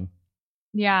injection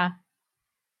yeah.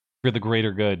 for the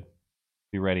greater good.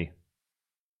 Be ready.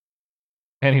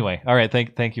 Anyway, all right.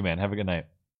 Thank you, man. Have a good night.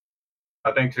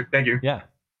 Thank you. Yeah.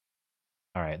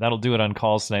 All right. That'll do it on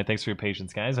calls tonight. Thanks for your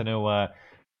patience, guys. I know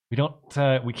we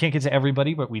can't get to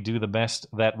everybody, but we do the best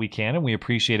that we can, and we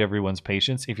appreciate everyone's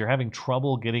patience. If you're having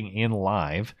trouble getting in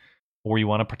live, or you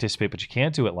want to participate but you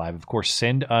can't do it live, of course,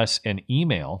 send us an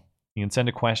email. You can send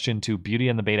a question to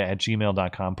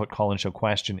beautyandthebeta@gmail.com. Put call and show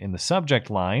question in the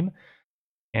subject line,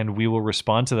 and we will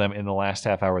respond to them in the last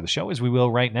half hour of the show, as we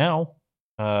will right now.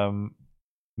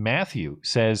 Matthew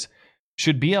says,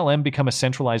 should BLM become a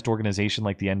centralized organization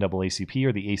like the NAACP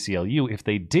or the ACLU? If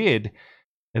they did,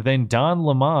 then Don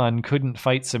Lemon couldn't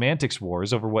fight semantics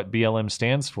wars over what BLM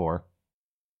stands for,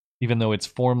 even though it's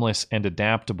formless and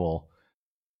adaptable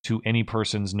to any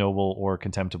person's noble or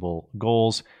contemptible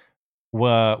goals.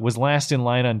 Was last in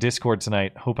line on Discord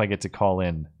tonight. Hope I get to call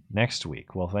in next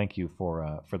week. Well, thank you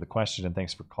for the question, and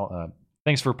thanks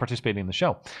for participating in the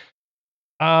show.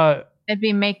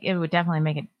 It would definitely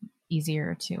make it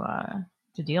easier to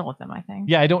deal with them, I think.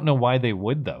 Yeah, I don't know why they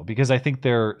would, though, because I think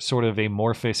their sort of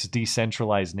amorphous,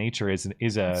 decentralized nature is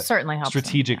a certainly helps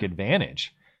strategic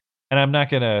advantage. And I'm not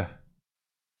gonna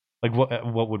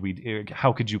what would we do?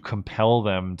 How could you compel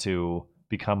them to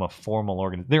become a formal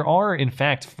organization? There are, in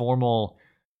fact, formal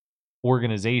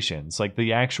organizations. Like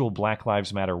the actual Black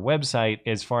Lives Matter website,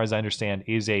 as far as I understand,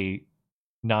 is a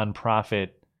nonprofit.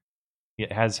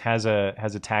 It has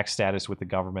a tax status with the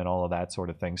government, all of that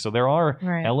sort of thing. So there are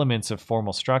elements of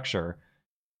formal structure,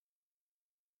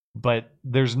 but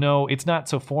it's not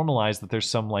so formalized that there's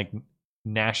some like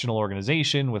national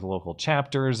organization with local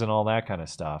chapters and all that kind of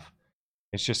stuff.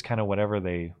 It's just kind of whatever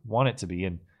they want it to be,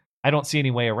 and I don't see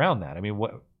any way around that. I mean,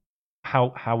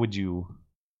 how would you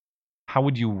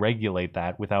regulate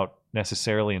that without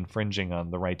necessarily infringing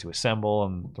on the right to assemble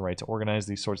and the right to organize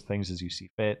these sorts of things as you see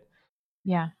fit?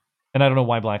 Yeah. And I don't know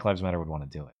why Black Lives Matter would want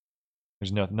to do it.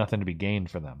 There's nothing to be gained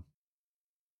for them.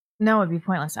 No, it'd be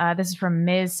pointless. This is from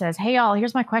Ms. Says, hey, y'all,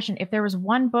 here's my question. If there was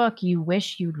one book you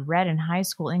wish you'd read in high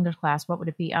school English class, what would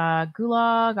it be?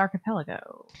 Gulag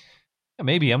Archipelago. Yeah,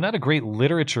 maybe. I'm not a great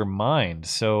literature mind,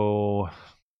 so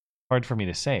hard for me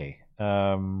to say.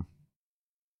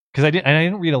 Because I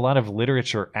didn't read a lot of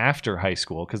literature after high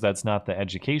school, because that's not the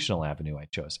educational avenue I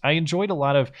chose. I enjoyed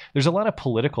there's a lot of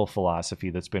political philosophy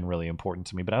that's been really important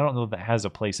to me, but I don't know if that has a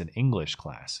place in English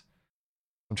class.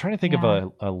 I'm trying to think of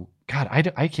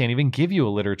I can't even give you a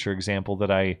literature example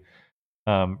that I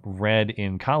read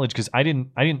in college, because I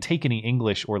didn't take any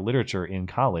English or literature in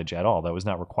college at all. That was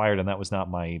not required, and that was not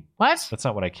that's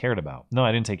not what I cared about. No,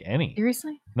 I didn't take any.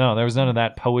 Seriously? No, there was none of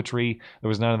that poetry. There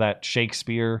was none of that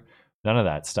Shakespeare. None of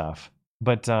that stuff.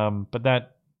 But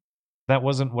that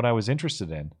wasn't what I was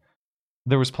interested in.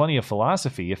 There was plenty of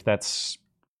philosophy, if that's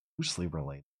loosely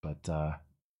related. But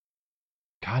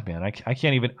God, man, I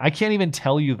can't even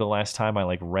tell you the last time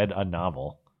I read a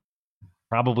novel.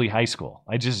 Probably high school.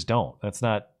 I just don't. That's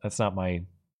not my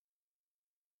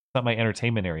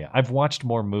entertainment area. I've watched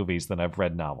more movies than I've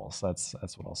read novels. That's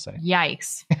what I'll say.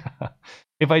 Yikes.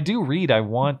 If I do read, I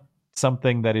want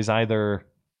something that is either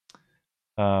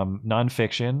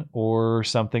nonfiction or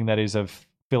something that is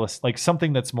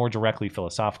something that's more directly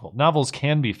philosophical. Novels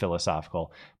can be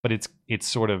philosophical, but it's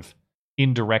sort of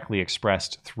indirectly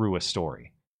expressed through a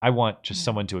story. I want just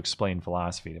someone to explain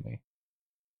philosophy to me.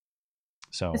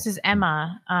 So this is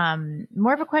Emma.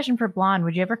 More of a question for Blonde.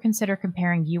 Would you ever consider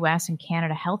comparing U.S. and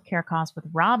Canada healthcare costs with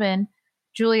Robin?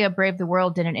 Julia Brave the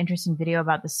World did an interesting video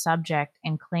about the subject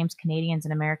and claims Canadians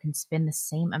and Americans spend the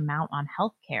same amount on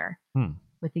healthcare.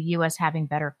 With the U.S. having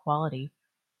better quality.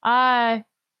 Yeah,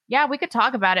 Yeah, we could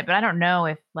talk about it, but I don't know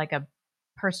if like a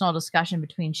personal discussion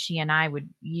between she and I would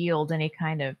yield any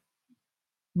kind of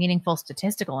meaningful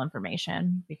statistical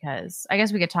information, because I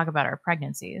guess we could talk about our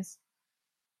pregnancies.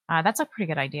 That's a pretty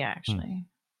good idea, actually.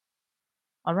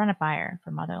 I'll run it by her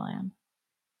for Motherland.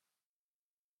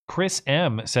 Chris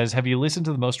M says, have you listened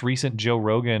to the most recent Joe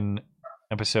Rogan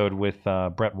episode with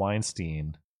Brett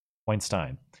Weinstein?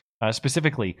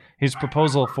 Specifically, his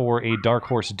proposal for a dark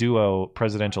horse duo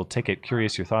presidential ticket.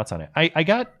 Curious your thoughts on it. I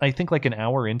got, I think, like an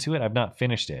hour into it. I've not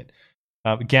finished it.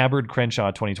 Gabbard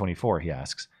Crenshaw 2024, he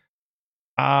asks.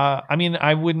 I mean,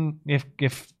 I wouldn't,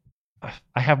 if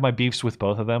I have my beefs with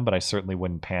both of them, but I certainly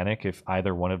wouldn't panic if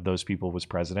either one of those people was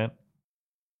president.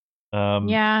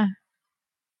 Yeah.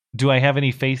 Do I have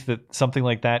any faith that something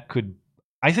like that could,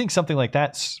 I think something like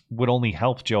that would only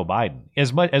help Joe Biden.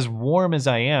 As warm as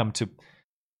I am to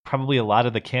probably a lot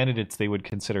of the candidates they would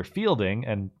consider fielding,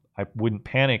 and I wouldn't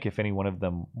panic if any one of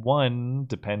them won,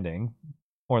 depending.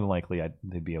 More than likely,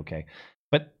 they'd be okay.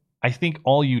 But I think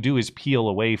all you do is peel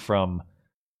away from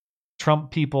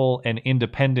Trump people and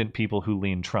independent people who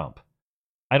lean Trump.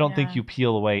 I don't think you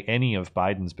peel away any of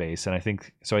Biden's base, and I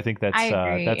think that's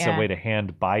a way to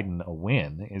hand Biden a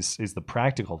win. Is the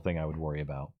practical thing I would worry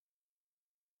about.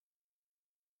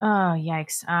 Oh,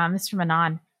 yikes! This is from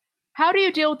Anon. How do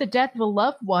you deal with the death of a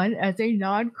loved one as a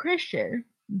non-Christian?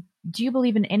 Do you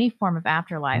believe in any form of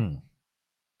afterlife?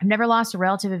 I've never lost a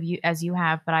relative of you as you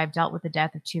have, but I've dealt with the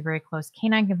death of two very close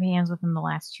canine companions within the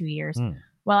last 2 years.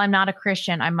 While I'm not a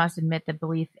Christian, I must admit that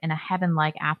belief in a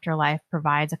heaven-like afterlife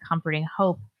provides a comforting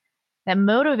hope that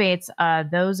motivates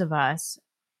those of us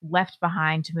left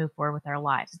behind to move forward with our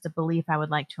lives. It's a belief I would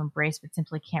like to embrace, but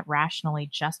simply can't rationally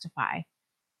justify,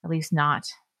 at least not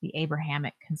the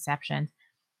Abrahamic conception.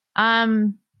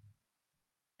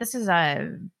 This is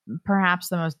perhaps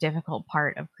the most difficult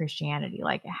part of Christianity,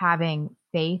 like having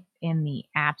faith in the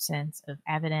absence of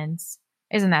evidence.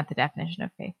 Isn't that the definition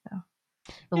of faith, though?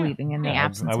 Believing in the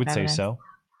absence of evidence. I would say so.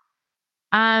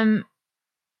 I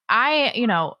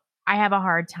have a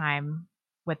hard time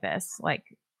with this, like,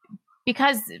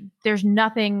 because there's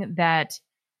nothing that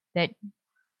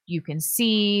you can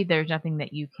see, there's nothing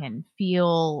that you can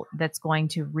feel that's going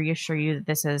to reassure you that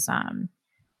this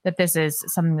is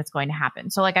something that's going to happen.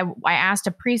 So like I asked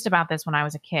a priest about this when I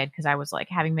was a kid, because I was like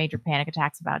having major panic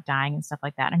attacks about dying and stuff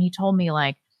like that. And he told me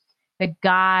like that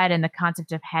God and the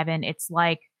concept of heaven, it's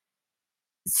like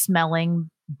smelling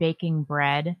baking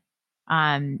bread.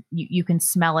 You can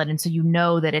smell it. And so you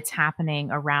know that it's happening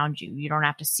around you. You don't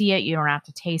have to see it. You don't have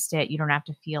to taste it. You don't have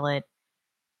to feel it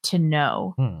to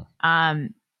know.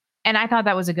 And I thought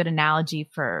that was a good analogy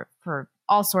for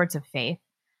all sorts of faith.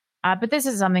 But this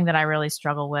is something that I really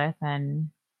struggle with. And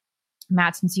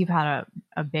Matt, since you've had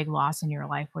a big loss in your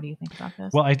life, what do you think about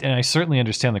this? Well, I certainly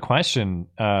understand the question.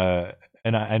 And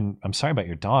I'm sorry about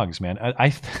your dogs, man.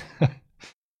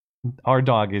 Our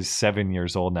dog is 7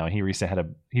 years old now. He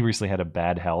recently had a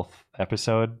bad health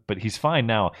episode, but he's fine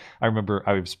now. I remember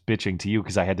I was bitching to you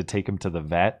because I had to take him to the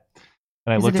vet.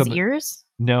 And I looked at his ears?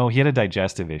 No, he had a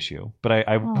digestive issue. But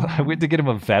I went to get him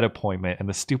a vet appointment, and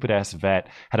the stupid ass vet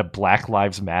had a Black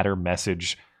Lives Matter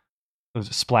message, a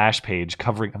splash page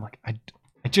covering. I'm like, I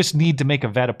just need to make a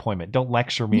vet appointment. Don't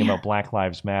lecture me about Black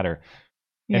Lives Matter.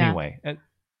 Yeah. Anyway,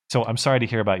 so I'm sorry to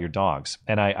hear about your dogs,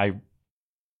 and I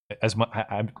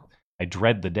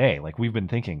dread the day. Like, we've been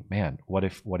thinking, man, what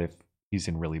if he's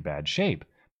in really bad shape?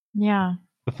 Yeah.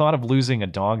 The thought of losing a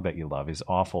dog that you love is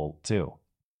awful too.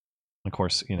 Of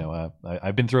course,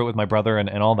 I've been through it with my brother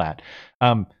and all that.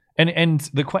 But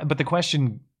the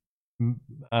question,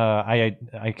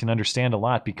 I can understand a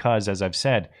lot, because, as I've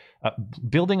said,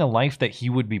 building a life that he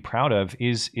would be proud of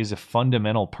is a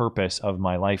fundamental purpose of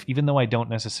my life, even though I don't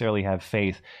necessarily have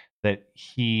faith that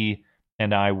he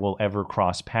and I will ever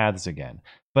cross paths again.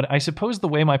 But I suppose the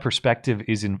way my perspective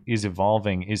is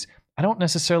evolving is I don't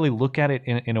necessarily look at it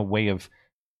in a way of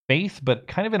faith, but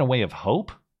kind of in a way of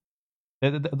hope.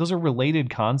 Those are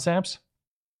related concepts.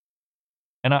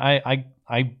 And I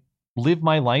live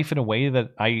my life in a way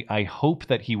that I hope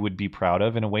that he would be proud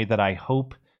of, in a way that I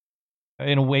hope,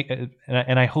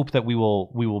 and I hope that we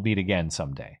will meet again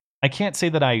someday. I can't say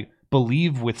that I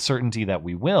believe with certainty that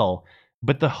we will,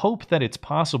 but the hope that it's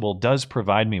possible does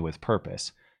provide me with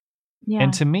purpose. Yeah.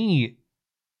 And to me,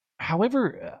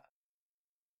 however,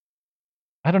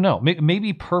 I don't know,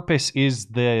 maybe purpose is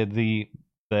the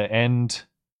end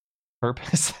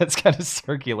purpose. That's kind of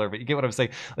circular, but you get what I'm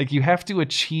saying. Like, you have to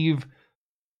achieve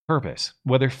purpose,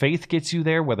 whether faith gets you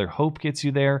there, whether hope gets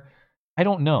you there. I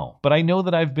don't know, but I know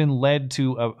that I've been led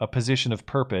to a position of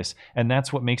purpose, and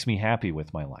that's what makes me happy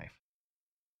with my life.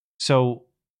 So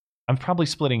I'm probably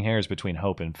splitting hairs between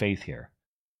hope and faith here,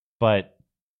 but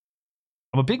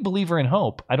I'm a big believer in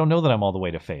hope. I don't know that I'm all the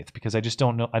way to faith because I just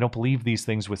don't know. I don't believe these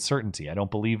things with certainty. I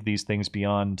don't believe these things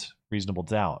beyond reasonable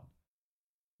doubt.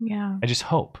 Yeah. I just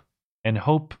hope. And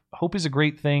hope is a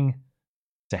great thing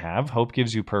to have. Hope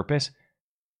gives you purpose.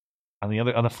 On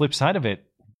the flip side of it,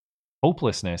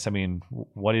 hopelessness. I mean,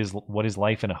 what is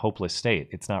life in a hopeless state?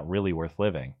 It's not really worth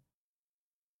living.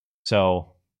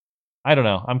 So, I don't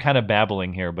know. I'm kind of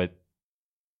babbling here, but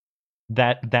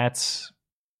that's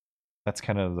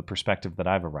kind of the perspective that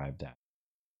I've arrived at.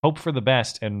 Hope for the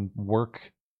best and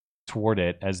work toward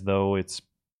it as though it's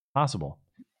possible.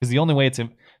 Because the only way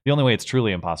it's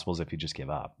truly impossible is if you just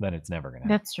give up. Then it's never going to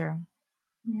happen. That's true.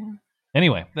 Yeah.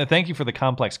 Anyway, thank you for the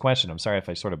complex question. I'm sorry if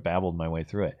I sort of babbled my way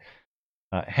through it.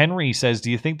 Henry says,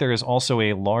 do you think there is also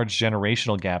a large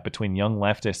generational gap between young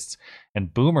leftists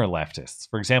and boomer leftists?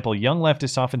 For example, young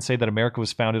leftists often say that America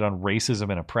was founded on racism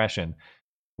and oppression,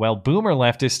 while boomer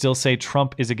leftists still say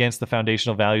Trump is against the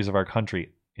foundational values of our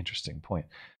country. Interesting point.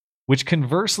 Which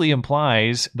conversely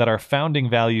implies that our founding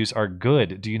values are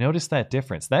good. Do you notice that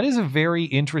difference? That is a very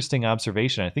interesting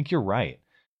observation. I think you're right.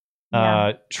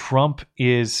 Yeah. Trump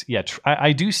is,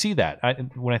 I do see that.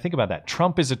 When I think about that,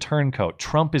 Trump is a turncoat.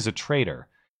 Trump is a traitor,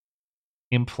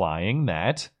 implying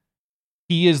that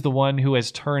he is the one who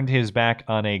has turned his back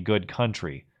on a good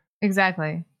country.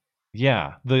 Exactly.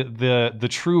 Yeah, the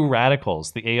true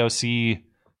radicals, the AOC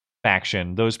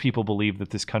faction, those people believe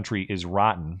that this country is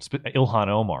rotten. Ilhan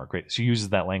Omar, great, she uses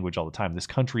that language all the time. This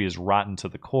country is rotten to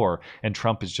the core, and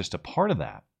Trump is just a part of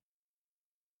that.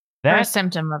 That's a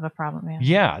symptom of a problem.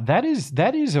 Yeah, that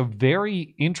is a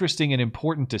very interesting and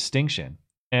important distinction,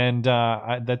 and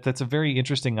that's a very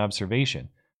interesting observation,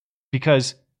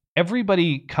 because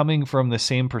everybody coming from the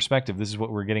same perspective, this is what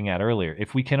we're getting at earlier.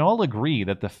 If we can all agree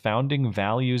that the founding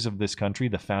values of this country,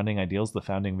 the founding ideals, the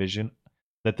founding vision,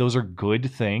 that those are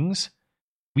good things,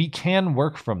 we can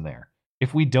work from there.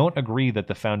 If we don't agree that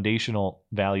the foundational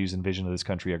values and vision of this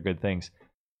country are good things,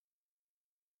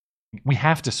 we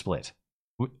have to split.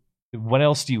 What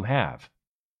else do you have?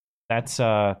 That's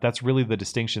really the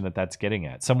distinction that's getting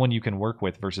at. Someone you can work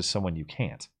with versus someone you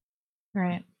can't.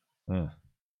 Right.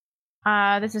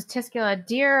 This is Tiskula.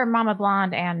 Dear Mama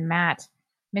Blonde and Matt,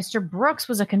 Mr. Brooks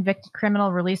was a convicted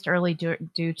criminal released early due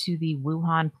to the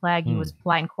Wuhan plague. He was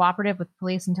polite and cooperative with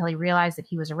police until he realized that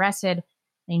he was arrested and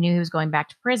he knew he was going back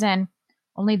to prison.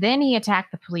 Only then he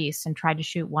attacked the police and tried to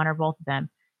shoot one or both of them.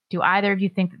 Do either of you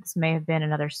think that this may have been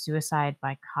another suicide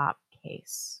by cop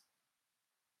case?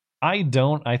 I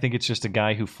don't. I think it's just a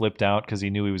guy who flipped out because he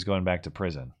knew he was going back to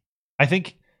prison. I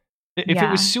think if it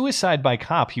was suicide by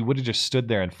cop, he would have just stood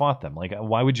there and fought them. Like,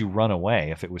 why would you run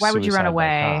away if it was suicide by cop? Why would you run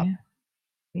away?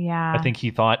 Yeah.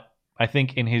 I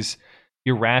think in his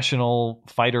irrational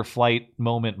fight or flight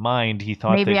moment mind, he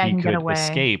thought that he could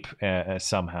escape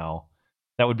somehow.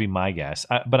 That would be my guess.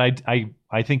 But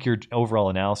I think your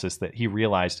overall analysis that he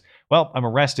realized, well, I'm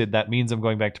arrested. That means I'm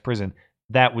going back to prison.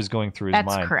 That was going through his mind.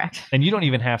 That's correct. And you don't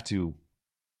even have to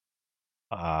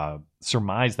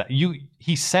surmise that.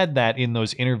 He said that in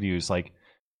those interviews, like,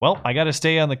 well, I got to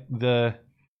stay on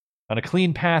on a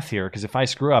clean path here, because if I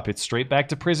screw up, it's straight back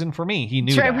to prison for me. He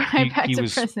knew that. He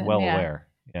was well aware.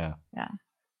 Yeah.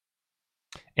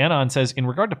 Anon says, in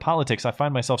regard to politics, I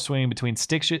find myself swinging between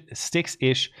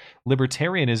sticks-ish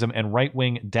libertarianism and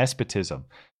right-wing despotism.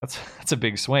 That's a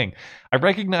big swing. I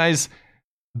recognize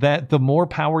that the more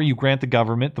power you grant the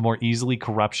government, the more easily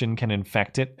corruption can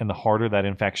infect it, and the harder that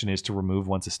infection is to remove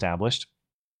once established.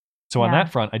 So on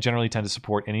that front, I generally tend to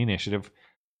support any initiative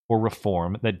or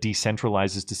reform that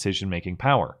decentralizes decision-making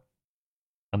power.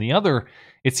 On the other,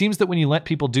 it seems that when you let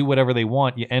people do whatever they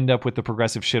want, you end up with the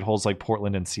progressive shitholes like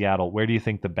Portland and Seattle. Where do you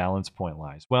think the balance point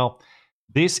lies? Well,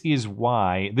 this is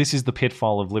the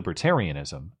pitfall of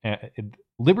libertarianism.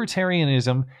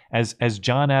 Libertarianism, as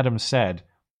John Adams said,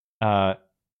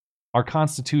 our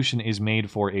Constitution is made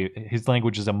for his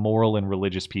language is a moral and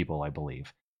religious people, I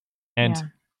believe. And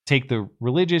take the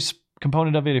religious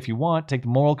component of it if you want, take the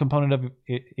moral component of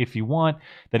it if you want.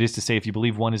 That is to say, if you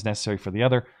believe one is necessary for the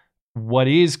other. What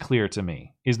is clear to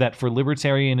me is that for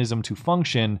libertarianism to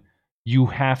function, you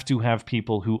have to have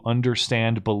people who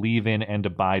understand, believe in, and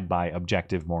abide by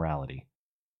objective morality.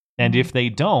 And if they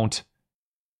don't,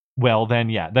 well, then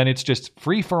it's just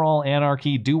free-for-all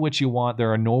anarchy. Do what you want.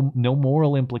 There are no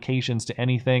moral implications to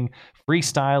anything.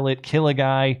 Freestyle it. Kill a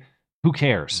guy. Who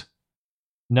cares?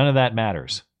 None of that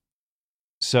matters.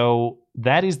 So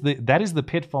that is the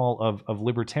pitfall of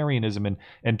libertarianism,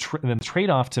 and the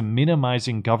trade-off to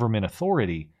minimizing government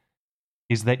authority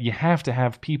is that you have to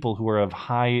have people who are of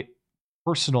high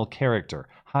personal character,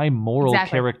 high moral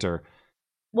character,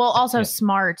 Well, also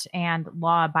smart and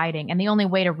law abiding. And the only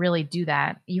way to really do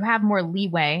that, you have more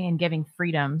leeway in giving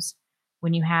freedoms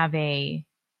when you have a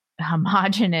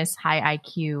homogenous, high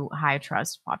IQ, high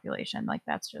trust population. Like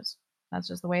that's just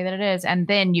the way that it is. And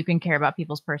then you can care about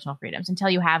people's personal freedoms. Until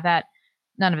you have that,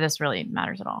 none of this really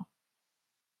matters at all.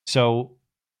 So,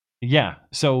 yeah.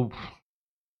 So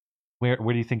where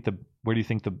do you think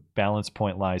the balance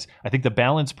point lies? I think the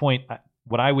balance point,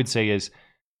 what I would say is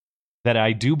that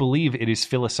I do believe it is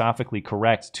philosophically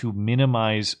correct to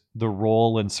minimize the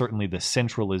role and certainly the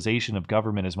centralization of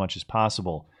government as much as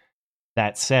possible.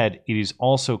 That said, it is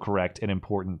also correct and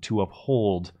important to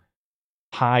uphold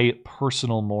high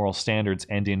personal moral standards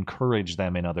and encourage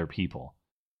them in other people.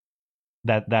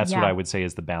 That's what I would say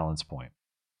is the balance point.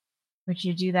 But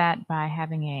you do that by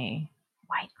having a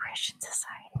white Christian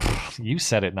society. You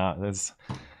said it, not that's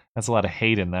a lot of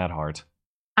hate in that heart.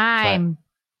 I'm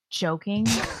joking.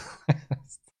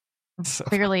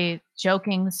 Clearly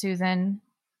joking, Susan.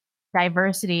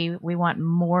 Diversity. We want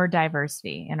more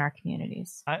diversity in our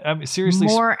communities. I'm seriously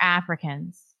more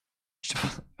Africans.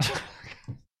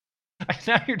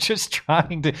 Now you're just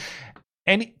trying to.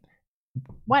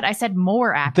 What I said,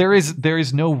 more Africans. There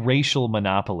is no racial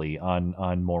monopoly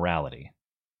on morality,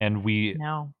 and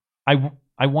no.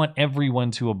 I want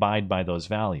everyone to abide by those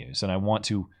values, and I want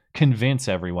to convince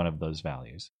everyone of those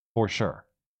values for sure.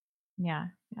 Yeah.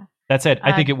 That said,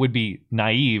 I think it would be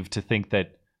naive to think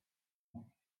that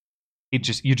you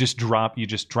just drop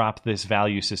this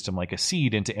value system like a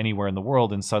seed into anywhere in the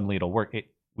world and suddenly it'll work. It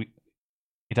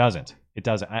doesn't. It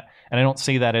doesn't. And I don't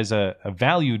say that as a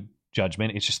value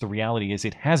judgment. It's just the reality is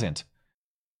it hasn't.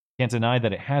 Can't deny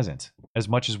that it hasn't as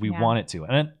much as we want it to.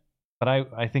 But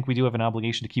I think we do have an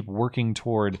obligation to keep working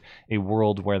toward a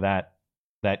world where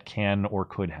that can or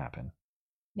could happen.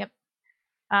 Yep.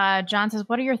 John says,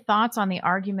 what are your thoughts on the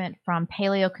argument from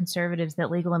paleo-conservatives that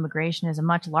legal immigration is a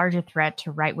much larger threat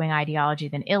to right-wing ideology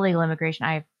than illegal immigration?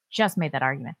 I have just made that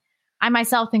argument. I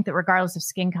myself think that regardless of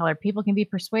skin color, people can be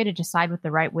persuaded to side with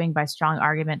the right wing by strong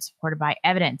arguments supported by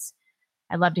evidence.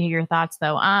 I'd love to hear your thoughts,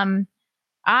 though.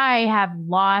 I have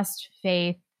lost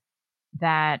faith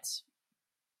that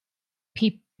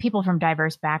people from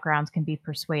diverse backgrounds can be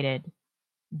persuaded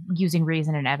using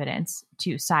reason and evidence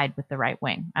to side with the right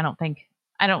wing. I don't think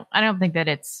that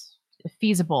it's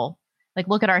feasible. Like,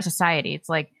 look at our society. It's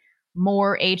like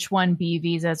more H-1B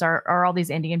visas. Are all these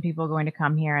Indian people going to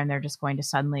come here and they're just going to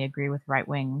suddenly agree with right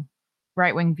wing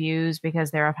views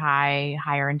because they're of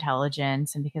higher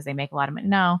intelligence and because they make a lot of money?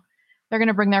 No, they're going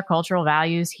to bring their cultural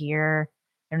values here.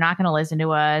 They're not going to listen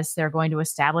to us. They're going to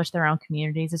establish their own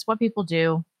communities. It's what people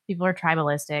do. People are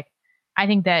tribalistic. I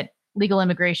think that legal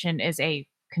immigration is a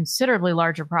considerably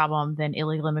larger problem than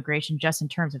illegal immigration just in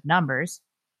terms of numbers.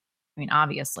 I mean,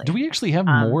 obviously. Do we actually have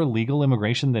more legal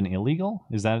immigration than illegal?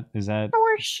 Is that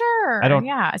for sure?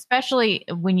 Yeah, especially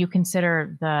when you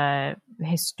consider the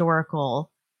historical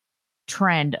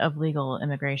trend of legal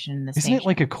immigration in this Isn't nation. it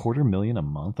like 250,000 a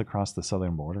month across the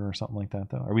southern border or something like that,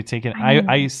 though? Are we taking I'm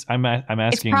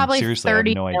asking seriously, I have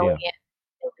no idea.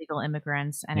 Illegal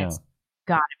immigrants, and it's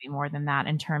got to be more than that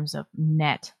in terms of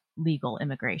net legal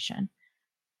immigration.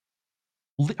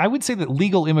 I would say that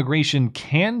legal immigration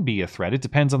can be a threat. It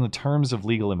depends on the terms of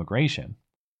legal immigration.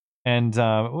 And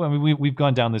I mean, we've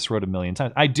gone down this road a million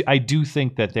times. I do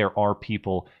think that there are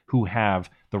people who have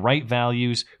the right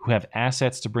values, who have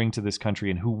assets to bring to this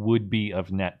country, and who would be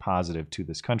of net positive to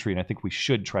this country. And I think we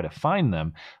should try to find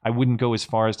them. I wouldn't go as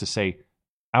far as to say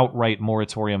outright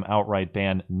moratorium, outright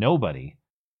ban, nobody.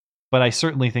 But I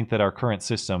certainly think that our current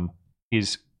system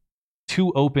is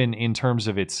too open in terms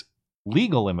of its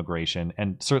legal immigration,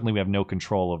 and certainly we have no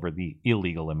control over the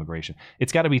illegal immigration.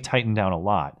 It's got to be tightened down a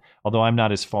lot, although I'm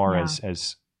not as far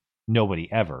as nobody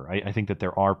ever. I think that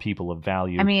there are people of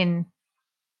value. I mean,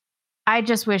 I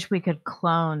just wish we could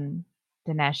clone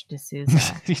Dinesh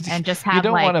D'Souza and just have you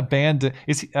don't want to ban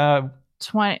is he, 20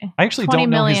 I actually don't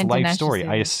know his life Dinesh story.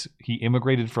 D'Souza. He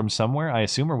immigrated from somewhere, I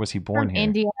assume, or was he born From here?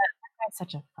 India. That guy's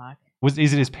such a fuck.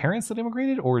 Is it his parents that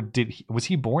immigrated, or was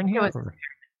he born here?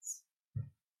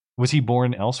 Was he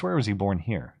born elsewhere, or was he born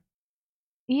here?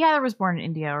 He either was born in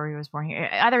India or he was born here.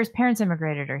 Either his parents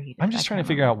immigrated or he did. I'm just trying to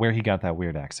figure out where he got that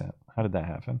weird accent. How did that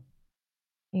happen?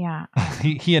 Yeah.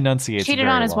 he enunciates Cheated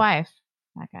very on his well. wife.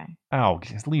 That guy. Oh,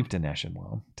 leave Dinesh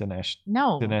alone. Dinesh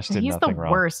did he's nothing the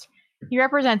wrong. worst. He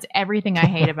represents everything I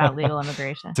hate about legal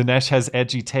immigration. Dinesh has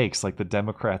edgy takes, like the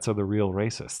Democrats are the real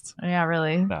racists. Yeah,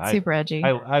 really. No, Super edgy.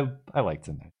 I like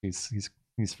Dinesh.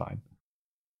 He's fine.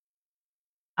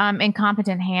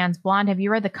 Incompetent Hands. Blonde, have you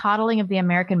read The Coddling of the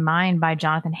American Mind by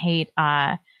Jonathan Haidt?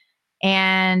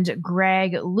 And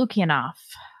Greg Lukianoff.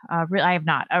 I have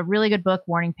not. A really good book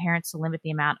warning parents to limit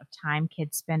the amount of time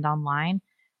kids spend online,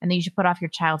 and that you should put off your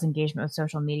child's engagement with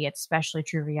social media. It's especially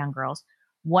true for young girls.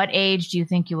 What age do you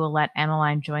think you will let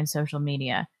Emmeline join social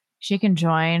media? She can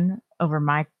join over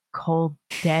my cold,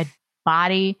 dead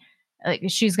body. Like,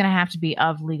 she's going to have to be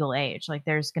of legal age. Like,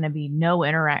 there's going to be no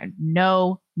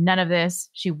none of this.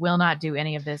 She will not do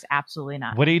any of this. Absolutely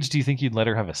not. What age do you think you'd let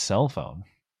her have a cell phone?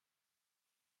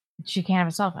 She can't have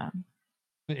a cell phone.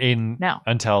 No.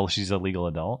 Until she's a legal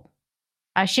adult?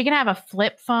 She can have a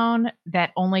flip phone that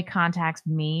only contacts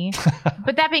me.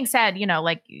 But that being said,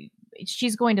 like,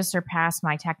 she's going to surpass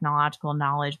my technological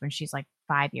knowledge when she's like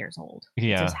 5 years old.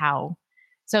 Yeah. Which is how.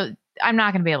 So I'm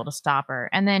not going to be able to stop her.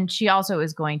 And then she also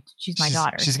is she's my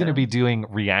daughter. She's going to be doing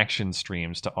reaction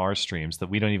streams to our streams that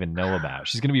we don't even know about.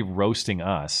 She's going to be roasting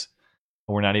us,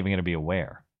 and we're not even going to be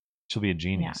aware. She'll be a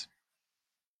genius.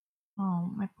 Yeah.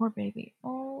 Oh, my poor baby.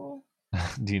 Oh.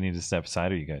 Do you need to step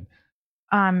aside? Or are you good?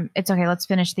 It's okay. Let's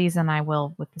finish these, and I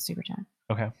will with the super chat.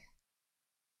 Okay.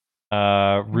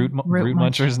 Root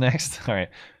Muncher is next. All right.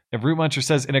 If Root Muncher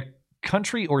says, in a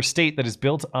country or state that is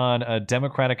built on a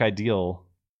democratic ideal,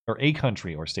 or a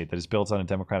country or state that is built on a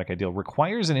democratic ideal,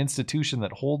 requires an institution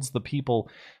that holds the people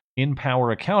in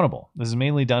power accountable. This is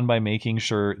mainly done by making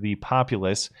sure the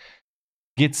populace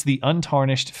gets the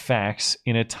untarnished facts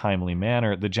in a timely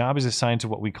manner. The job is assigned to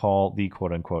what we call the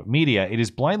quote-unquote media. It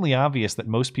is blindly obvious that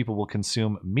most people will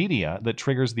consume media that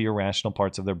triggers the irrational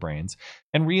parts of their brains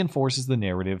and reinforces the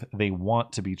narrative they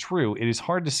want to be true. It is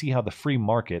hard to see how the free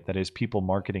market, that is, people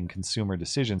marketing consumer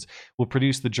decisions, will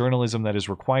produce the journalism that is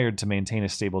required to maintain a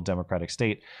stable democratic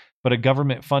state. But a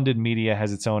government-funded media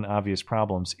has its own obvious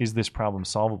problems. Is this problem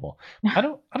solvable? I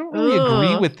don't really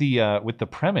agree with the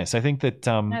premise. I think that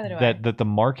that the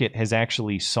market has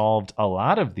actually solved a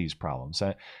lot of these problems.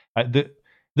 The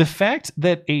fact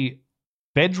that a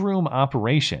bedroom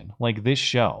operation like this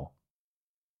show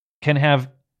can have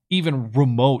even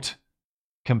remote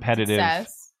competitive,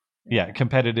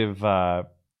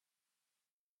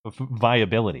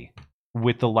 viability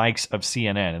with the likes of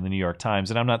CNN and the New York Times,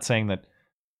 and I'm not saying that.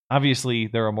 Obviously,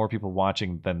 there are more people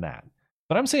watching than that.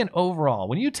 But I'm saying overall,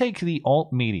 when you take the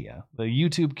alt media, the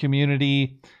YouTube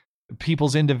community,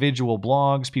 people's individual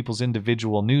blogs, people's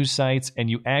individual news sites, and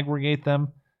you aggregate them,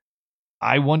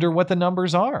 I wonder what the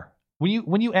numbers are.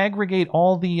 When you aggregate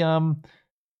all the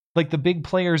like the big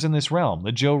players in this realm,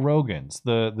 the Joe Rogans,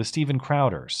 the Steven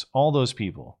Crowders, all those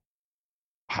people,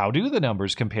 how do the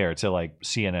numbers compare to like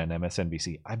CNN,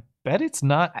 MSNBC? I bet it's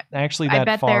not actually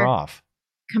that far off.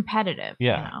 Competitive.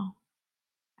 Yeah.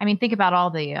 I mean, think about all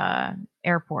the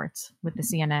airports with the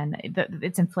CNN.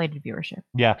 It's inflated viewership.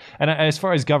 Yeah. And as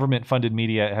far as government-funded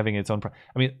media having its own...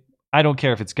 I mean, I don't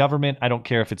care if it's government. I don't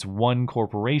care if it's one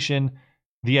corporation.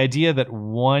 The idea that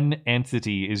one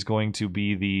entity is going to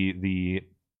be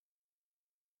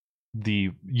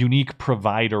the unique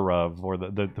provider of, or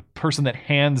the person that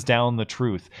hands down the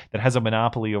truth, that has a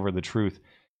monopoly over the truth,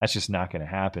 that's just not going to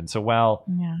happen. So while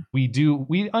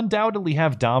we undoubtedly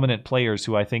have dominant players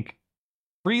who I think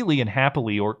freely and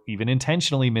happily or even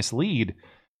intentionally mislead,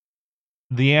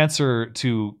 the answer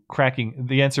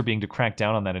being to crack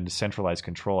down on that and to centralize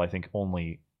control, I think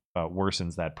only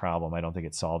worsens that problem. I don't think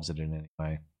it solves it in any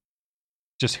way.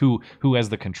 Just who has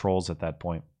the controls at that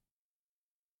point.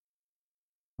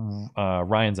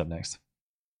 Ryan's up next.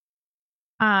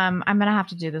 I'm gonna have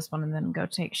to do this one and then go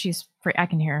take. She's free. I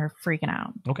can hear her freaking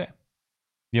out. Okay.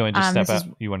 You want to just step out?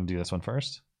 You want to do this one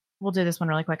first? We'll do this one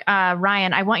really quick.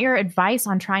 Ryan, I want your advice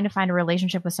on trying to find a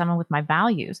relationship with someone with my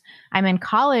values. I'm in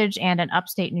college and in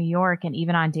upstate New York, and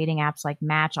even on dating apps like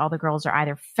Match, all the girls are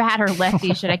either fat or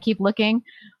lefty. Should I keep looking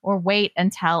or wait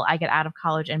until I get out of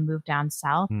college and move down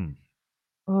south?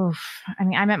 Oof. I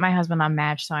mean, I met my husband on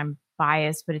Match, so I'm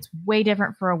biased, but it's way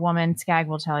different for a woman. Skag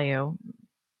will tell you.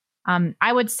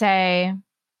 I would say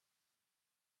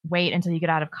wait until you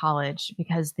get out of college,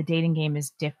 because the dating game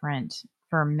is different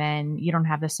for men. You don't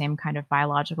have the same kind of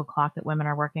biological clock that women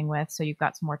are working with, so you've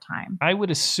got some more time. I would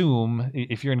assume,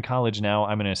 if you're in college now,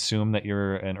 I'm going to assume that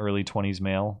you're an early 20s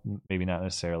male. Maybe not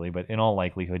necessarily, but in all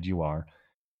likelihood you are.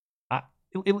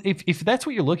 If that's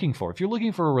what you're looking for, if you're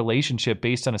looking for a relationship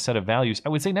based on a set of values, I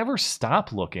would say never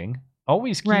stop looking.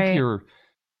 Always keep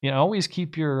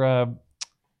your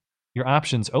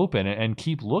options open and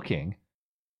keep looking.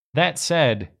 That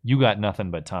said, you got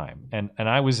nothing but time. And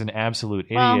I was an absolute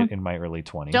idiot in my early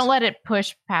 20s. Don't let it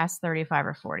push past 35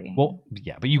 or 40. Well,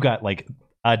 yeah, but you got like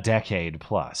a decade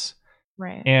plus.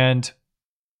 Right. And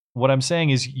what I'm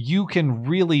saying is you can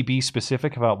really be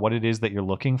specific about what it is that you're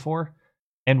looking for.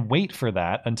 and wait for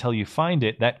that until you find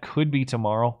it. That could be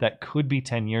tomorrow. That could be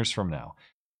 10 years from now.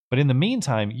 But in the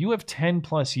meantime, you have 10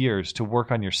 plus years to work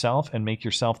on yourself and make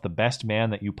yourself the best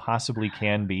man that you possibly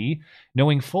can be,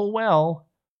 knowing full well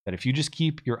that if you just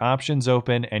keep your options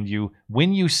open and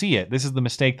when you see it, this is the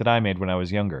mistake that I made when I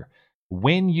was younger.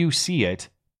 When you see it,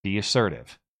 be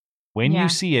assertive. When you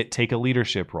see it, take a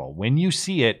leadership role. When you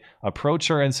see it, approach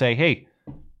her and say, hey,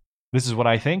 this is what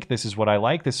I think. This is what I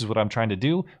like. This is what I'm trying to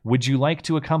do. Would you like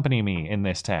to accompany me in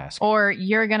this task? Or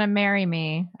you're going to marry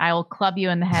me. I will club you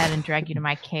in the head and drag you to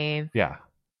my cave. Yeah.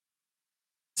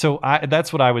 So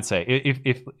that's what I would say. If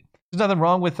there's nothing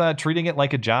wrong with treating it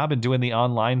like a job and doing the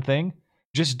online thing,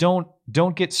 just don't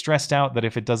get stressed out that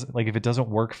if it doesn't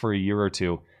work for a year or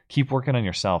two, keep working on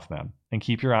yourself, man, and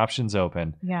keep your options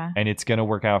open. Yeah. And it's going to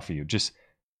work out for you. Just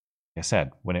like I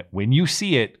said, when you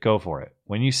see it, go for it.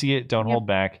 When you see it, don't hold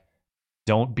back.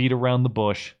 Don't beat around the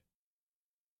bush.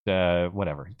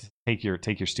 Whatever. Take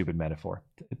your stupid metaphor.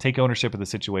 Take ownership of the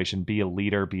situation. Be a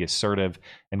leader. Be assertive,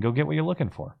 and go get what you're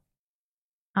looking for.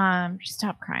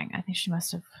 Stop crying. I think she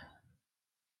must have.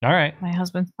 All right. My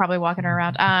husband's probably walking her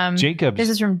around. Jacob. This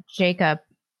is from Jacob.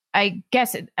 I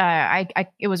guess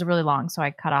it was really long, so I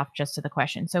cut off just to the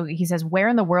question. So he says, "Where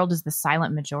in the world is the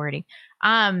silent majority?"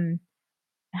 Isn't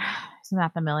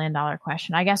that the $1 million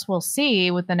question? I guess we'll see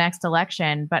with the next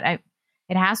election, but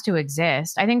it has to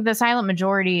exist. I think the silent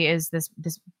majority is this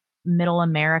middle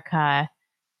America,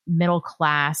 middle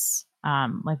class,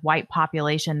 like white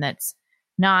population that's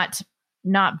not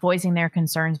voicing their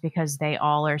concerns because they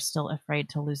all are still afraid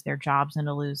to lose their jobs and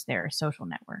to lose their social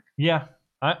network. Yeah,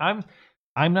 I'm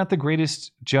not the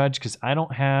greatest judge because I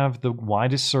don't have the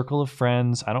widest circle of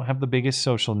friends. I don't have the biggest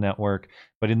social network,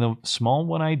 but in the small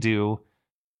one I do,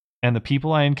 and the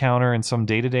people I encounter in some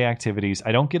day-to-day activities,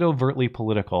 I don't get overtly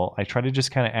political. I try to just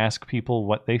kind of ask people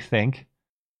what they think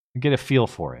and get a feel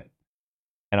for it.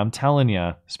 And I'm telling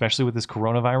you, especially with this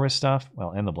coronavirus stuff,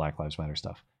 well, and the Black Lives Matter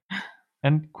stuff.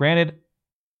 And granted,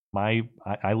 I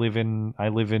live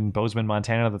in Bozeman,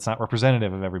 Montana. That's not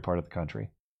representative of every part of the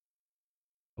country.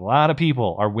 A lot of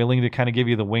people are willing to kind of give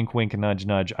you the wink, wink, and nudge,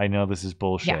 nudge. I know this is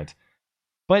bullshit. Yeah.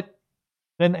 But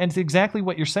then, and it's exactly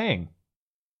what you're saying.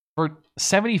 For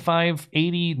 75,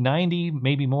 80, 90,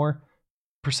 maybe more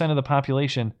 % of the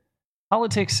population,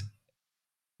 politics,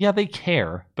 yeah, they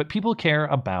care. But people care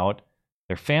about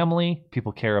their family.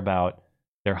 People care about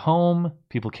their home.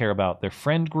 People care about their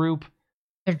friend group.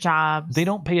 Their jobs. They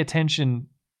don't pay attention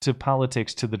to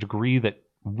politics to the degree that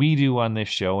we do on this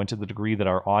show and to the degree that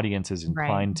our audience is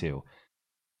inclined to.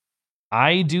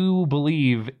 I do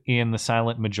believe in the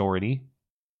silent majority.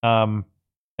 And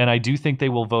I do think they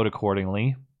will vote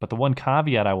accordingly. But the one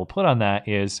caveat I will put on that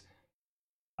is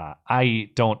I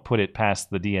don't put it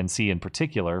past the DNC in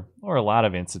particular, or a lot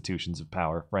of institutions of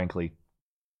power, frankly,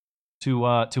 to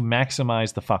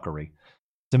maximize the fuckery,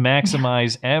 to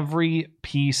maximize every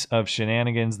piece of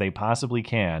shenanigans they possibly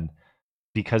can,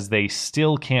 because they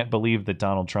still can't believe that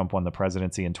Donald Trump won the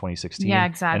presidency in 2016. Yeah,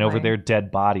 exactly. And over their dead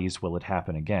bodies will it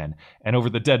happen again. And over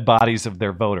the dead bodies of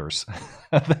their voters,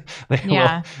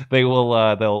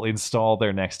 they'll install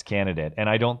their next candidate. And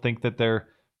I don't think their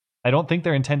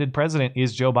intended president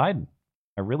is Joe Biden.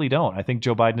 I really don't. I think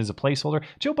Joe Biden is a placeholder.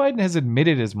 Joe Biden has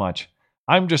admitted as much.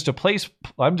 I'm just a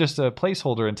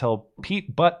placeholder until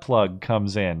Pete Buttplug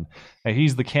comes in. And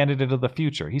he's the candidate of the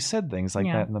future. He said things like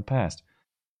that in the past.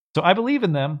 So I believe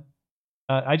in them.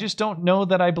 I just don't know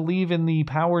that I believe in the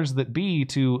powers that be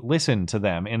to listen to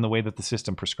them in the way that the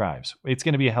system prescribes. It's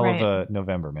going to be a hell of a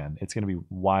November, man. It's going to be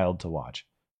wild to watch.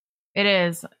 It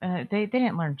is. They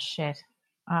didn't learn shit.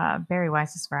 Barry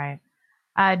Weiss is right.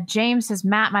 James says,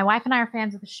 Matt, my wife and I are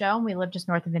fans of the show, and we live just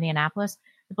north of Indianapolis.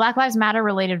 The Black Lives Matter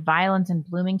related violence in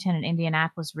Bloomington and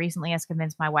Indianapolis recently has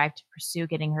convinced my wife to pursue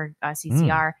getting her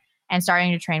CCR and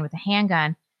starting to train with a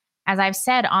handgun. As I've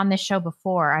said on this show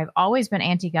before, I've always been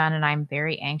anti-gun, and I'm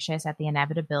very anxious at the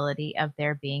inevitability of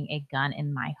there being a gun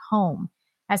in my home.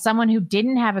 As someone who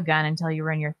didn't have a gun until you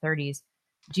were in your 30s,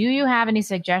 do you have any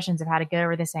suggestions of how to get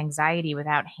over this anxiety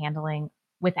without handling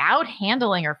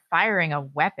or firing a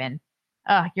weapon?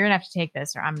 You're going to have to take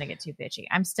this or I'm going to get too bitchy.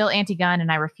 I'm still anti-gun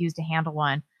and I refuse to handle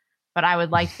one, but I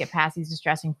would like to get past these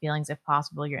distressing feelings if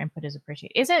possible. Your input is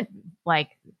appreciated. Isn't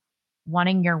like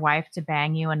wanting your wife to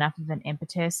bang you enough of an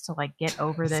impetus to like get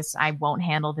over this I won't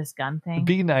handle this gun thing?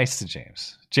 Be nice to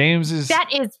James.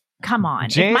 Come on.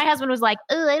 If my husband was like,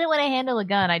 oh, I don't want to handle a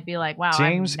gun, I'd be like, wow,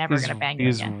 James I'm never going to bang you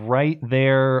again. Is right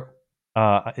there.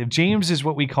 James is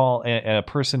what we call a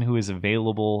person who is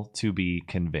available to be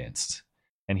convinced.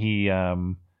 And he,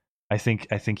 I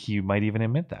think he might even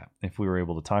admit that if we were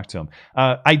able to talk to him.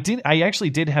 I actually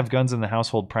did have guns in the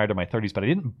household prior to my 30s, but I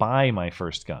didn't buy my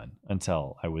first gun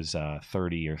until I was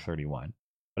 30 or 31.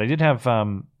 But I did have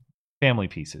family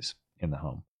pieces in the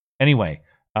home. Anyway,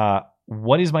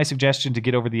 what is my suggestion to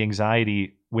get over the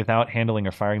anxiety without handling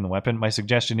or firing the weapon? My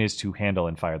suggestion is to handle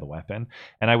and fire the weapon.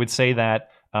 And I would say that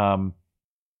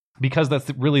because that's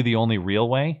really the only real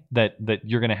way that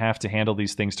you're going to have to handle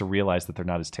these things to realize that they're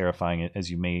not as terrifying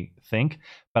as you may think.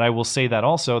 But I will say that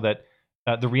also that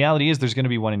the reality is there's going to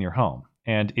be one in your home.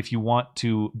 And if you want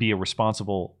to be a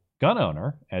responsible gun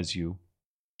owner, as you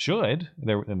should,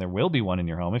 there will be one in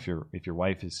your home if your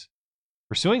wife is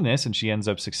pursuing this and she ends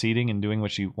up succeeding and doing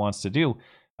what she wants to do.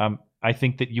 I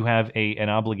think that you have an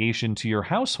obligation to your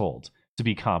household to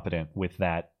be competent with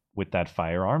that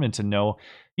firearm and to know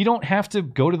you don't have to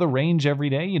go to the range every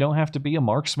day. You don't have to be a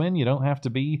marksman. You don't have to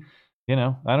be, you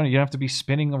don't have to be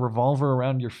spinning a revolver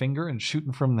around your finger and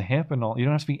shooting from the hip and all. You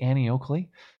don't have to be Annie Oakley.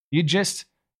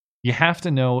 You have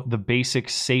to know the basic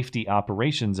safety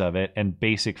operations of it and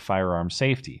basic firearm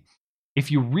safety.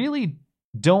 If you really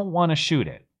don't want to shoot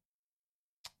it,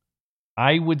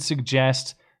 I would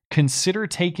suggest consider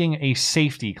taking a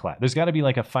safety class. There's got to be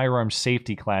like a firearm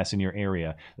safety class in your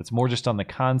area that's more just on the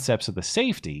concepts of the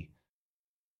safety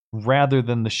rather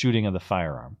than the shooting of the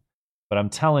firearm. But I'm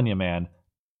telling you, man,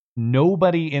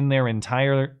 nobody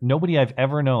I've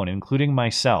ever known, including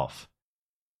myself,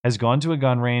 has gone to a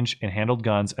gun range and handled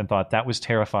guns and thought that was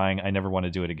terrifying. I never want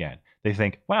to do it again. They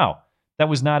think, wow, that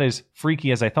was not as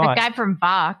freaky as I thought. That guy from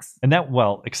Vox. And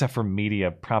except for media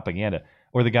propaganda,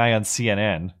 or the guy on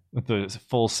CNN with the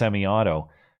full semi-auto.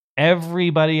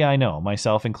 Everybody I know,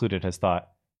 myself included, has thought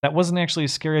that wasn't actually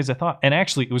as scary as I thought. And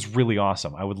actually, it was really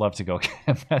awesome. I would love to go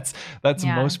again. That's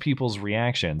most people's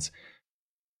reactions.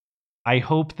 I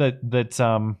hope that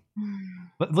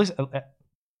listen,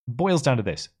 boils down to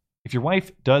this. If your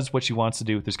wife does what she wants to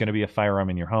do, there's going to be a firearm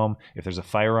in your home. If there's a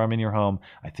firearm in your home,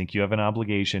 I think you have an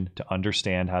obligation to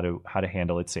understand how to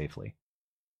handle it safely.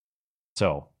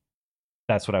 So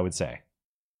that's what I would say.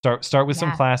 Start with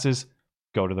some classes,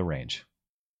 go to the range.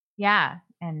 Yeah,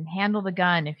 and handle the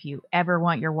gun if you ever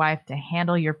want your wife to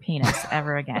handle your penis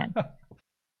ever again.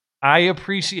 I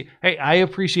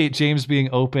appreciate James being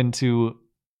open to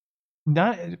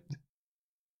not.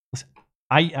 Listen,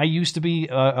 I used to be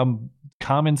a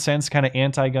common sense kind of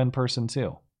anti-gun person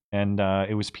too, and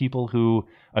it was people who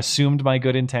assumed my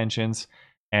good intentions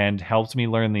and helped me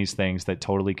learn these things that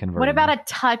totally converted. What about me. a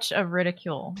touch of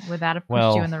ridicule? Would that have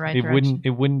pushed you in the right direction?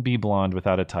 It wouldn't be blonde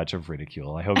without a touch of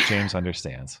ridicule. I hope James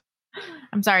understands.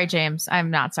 I'm sorry, James.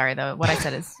 I'm not sorry, though. What I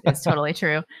said is totally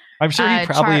true. I'm sure he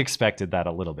probably expected that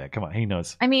a little bit. Come on, he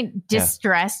knows. I mean,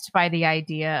 distressed by the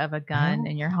idea of a gun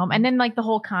in your home. And then like the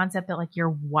whole concept that like your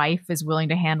wife is willing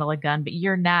to handle a gun, but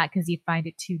you're not because you find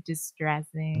it too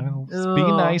distressing. Well, be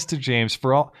nice to James.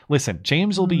 Listen,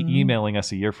 James will be emailing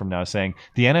us a year from now saying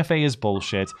the NFA is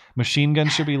bullshit. Machine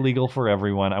guns should be legal for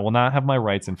everyone. I will not have my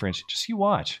rights infringed. Just you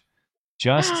watch.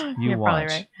 Just you You're watch.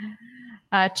 Probably right.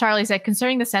 Charlie said,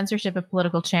 concerning the censorship of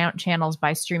political channels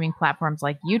by streaming platforms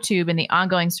like YouTube and the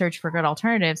ongoing search for good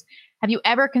alternatives, have you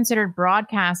ever considered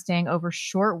broadcasting over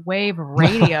shortwave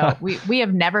radio? we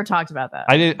have never talked about that.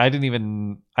 I don't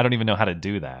even know how to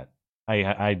do that.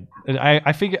 I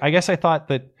figure. I guess I thought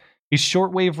that is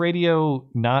shortwave radio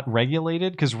not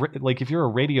regulated? Because like if you're a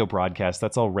radio broadcast,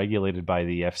 that's all regulated by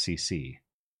the FCC.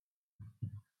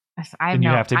 You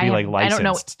have to be licensed. I don't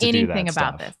know to anything do that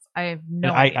about stuff. this. I have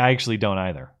no idea. I actually don't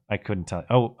either. I couldn't tell.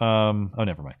 Oh,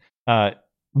 never mind.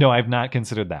 No, I've not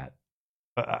considered that.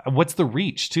 What's the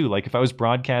reach too? Like if I was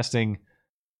broadcasting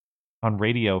on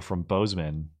radio from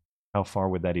Bozeman, how far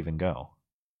would that even go?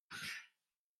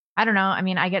 I don't know. I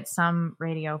mean, I get some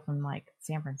radio from like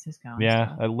San Francisco.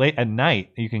 Yeah, late at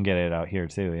night you can get it out here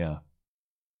too. Yeah.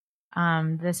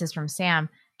 This is from Sam.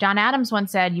 John Adams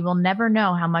once said, "You will never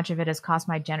know how much it has cost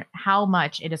my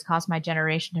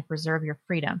generation to preserve your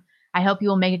freedom. I hope you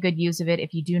will make a good use of it.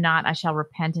 If you do not, I shall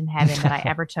repent in heaven that I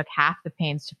ever took half the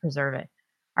pains to preserve it."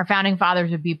 Our founding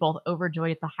fathers would be both overjoyed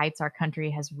at the heights our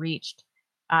country has reached.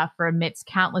 For amidst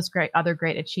countless other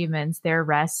great achievements, there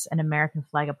rests an American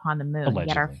flag upon the moon. Allegedly.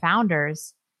 Yet our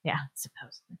founders,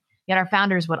 supposedly, our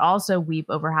founders would also weep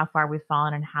over how far we've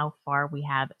fallen and how far we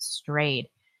have strayed.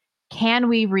 Can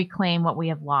we reclaim what we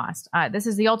have lost? This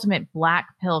is the ultimate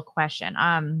black pill question.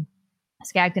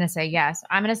 Skag's going to say yes.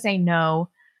 I'm going to say no,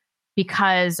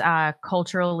 because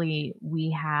culturally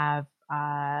we have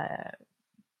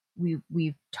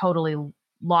we've totally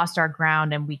lost our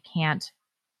ground, and we can't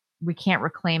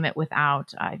reclaim it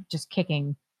without just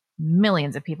kicking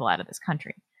millions of people out of this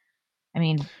country. I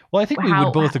mean, well, I think we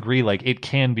would both agree, like, it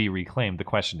can be reclaimed. The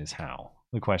question is how.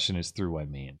 The question is through what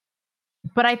means.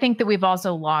 But I think that we've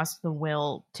also lost the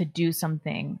will to do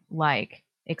something like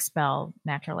expel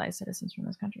naturalized citizens from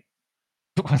this country.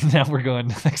 Now we're going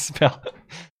to expel.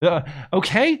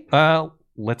 Okay,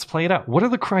 let's play it out. What are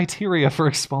the criteria for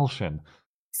expulsion?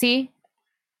 See,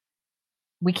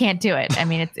 we can't do it. I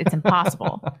mean, it's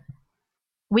impossible.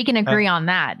 We can agree on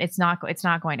that. It's not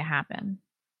going to happen.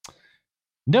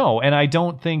 No, and I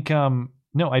don't think I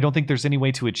don't think there's any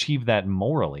way to achieve that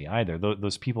morally either.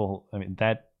 Those people, I mean,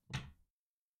 that.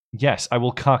 Yes, I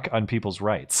will cuck on people's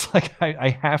rights. Like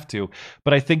I have to,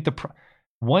 but I think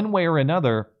one way or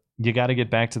another, you got to get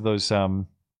back to those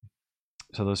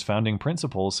founding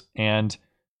principles and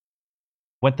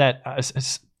what that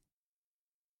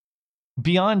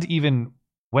beyond even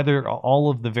whether all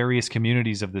of the various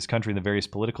communities of this country, the various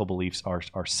political beliefs are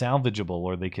salvageable,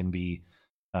 or they can be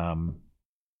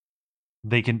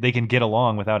they can get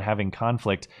along without having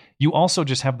conflict. You also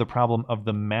just have the problem of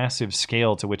the massive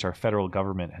scale to which our federal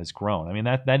government has grown. I mean,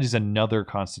 that is another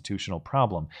constitutional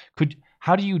problem.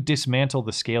 How do you dismantle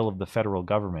the scale of the federal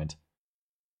government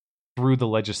through the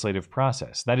legislative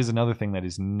process? That is another thing that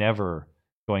is never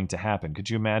going to happen. Could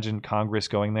you imagine Congress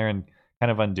going there and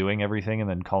kind of undoing everything and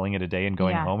then calling it a day and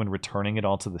going home and returning it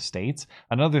all to the states?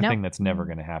 Another thing that's never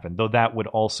going to happen, though that would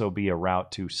also be a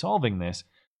route to solving this.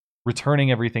 Returning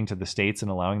everything to the states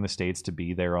and allowing the states to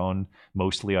be their own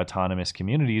mostly autonomous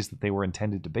communities that they were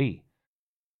intended to be.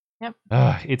 Yep.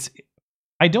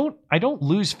 I don't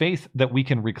lose faith that we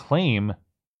can reclaim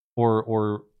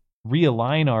or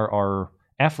realign our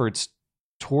efforts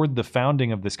toward the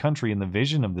founding of this country and the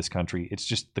vision of this country. It's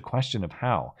just the question of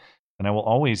how. And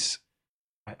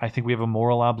I think we have a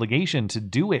moral obligation to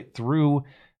do it through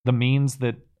the means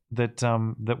that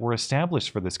were established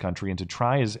for this country, and to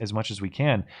try as much as we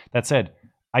can. That said,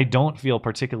 I don't feel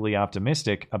particularly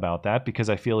optimistic about that, because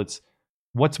I feel it's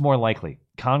what's more likely: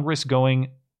 Congress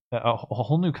going, a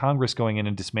whole new Congress going in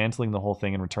and dismantling the whole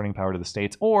thing and returning power to the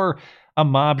states, or a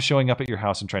mob showing up at your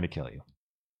house and trying to kill you.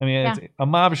 I mean, a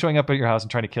mob showing up at your house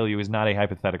and trying to kill you is not a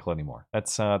hypothetical anymore.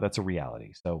 That's a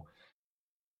reality. So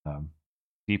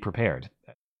be prepared.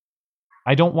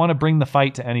 I don't want to bring the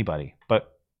fight to anybody, but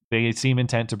they seem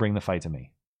intent to bring the fight to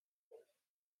me.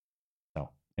 So,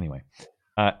 anyway.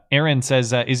 Aaron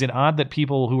says, is it odd that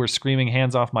people who are screaming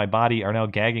 "hands off my body" are now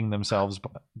gagging themselves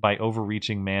by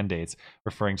overreaching mandates,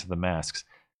 referring to the masks?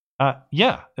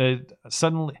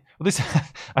 Suddenly... I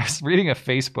was reading a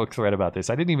Facebook thread about this.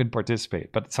 I didn't even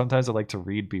participate, but sometimes I like to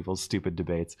read people's stupid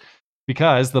debates,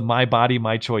 because the "my body,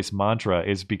 my choice" mantra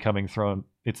is becoming thrown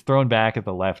back at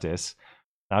the leftists.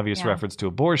 Obvious reference to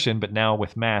abortion, but now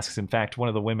with masks. In fact, one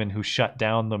of the women who shut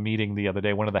down the meeting the other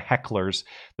day, one of the hecklers,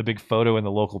 the big photo in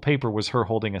the local paper was her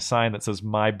holding a sign that says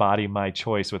 "my body, my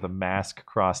choice" with a mask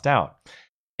crossed out.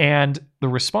 And the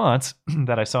response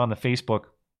that I saw in the Facebook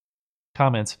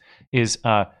comments is,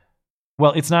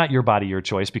 well, it's not your body, your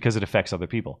choice, because it affects other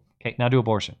people. Okay, now do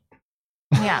abortion.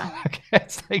 Yeah.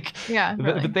 It's like,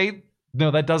 really.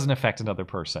 But that doesn't affect another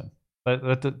person.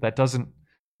 That doesn't.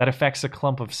 That affects a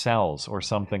clump of cells or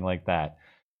something like that.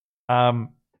 I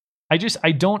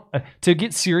don't to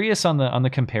get serious on the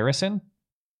comparison.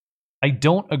 I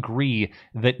don't agree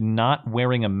that not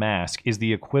wearing a mask is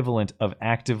the equivalent of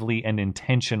actively and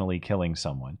intentionally killing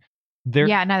someone.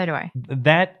 Neither do I.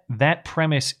 That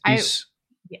premise is.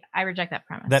 I reject that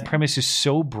premise. That premise is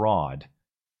so broad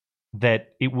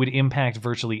that it would impact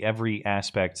virtually every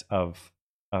aspect of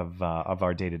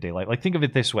our day-to-day life. Like, think of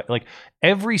it this way: like,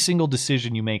 every single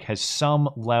decision you make has some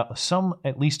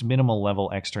at least minimal level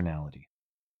externality.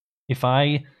 If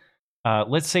I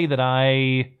let's say that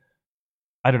I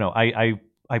don't know,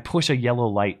 I push a yellow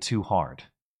light too hard,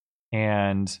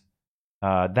 and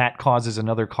that causes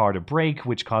another car to brake,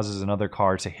 which causes another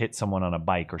car to hit someone on a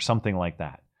bike or something like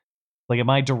that. Like, am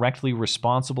I directly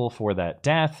responsible for that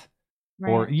death?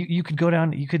 Right. Or you could go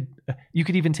down, you could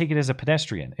even take it as a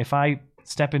pedestrian. If I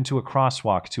step into a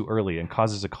crosswalk too early and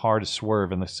causes a car to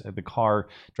swerve, and the car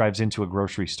drives into a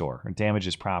grocery store or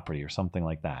damages property or something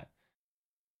like that,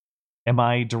 am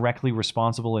I directly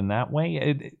responsible in that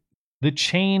way? The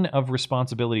chain of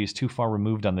responsibility is too far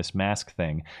removed on this mask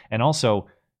thing. And also,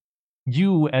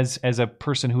 you as a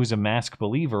person who is a mask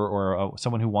believer, or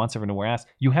someone who wants everyone to wear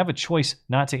masks, you have a choice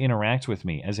not to interact with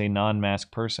me as a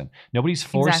non-mask person. Nobody's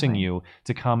forcing you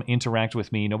to come interact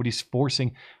with me. Nobody's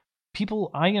forcing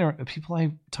people I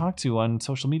talk to on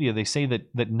social media. They say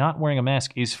that not wearing a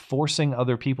mask is forcing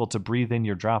other people to breathe in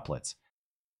your droplets.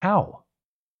 How?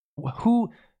 Who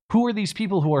are these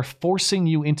people who are forcing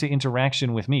you into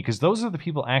interaction with me? Because those are the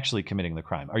people actually committing the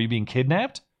crime. Are you being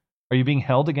kidnapped? Are you being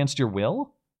held against your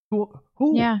will? Who?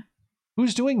 Yeah.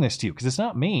 Who's doing this to you? Because it's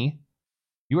not me.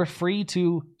 You are free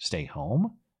to stay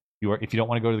home. If you don't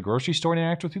want to go to the grocery store and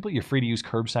interact with people, you're free to use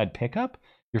curbside pickup.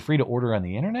 You're free to order on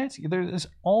the internet. There's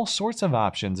all sorts of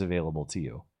options available to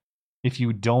you if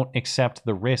you don't accept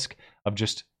the risk of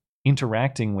just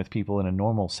interacting with people in a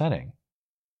normal setting.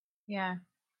 Yeah.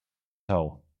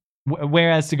 So,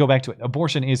 whereas to go back to it,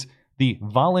 abortion is the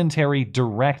voluntary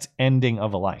direct ending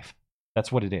of a life.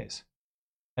 That's what it is.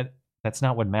 That's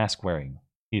not what mask wearing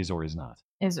is or is not.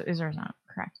 Is or is not,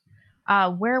 correct.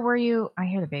 Where were you? I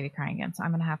hear the baby crying again, so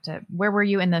I'm going to have to... Where were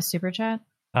you in the super chat?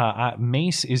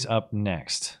 Mace is up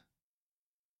next.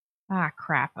 Ah,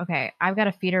 crap. Okay, I've got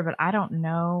a feeder, but I don't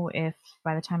know if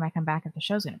by the time I come back, if the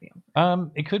show's going to be over.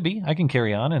 It could be. I can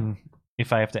carry on, and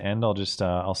if I have to end, I'll just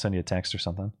I'll send you a text or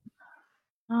something.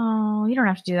 Oh, you don't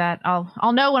have to do that.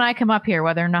 I'll know when I come up here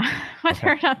whether or not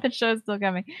the show's still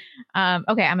coming.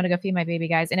 Okay, I'm gonna go feed my baby,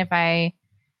 guys. And if I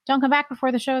don't come back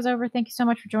before the show is over, thank you so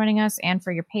much for joining us and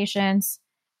for your patience.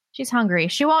 She's hungry.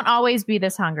 She won't always be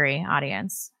this hungry,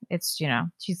 audience. It's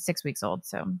she's 6 weeks old,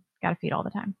 so gotta feed all the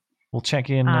time. We'll check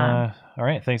in. All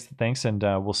right, thanks, and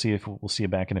we'll see you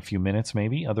back in a few minutes,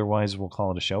 maybe. Otherwise, we'll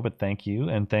call it a show. But thank you,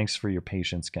 and thanks for your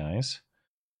patience, guys.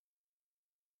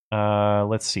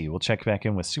 Let's see. We'll check back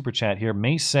in with Super Chat here.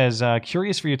 Mace says,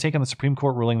 curious for your take on the Supreme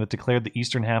Court ruling that declared the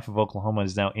eastern half of Oklahoma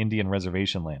is now Indian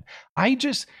reservation land.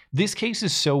 This case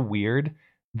is so weird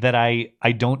that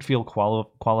I don't feel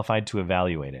qualified to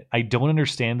evaluate it. I don't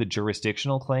understand the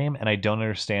jurisdictional claim, and I don't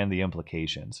understand the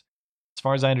implications. As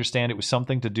far as I understand, it was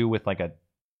something to do with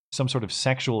some sort of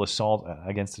sexual assault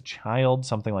against a child,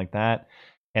 something like that.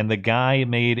 And the guy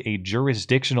made a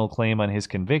jurisdictional claim on his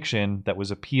conviction that was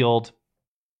appealed.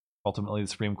 Ultimately, the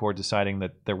Supreme Court deciding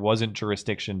that there wasn't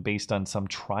jurisdiction based on some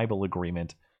tribal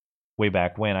agreement way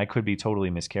back when. I could be totally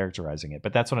mischaracterizing it,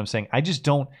 but that's what I'm saying. I just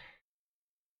don't.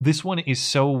 This one is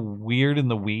so weird in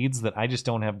the weeds that I just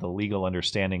don't have the legal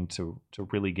understanding to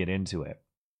really get into it.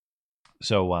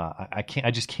 So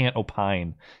I just can't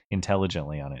opine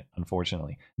intelligently on it,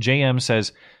 unfortunately. JM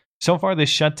says, so far the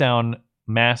shutdown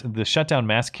mass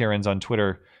Karens on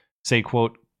Twitter say,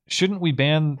 quote, shouldn't we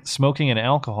ban smoking and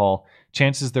alcohol?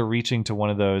 Chances they're reaching to one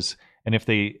of those, and if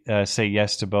they say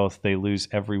yes to both, they lose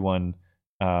everyone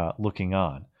looking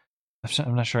on.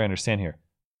 I'm not sure I understand here.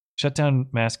 Shut down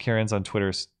mass Karens on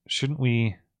Twitter. Shouldn't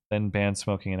we then ban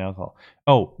smoking and alcohol?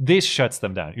 Oh, this shuts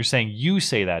them down. You're saying you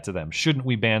say that to them. Shouldn't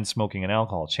we ban smoking and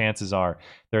alcohol? Chances are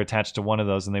they're attached to one of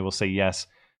those, and they will say yes.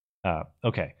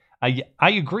 Okay, I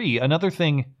agree. Another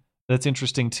thing that's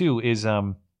interesting too is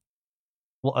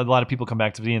well, a lot of people come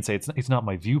back to me and say, it's not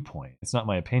my viewpoint. It's not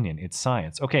my opinion. It's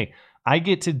science. Okay, I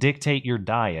get to dictate your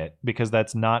diet because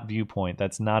that's not viewpoint.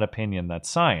 That's not opinion. That's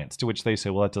science. To which they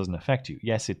say, well, that doesn't affect you.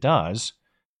 Yes, it does.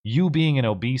 You being an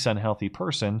obese, unhealthy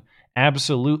person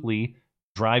absolutely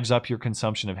drives up your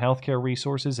consumption of healthcare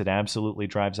resources. It absolutely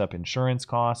drives up insurance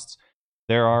costs.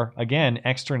 There are, again,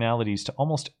 externalities to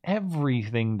almost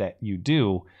everything that you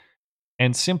do.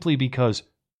 And simply because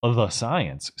the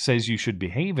science says you should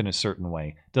behave in a certain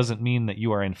way doesn't mean that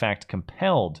you are in fact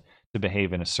compelled to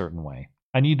behave in a certain way.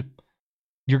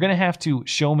 You're going to have to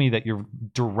show me that you're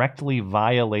directly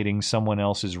violating someone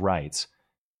else's rights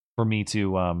for me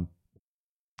to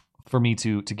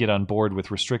get on board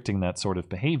with restricting that sort of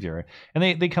behavior.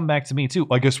 And they come back to me too.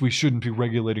 I guess we shouldn't be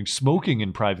regulating smoking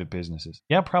in private businesses.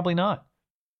 Yeah, probably not.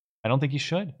 I don't think you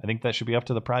should. I think that should be up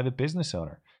to the private business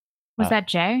owner. Was that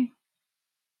Jay?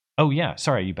 Oh, yeah.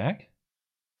 Sorry, are you back?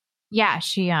 Yeah,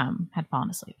 she had fallen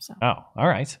asleep. So. Oh, all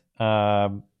right.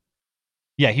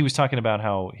 Yeah, he was talking about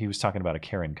a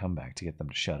Karen comeback to get them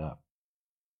to shut up.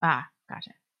 Ah,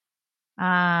 gotcha.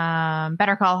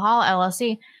 Better Call Hall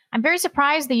LLC. I'm very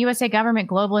surprised the USA government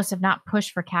globalists have not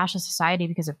pushed for cashless society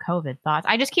because of COVID. Thoughts?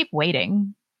 I just keep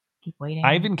waiting.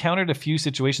 I've encountered a few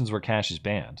situations where cash is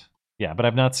banned. Yeah, but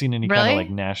I've not seen any kind of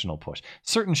national push.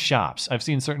 Certain shops. I've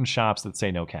seen certain shops that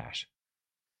say no cash.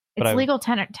 It's legal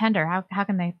tender. How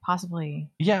can they possibly?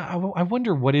 Yeah, I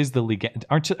wonder what is the legal.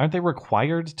 Aren't they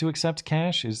required to accept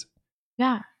cash?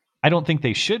 Yeah. I don't think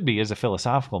they should be as a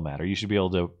philosophical matter. You should be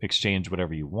able to exchange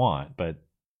whatever you want, but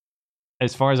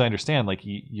as far as I understand,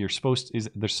 you're supposed to,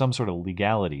 there's some sort of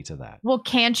legality to that. Well,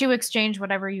 can't you exchange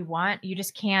whatever you want? You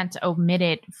just can't omit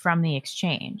it from the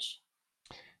exchange.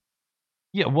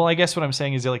 Yeah, well, I guess what I'm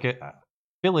saying is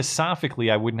philosophically,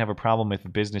 I wouldn't have a problem if a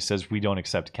business says we don't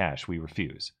accept cash, we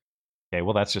refuse. Okay,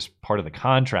 well, that's just part of the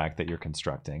contract that you're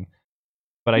constructing.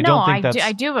 But I don't think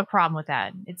I do have a problem with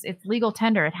that. It's legal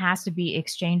tender. It has to be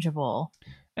exchangeable.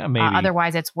 Yeah, maybe.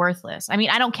 Otherwise, it's worthless. I mean,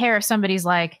 I don't care if somebody's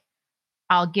like,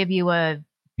 I'll give you a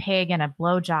pig and a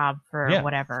blowjob for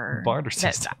whatever barter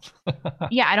system.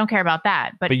 Yeah, I don't care about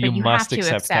that, but you must have to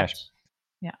accept cash.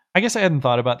 Yeah, I guess I hadn't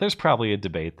thought about. There's probably a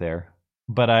debate there,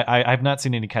 but I've not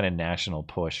seen any kind of national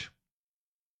push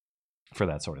for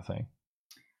that sort of thing.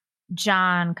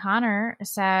 John Connor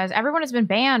says everyone has been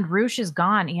banned. Roosh is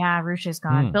gone. Yeah, Roosh is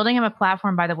gone. Building him a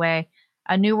platform, by the way.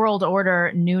 A new world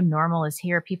order, new normal is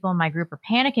here. People in my group are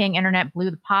panicking. Internet blew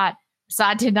the pot.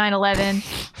 Assad did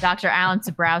 9/11. Dr. Alan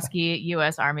Zabrowski,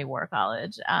 U.S. Army War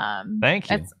College. Thank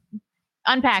you.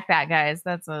 Unpack that, guys.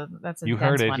 That's a you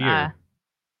heard it one. here.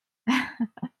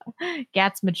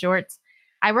 Gats Majorts.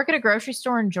 I work at a grocery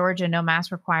store in Georgia, no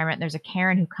mask requirement. There's a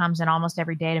Karen who comes in almost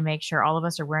every day to make sure all of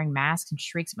us are wearing masks and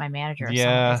shrieks at my manager. If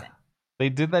someone isn't. They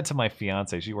did that to my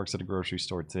fiance. She works at a grocery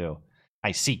store too.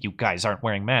 I see you guys aren't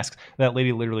wearing masks. That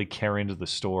lady literally carried the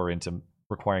store into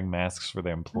requiring masks for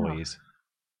their employees.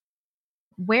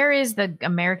 Where is the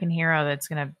American hero that's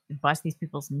going to bust these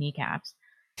people's kneecaps?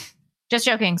 Just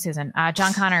joking, Susan.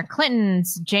 John Connor,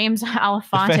 Clinton's, James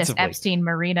Alefantis, Epstein,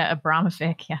 Marina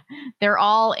Abramovic. Yeah. They're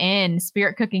all in.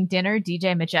 Spirit Cooking Dinner,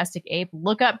 DJ Majestic Ape.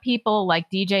 Look up people like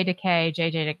DJ Decay,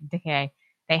 JJ Decay.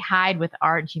 They hide with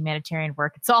art and humanitarian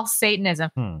work. It's all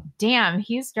Satanism. Damn,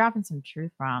 he's dropping some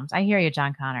truth bombs. I hear you,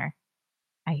 John Connor.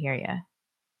 I hear you.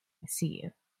 I see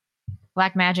you.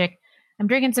 Black Magic. I'm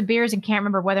drinking some beers and can't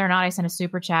remember whether or not I sent a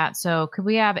super chat. So could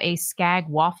we have a skag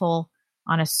waffle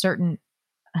on a certain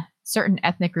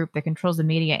ethnic group that controls the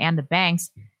media and the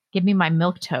banks? Give me my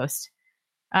milk toast.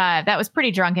 That was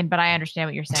pretty drunken, but I understand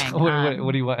what you're saying.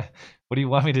 What do you want? What do you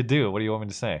want me to do? What do you want me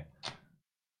to say?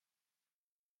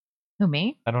 Who,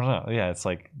 me? I don't know. Yeah, it's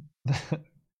like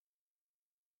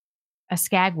a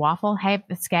skag waffle. Hey,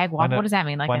 a skag waffle. What does that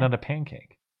mean? Like why not a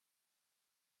pancake?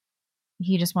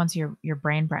 He just wants your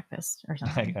brain breakfast or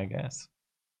something. I guess.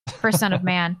 First son of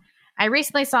man. I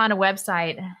recently saw on a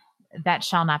website that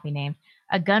shall not be named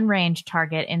a gun range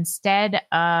target. Instead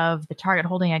of the target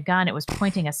holding a gun, it was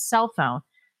pointing a cell phone.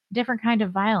 Different kind of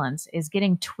violence. Is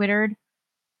getting twittered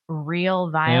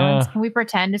real violence? Yeah. Can we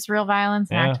pretend it's real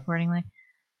violence and act accordingly?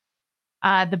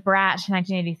 The Brat,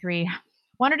 1983.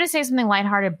 Wanted to say something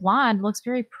lighthearted. Blonde looks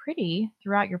very pretty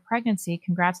throughout your pregnancy.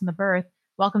 Congrats on the birth.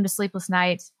 Welcome to Sleepless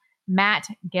Nights. Matt,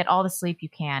 get all the sleep you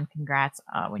can. Congrats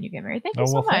when you get married. Thank you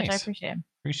so much. Thanks. I appreciate it.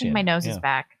 I think my nose is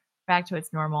back to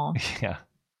its normal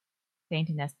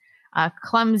daintiness.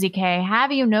 Clumsy K,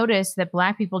 have you noticed that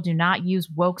Black people do not use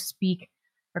woke speak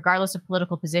regardless of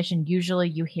political position? Usually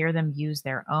you hear them use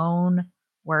their own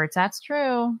words. That's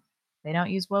true. They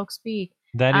don't use woke speak.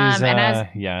 That is,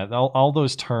 all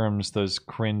those terms, those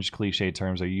cringe cliche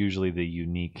terms, are usually the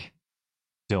unique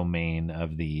domain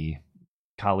of the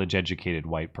college-educated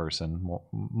white person,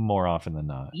 more often than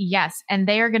not. Yes, and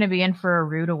they are going to be in for a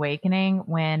rude awakening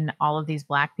when all of these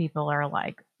Black people are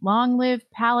like, "Long live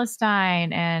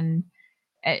Palestine," and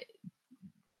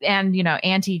you know,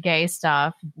 anti-gay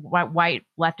stuff. White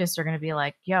leftists are going to be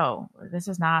like, "Yo, this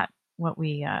is not what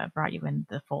we brought you in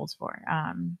the folds for."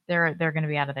 They're going to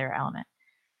be out of their element.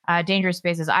 Dangerous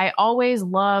Spaces. I always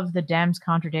love the Dems'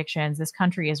 contradictions. This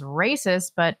country is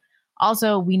racist, but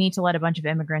also we need to let a bunch of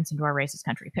immigrants into our racist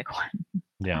country. Pick one.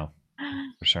 Yeah,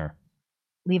 for sure.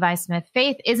 Levi Smith.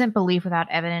 Faith isn't belief without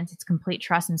evidence. It's complete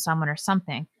trust in someone or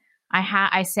something.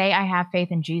 I say I have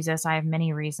faith in Jesus. I have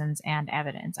many reasons and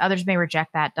evidence. Others may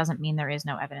reject that. Doesn't mean there is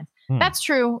no evidence. That's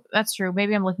true. That's true.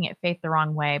 Maybe I'm looking at faith the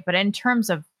wrong way. But in terms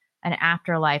of an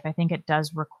afterlife, I think it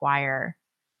does require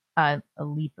a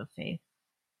leap of faith.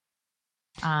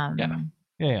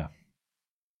 Yeah.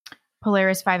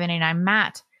 Polaris 589.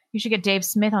 Matt, you should get Dave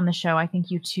Smith on the show. I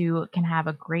think you two can have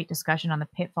a great discussion on the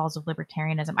pitfalls of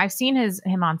libertarianism. I've seen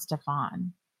him on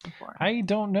Stefan before. I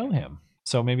don't know him,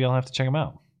 so maybe I'll have to check him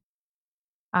out.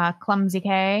 Clumsy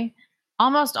K.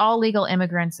 Almost all legal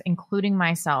immigrants, including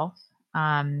myself,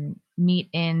 meet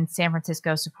in San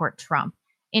Francisco, support Trump.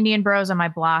 Indian bros on my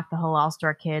block, the halal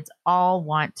store kids, all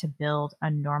want to build a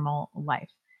normal life.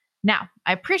 Now,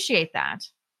 I appreciate that.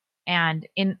 And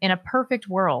in a perfect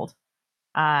world,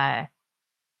 I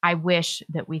wish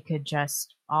that we could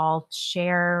just all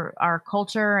share our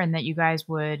culture and that you guys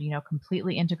would,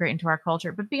 completely integrate into our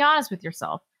culture. But be honest with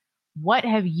yourself. What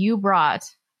have you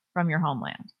brought from your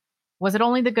homeland? Was it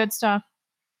only the good stuff?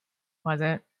 Was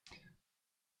it?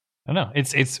 I don't know.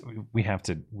 It's we have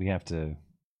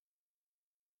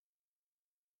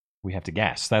to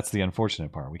guess. That's the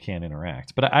unfortunate part. We can't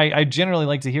interact. But I genuinely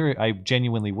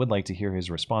would like to hear his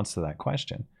response to that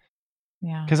question.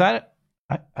 Yeah. Because I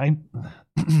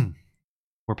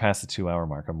we're past the 2-hour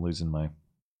mark. I'm losing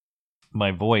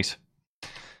my voice.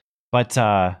 But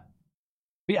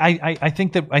I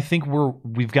think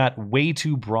we've got way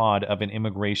too broad of an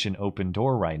immigration open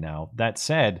door right now. That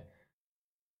said,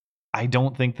 I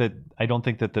don't think that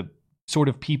the sort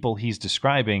of people he's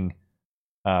describing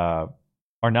are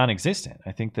non-existent.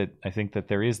 I think that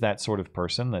there is that sort of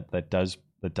person that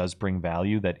does bring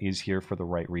value, that is here for the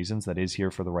right reasons, that is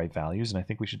here for the right values, and I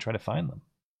think we should try to find them.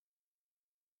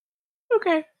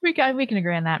 Okay, we can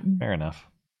agree on that. Fair enough.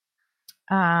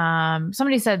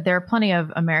 Somebody said there are plenty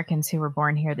of Americans who were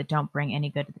born here that don't bring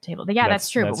any good to the table. Yeah, that's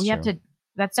true. But we have to.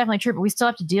 That's definitely true. But we still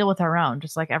have to deal with our own,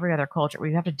 just like every other culture.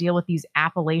 We have to deal with these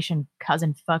Appalachian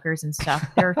cousin fuckers and stuff.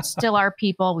 They're still our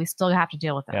people. We still have to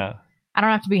deal with them. Yeah. I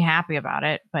don't have to be happy about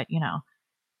it, but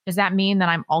does that mean that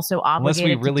I'm also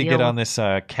obligated? Unless we really get on this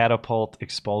catapult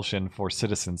expulsion for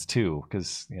citizens too,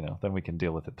 because then we can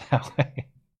deal with it that way.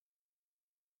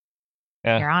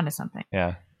 Yeah. You're onto something.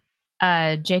 Yeah.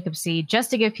 Jacob C. Just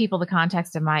to give people the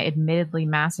context of my admittedly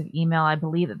massive email, I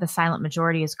believe that the silent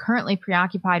majority is currently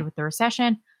preoccupied with the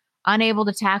recession, unable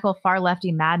to tackle far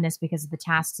lefty madness because of the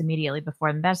tasks immediately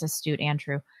before them. That's astute and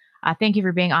true. Thank you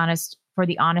for being honest. For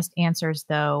the honest answers,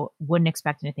 though, wouldn't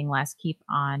expect anything less. Keep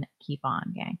on,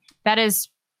 gang. That is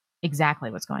exactly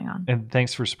what's going on. And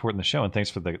thanks for supporting the show, and thanks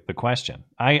for the question.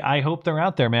 I hope they're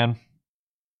out there, man.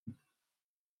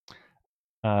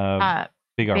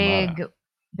 Big Armada.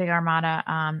 Big Armada.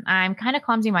 I'm kind of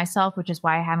clumsy myself, which is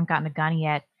why I haven't gotten a gun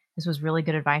yet. This was really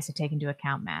good advice to take into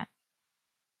account, Matt.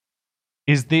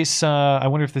 Is this, I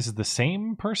wonder if this is the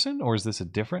same person or is this a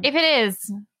different? If it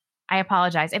is, I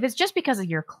apologize. If it's just because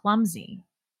you're clumsy,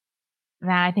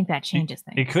 then I think that changes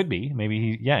things. It could be.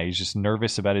 Maybe he's just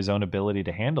nervous about his own ability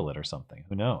to handle it or something.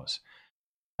 Who knows?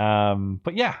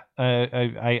 But yeah,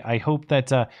 I hope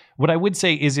that, what I would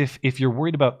say is if you're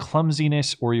worried about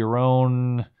clumsiness or your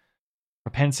own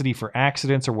propensity for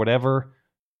accidents or whatever,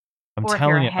 I'm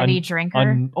telling you, if you're a heavy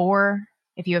drinker, or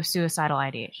if you have suicidal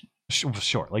ideation.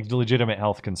 Sure, like legitimate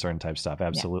health concern type stuff,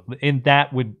 absolutely. Yeah. And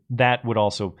that would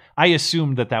also, I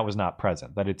assumed that was not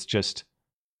present. That it's just,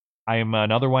 I am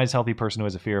an otherwise healthy person who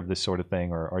has a fear of this sort of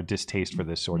thing or distaste for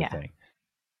this sort of thing.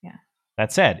 Yeah.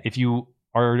 That said, if you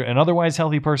are an otherwise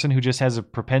healthy person who just has a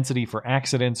propensity for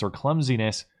accidents or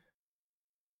clumsiness,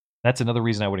 that's another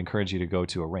reason I would encourage you to go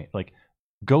to a range. Like,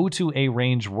 go to a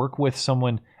range, work with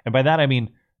someone, and by that I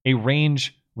mean a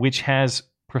range which has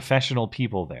professional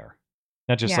people there.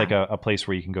 Not just like a place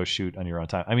where you can go shoot on your own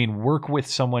time. I mean, work with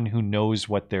someone who knows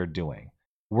what they're doing.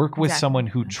 Work with someone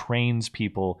who trains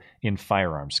people in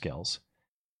firearm skills.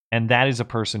 And that is a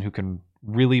person who can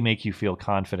really make you feel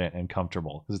confident and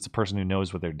comfortable because it's a person who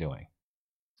knows what they're doing.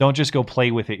 Don't just go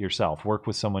play with it yourself. Work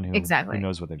with someone who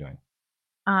knows what they're doing.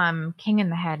 King in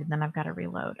the head, and then I've got to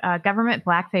reload. Government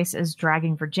blackface is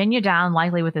dragging Virginia down,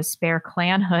 likely with a spare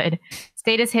Klan hood.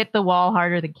 State has hit the wall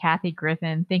harder than Kathy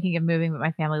Griffin. Thinking of moving, but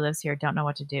my family lives here. Don't know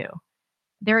what to do.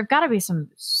 There have got to be some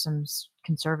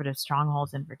conservative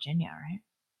strongholds in Virginia, right?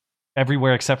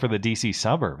 Everywhere except for the DC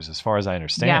suburbs, as far as I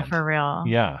understand. Yeah, for real.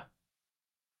 Yeah.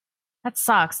 That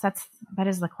sucks. That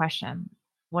is the question.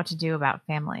 What to do about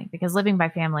family? Because living by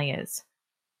family is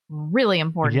really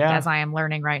important, as I am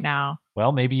learning right now.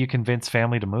 Well, maybe you convince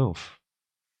family to move.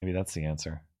 Maybe that's the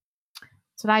answer.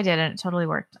 That's what I did, and it totally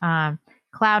worked. Cloud9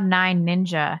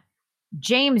 Ninja.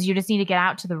 James, you just need to get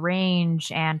out to the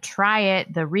range and try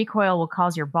it. The recoil will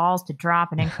cause your balls to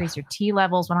drop and increase your T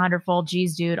levels 100-fold.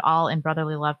 Geez, dude, all in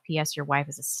brotherly love. P.S. Your wife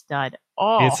is a stud.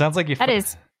 Oh, it sounds like that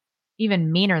is even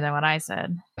meaner than what I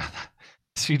said.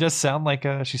 She does sound like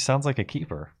she sounds like a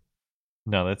keeper.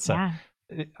 No, that's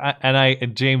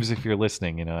James, if you're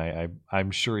listening,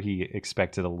 I'm sure he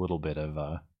expected a little bit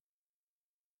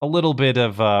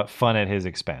of fun at his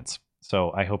expense.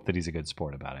 So I hope that he's a good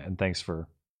sport about it. And thanks for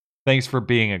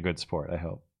being a good sport, I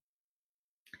hope.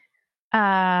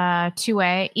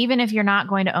 2A, even if you're not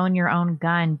going to own your own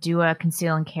gun, do a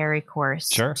conceal and carry course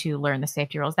to learn the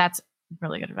safety rules. That's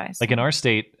really good advice. Like in our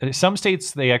state, some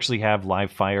states, they actually have live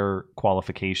fire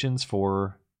qualifications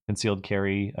for concealed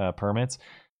carry permits.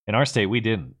 In our state, we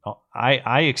didn't.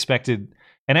 I expected,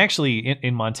 and actually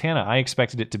in Montana, I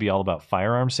expected it to be all about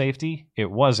firearm safety. It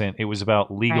wasn't. It was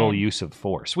about legal use of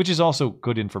force, which is also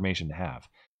good information to have.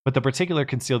 But the particular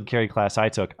concealed carry class I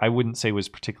took, I wouldn't say was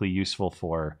particularly useful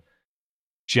for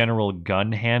general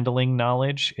gun handling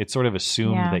knowledge. It sort of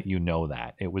assumed that you know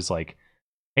that. It was like,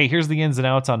 hey, here's the ins and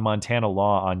outs on Montana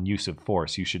law on use of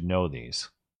force. You should know these.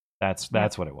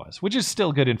 That's what it was, which is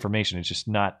still good information. It's just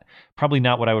probably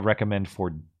not what I would recommend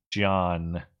for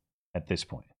John at this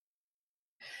point.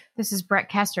 This is Brett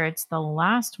Kester. It's the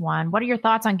last one. What are your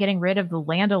thoughts on getting rid of the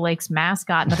Land O'Lakes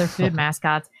mascot and other food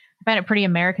mascots? I find it pretty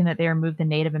American that they removed the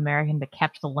Native American but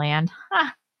kept the land.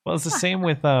 Well, it's the same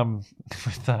with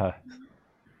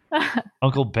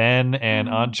Uncle Ben and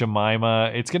Aunt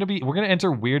Jemima. We're gonna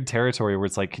enter weird territory where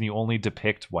it's like, can you only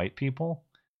depict white people?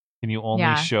 Can you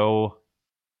only show?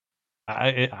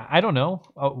 I don't know.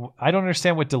 I don't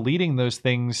understand what deleting those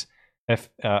things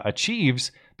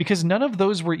achieves, because none of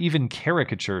those were even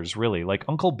caricatures, really. Like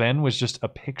Uncle Ben was just a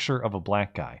picture of a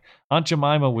black guy. Aunt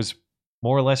Jemima was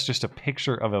more or less just a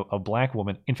picture of a black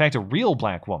woman. In fact, a real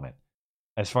black woman,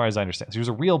 as far as I understand. She was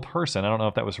a real person. I don't know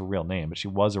if that was her real name, but she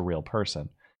was a real person.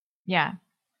 Yeah.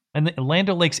 And the Land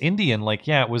O'Lakes Indian, like,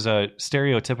 yeah, it was a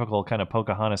stereotypical kind of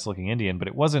Pocahontas-looking Indian, but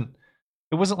it wasn't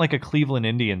like a Cleveland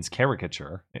Indians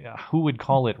caricature. Who would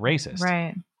call it racist?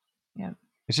 Right. Yeah.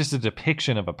 It's just a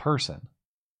depiction of a person.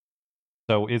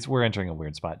 So we're entering a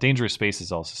weird spot. Dangerous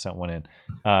Spaces also sent one in.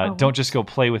 Don't just go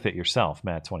play with it yourself,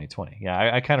 Matt 2020.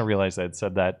 Yeah, I kind of realized I'd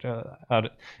said that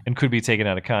and could be taken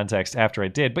out of context after I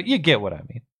did, but you get what I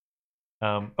mean.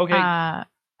 Okay. I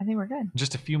think we're good.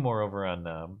 Just a few more over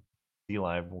on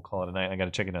DLive. We'll call it a night. I got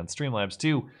to check it on Streamlabs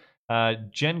too.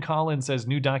 Jen Collins says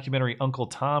new documentary Uncle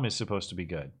Tom is supposed to be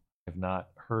good. I've not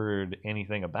heard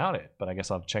anything about it, but I guess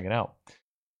I'll have to check it out.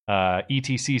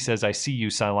 ETC says, I see you,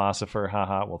 Silosopher.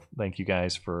 Haha. Well, thank you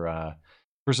guys for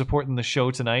supporting the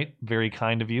show tonight. Very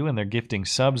kind of you. And they're gifting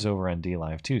subs over on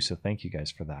DLive too. So thank you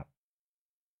guys for that.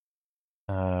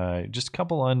 Just a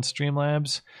couple on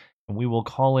Streamlabs, and we will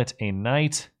call it a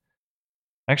night.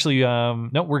 Actually,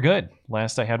 no, we're good.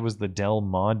 Last I had was the Dell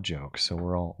Mod joke, so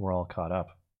we're all caught up.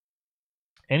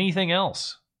 Anything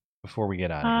else before we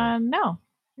get out of here? No.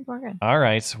 We're good. All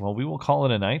right. Well, we will call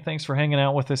it a night. Thanks for hanging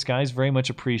out with us, guys. Very much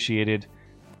appreciated.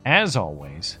 As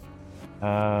always,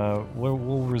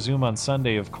 we'll resume on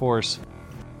Sunday, of course.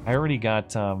 I already got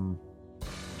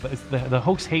the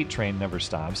hoax hate train never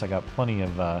stops. I got plenty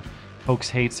of hoax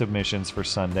hate submissions for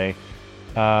Sunday.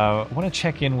 I want to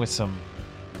check in with some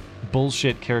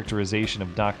bullshit characterization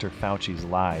of Dr. Fauci's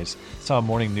lies. Saw a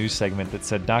morning news segment that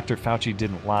said Dr. Fauci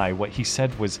didn't lie. What he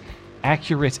said was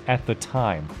accurate at the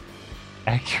time.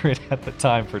 Accurate at the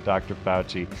time for Dr.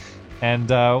 Fauci. And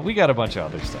we got a bunch of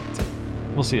other stuff too.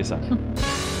 We'll see you Sunday.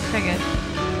 Very good.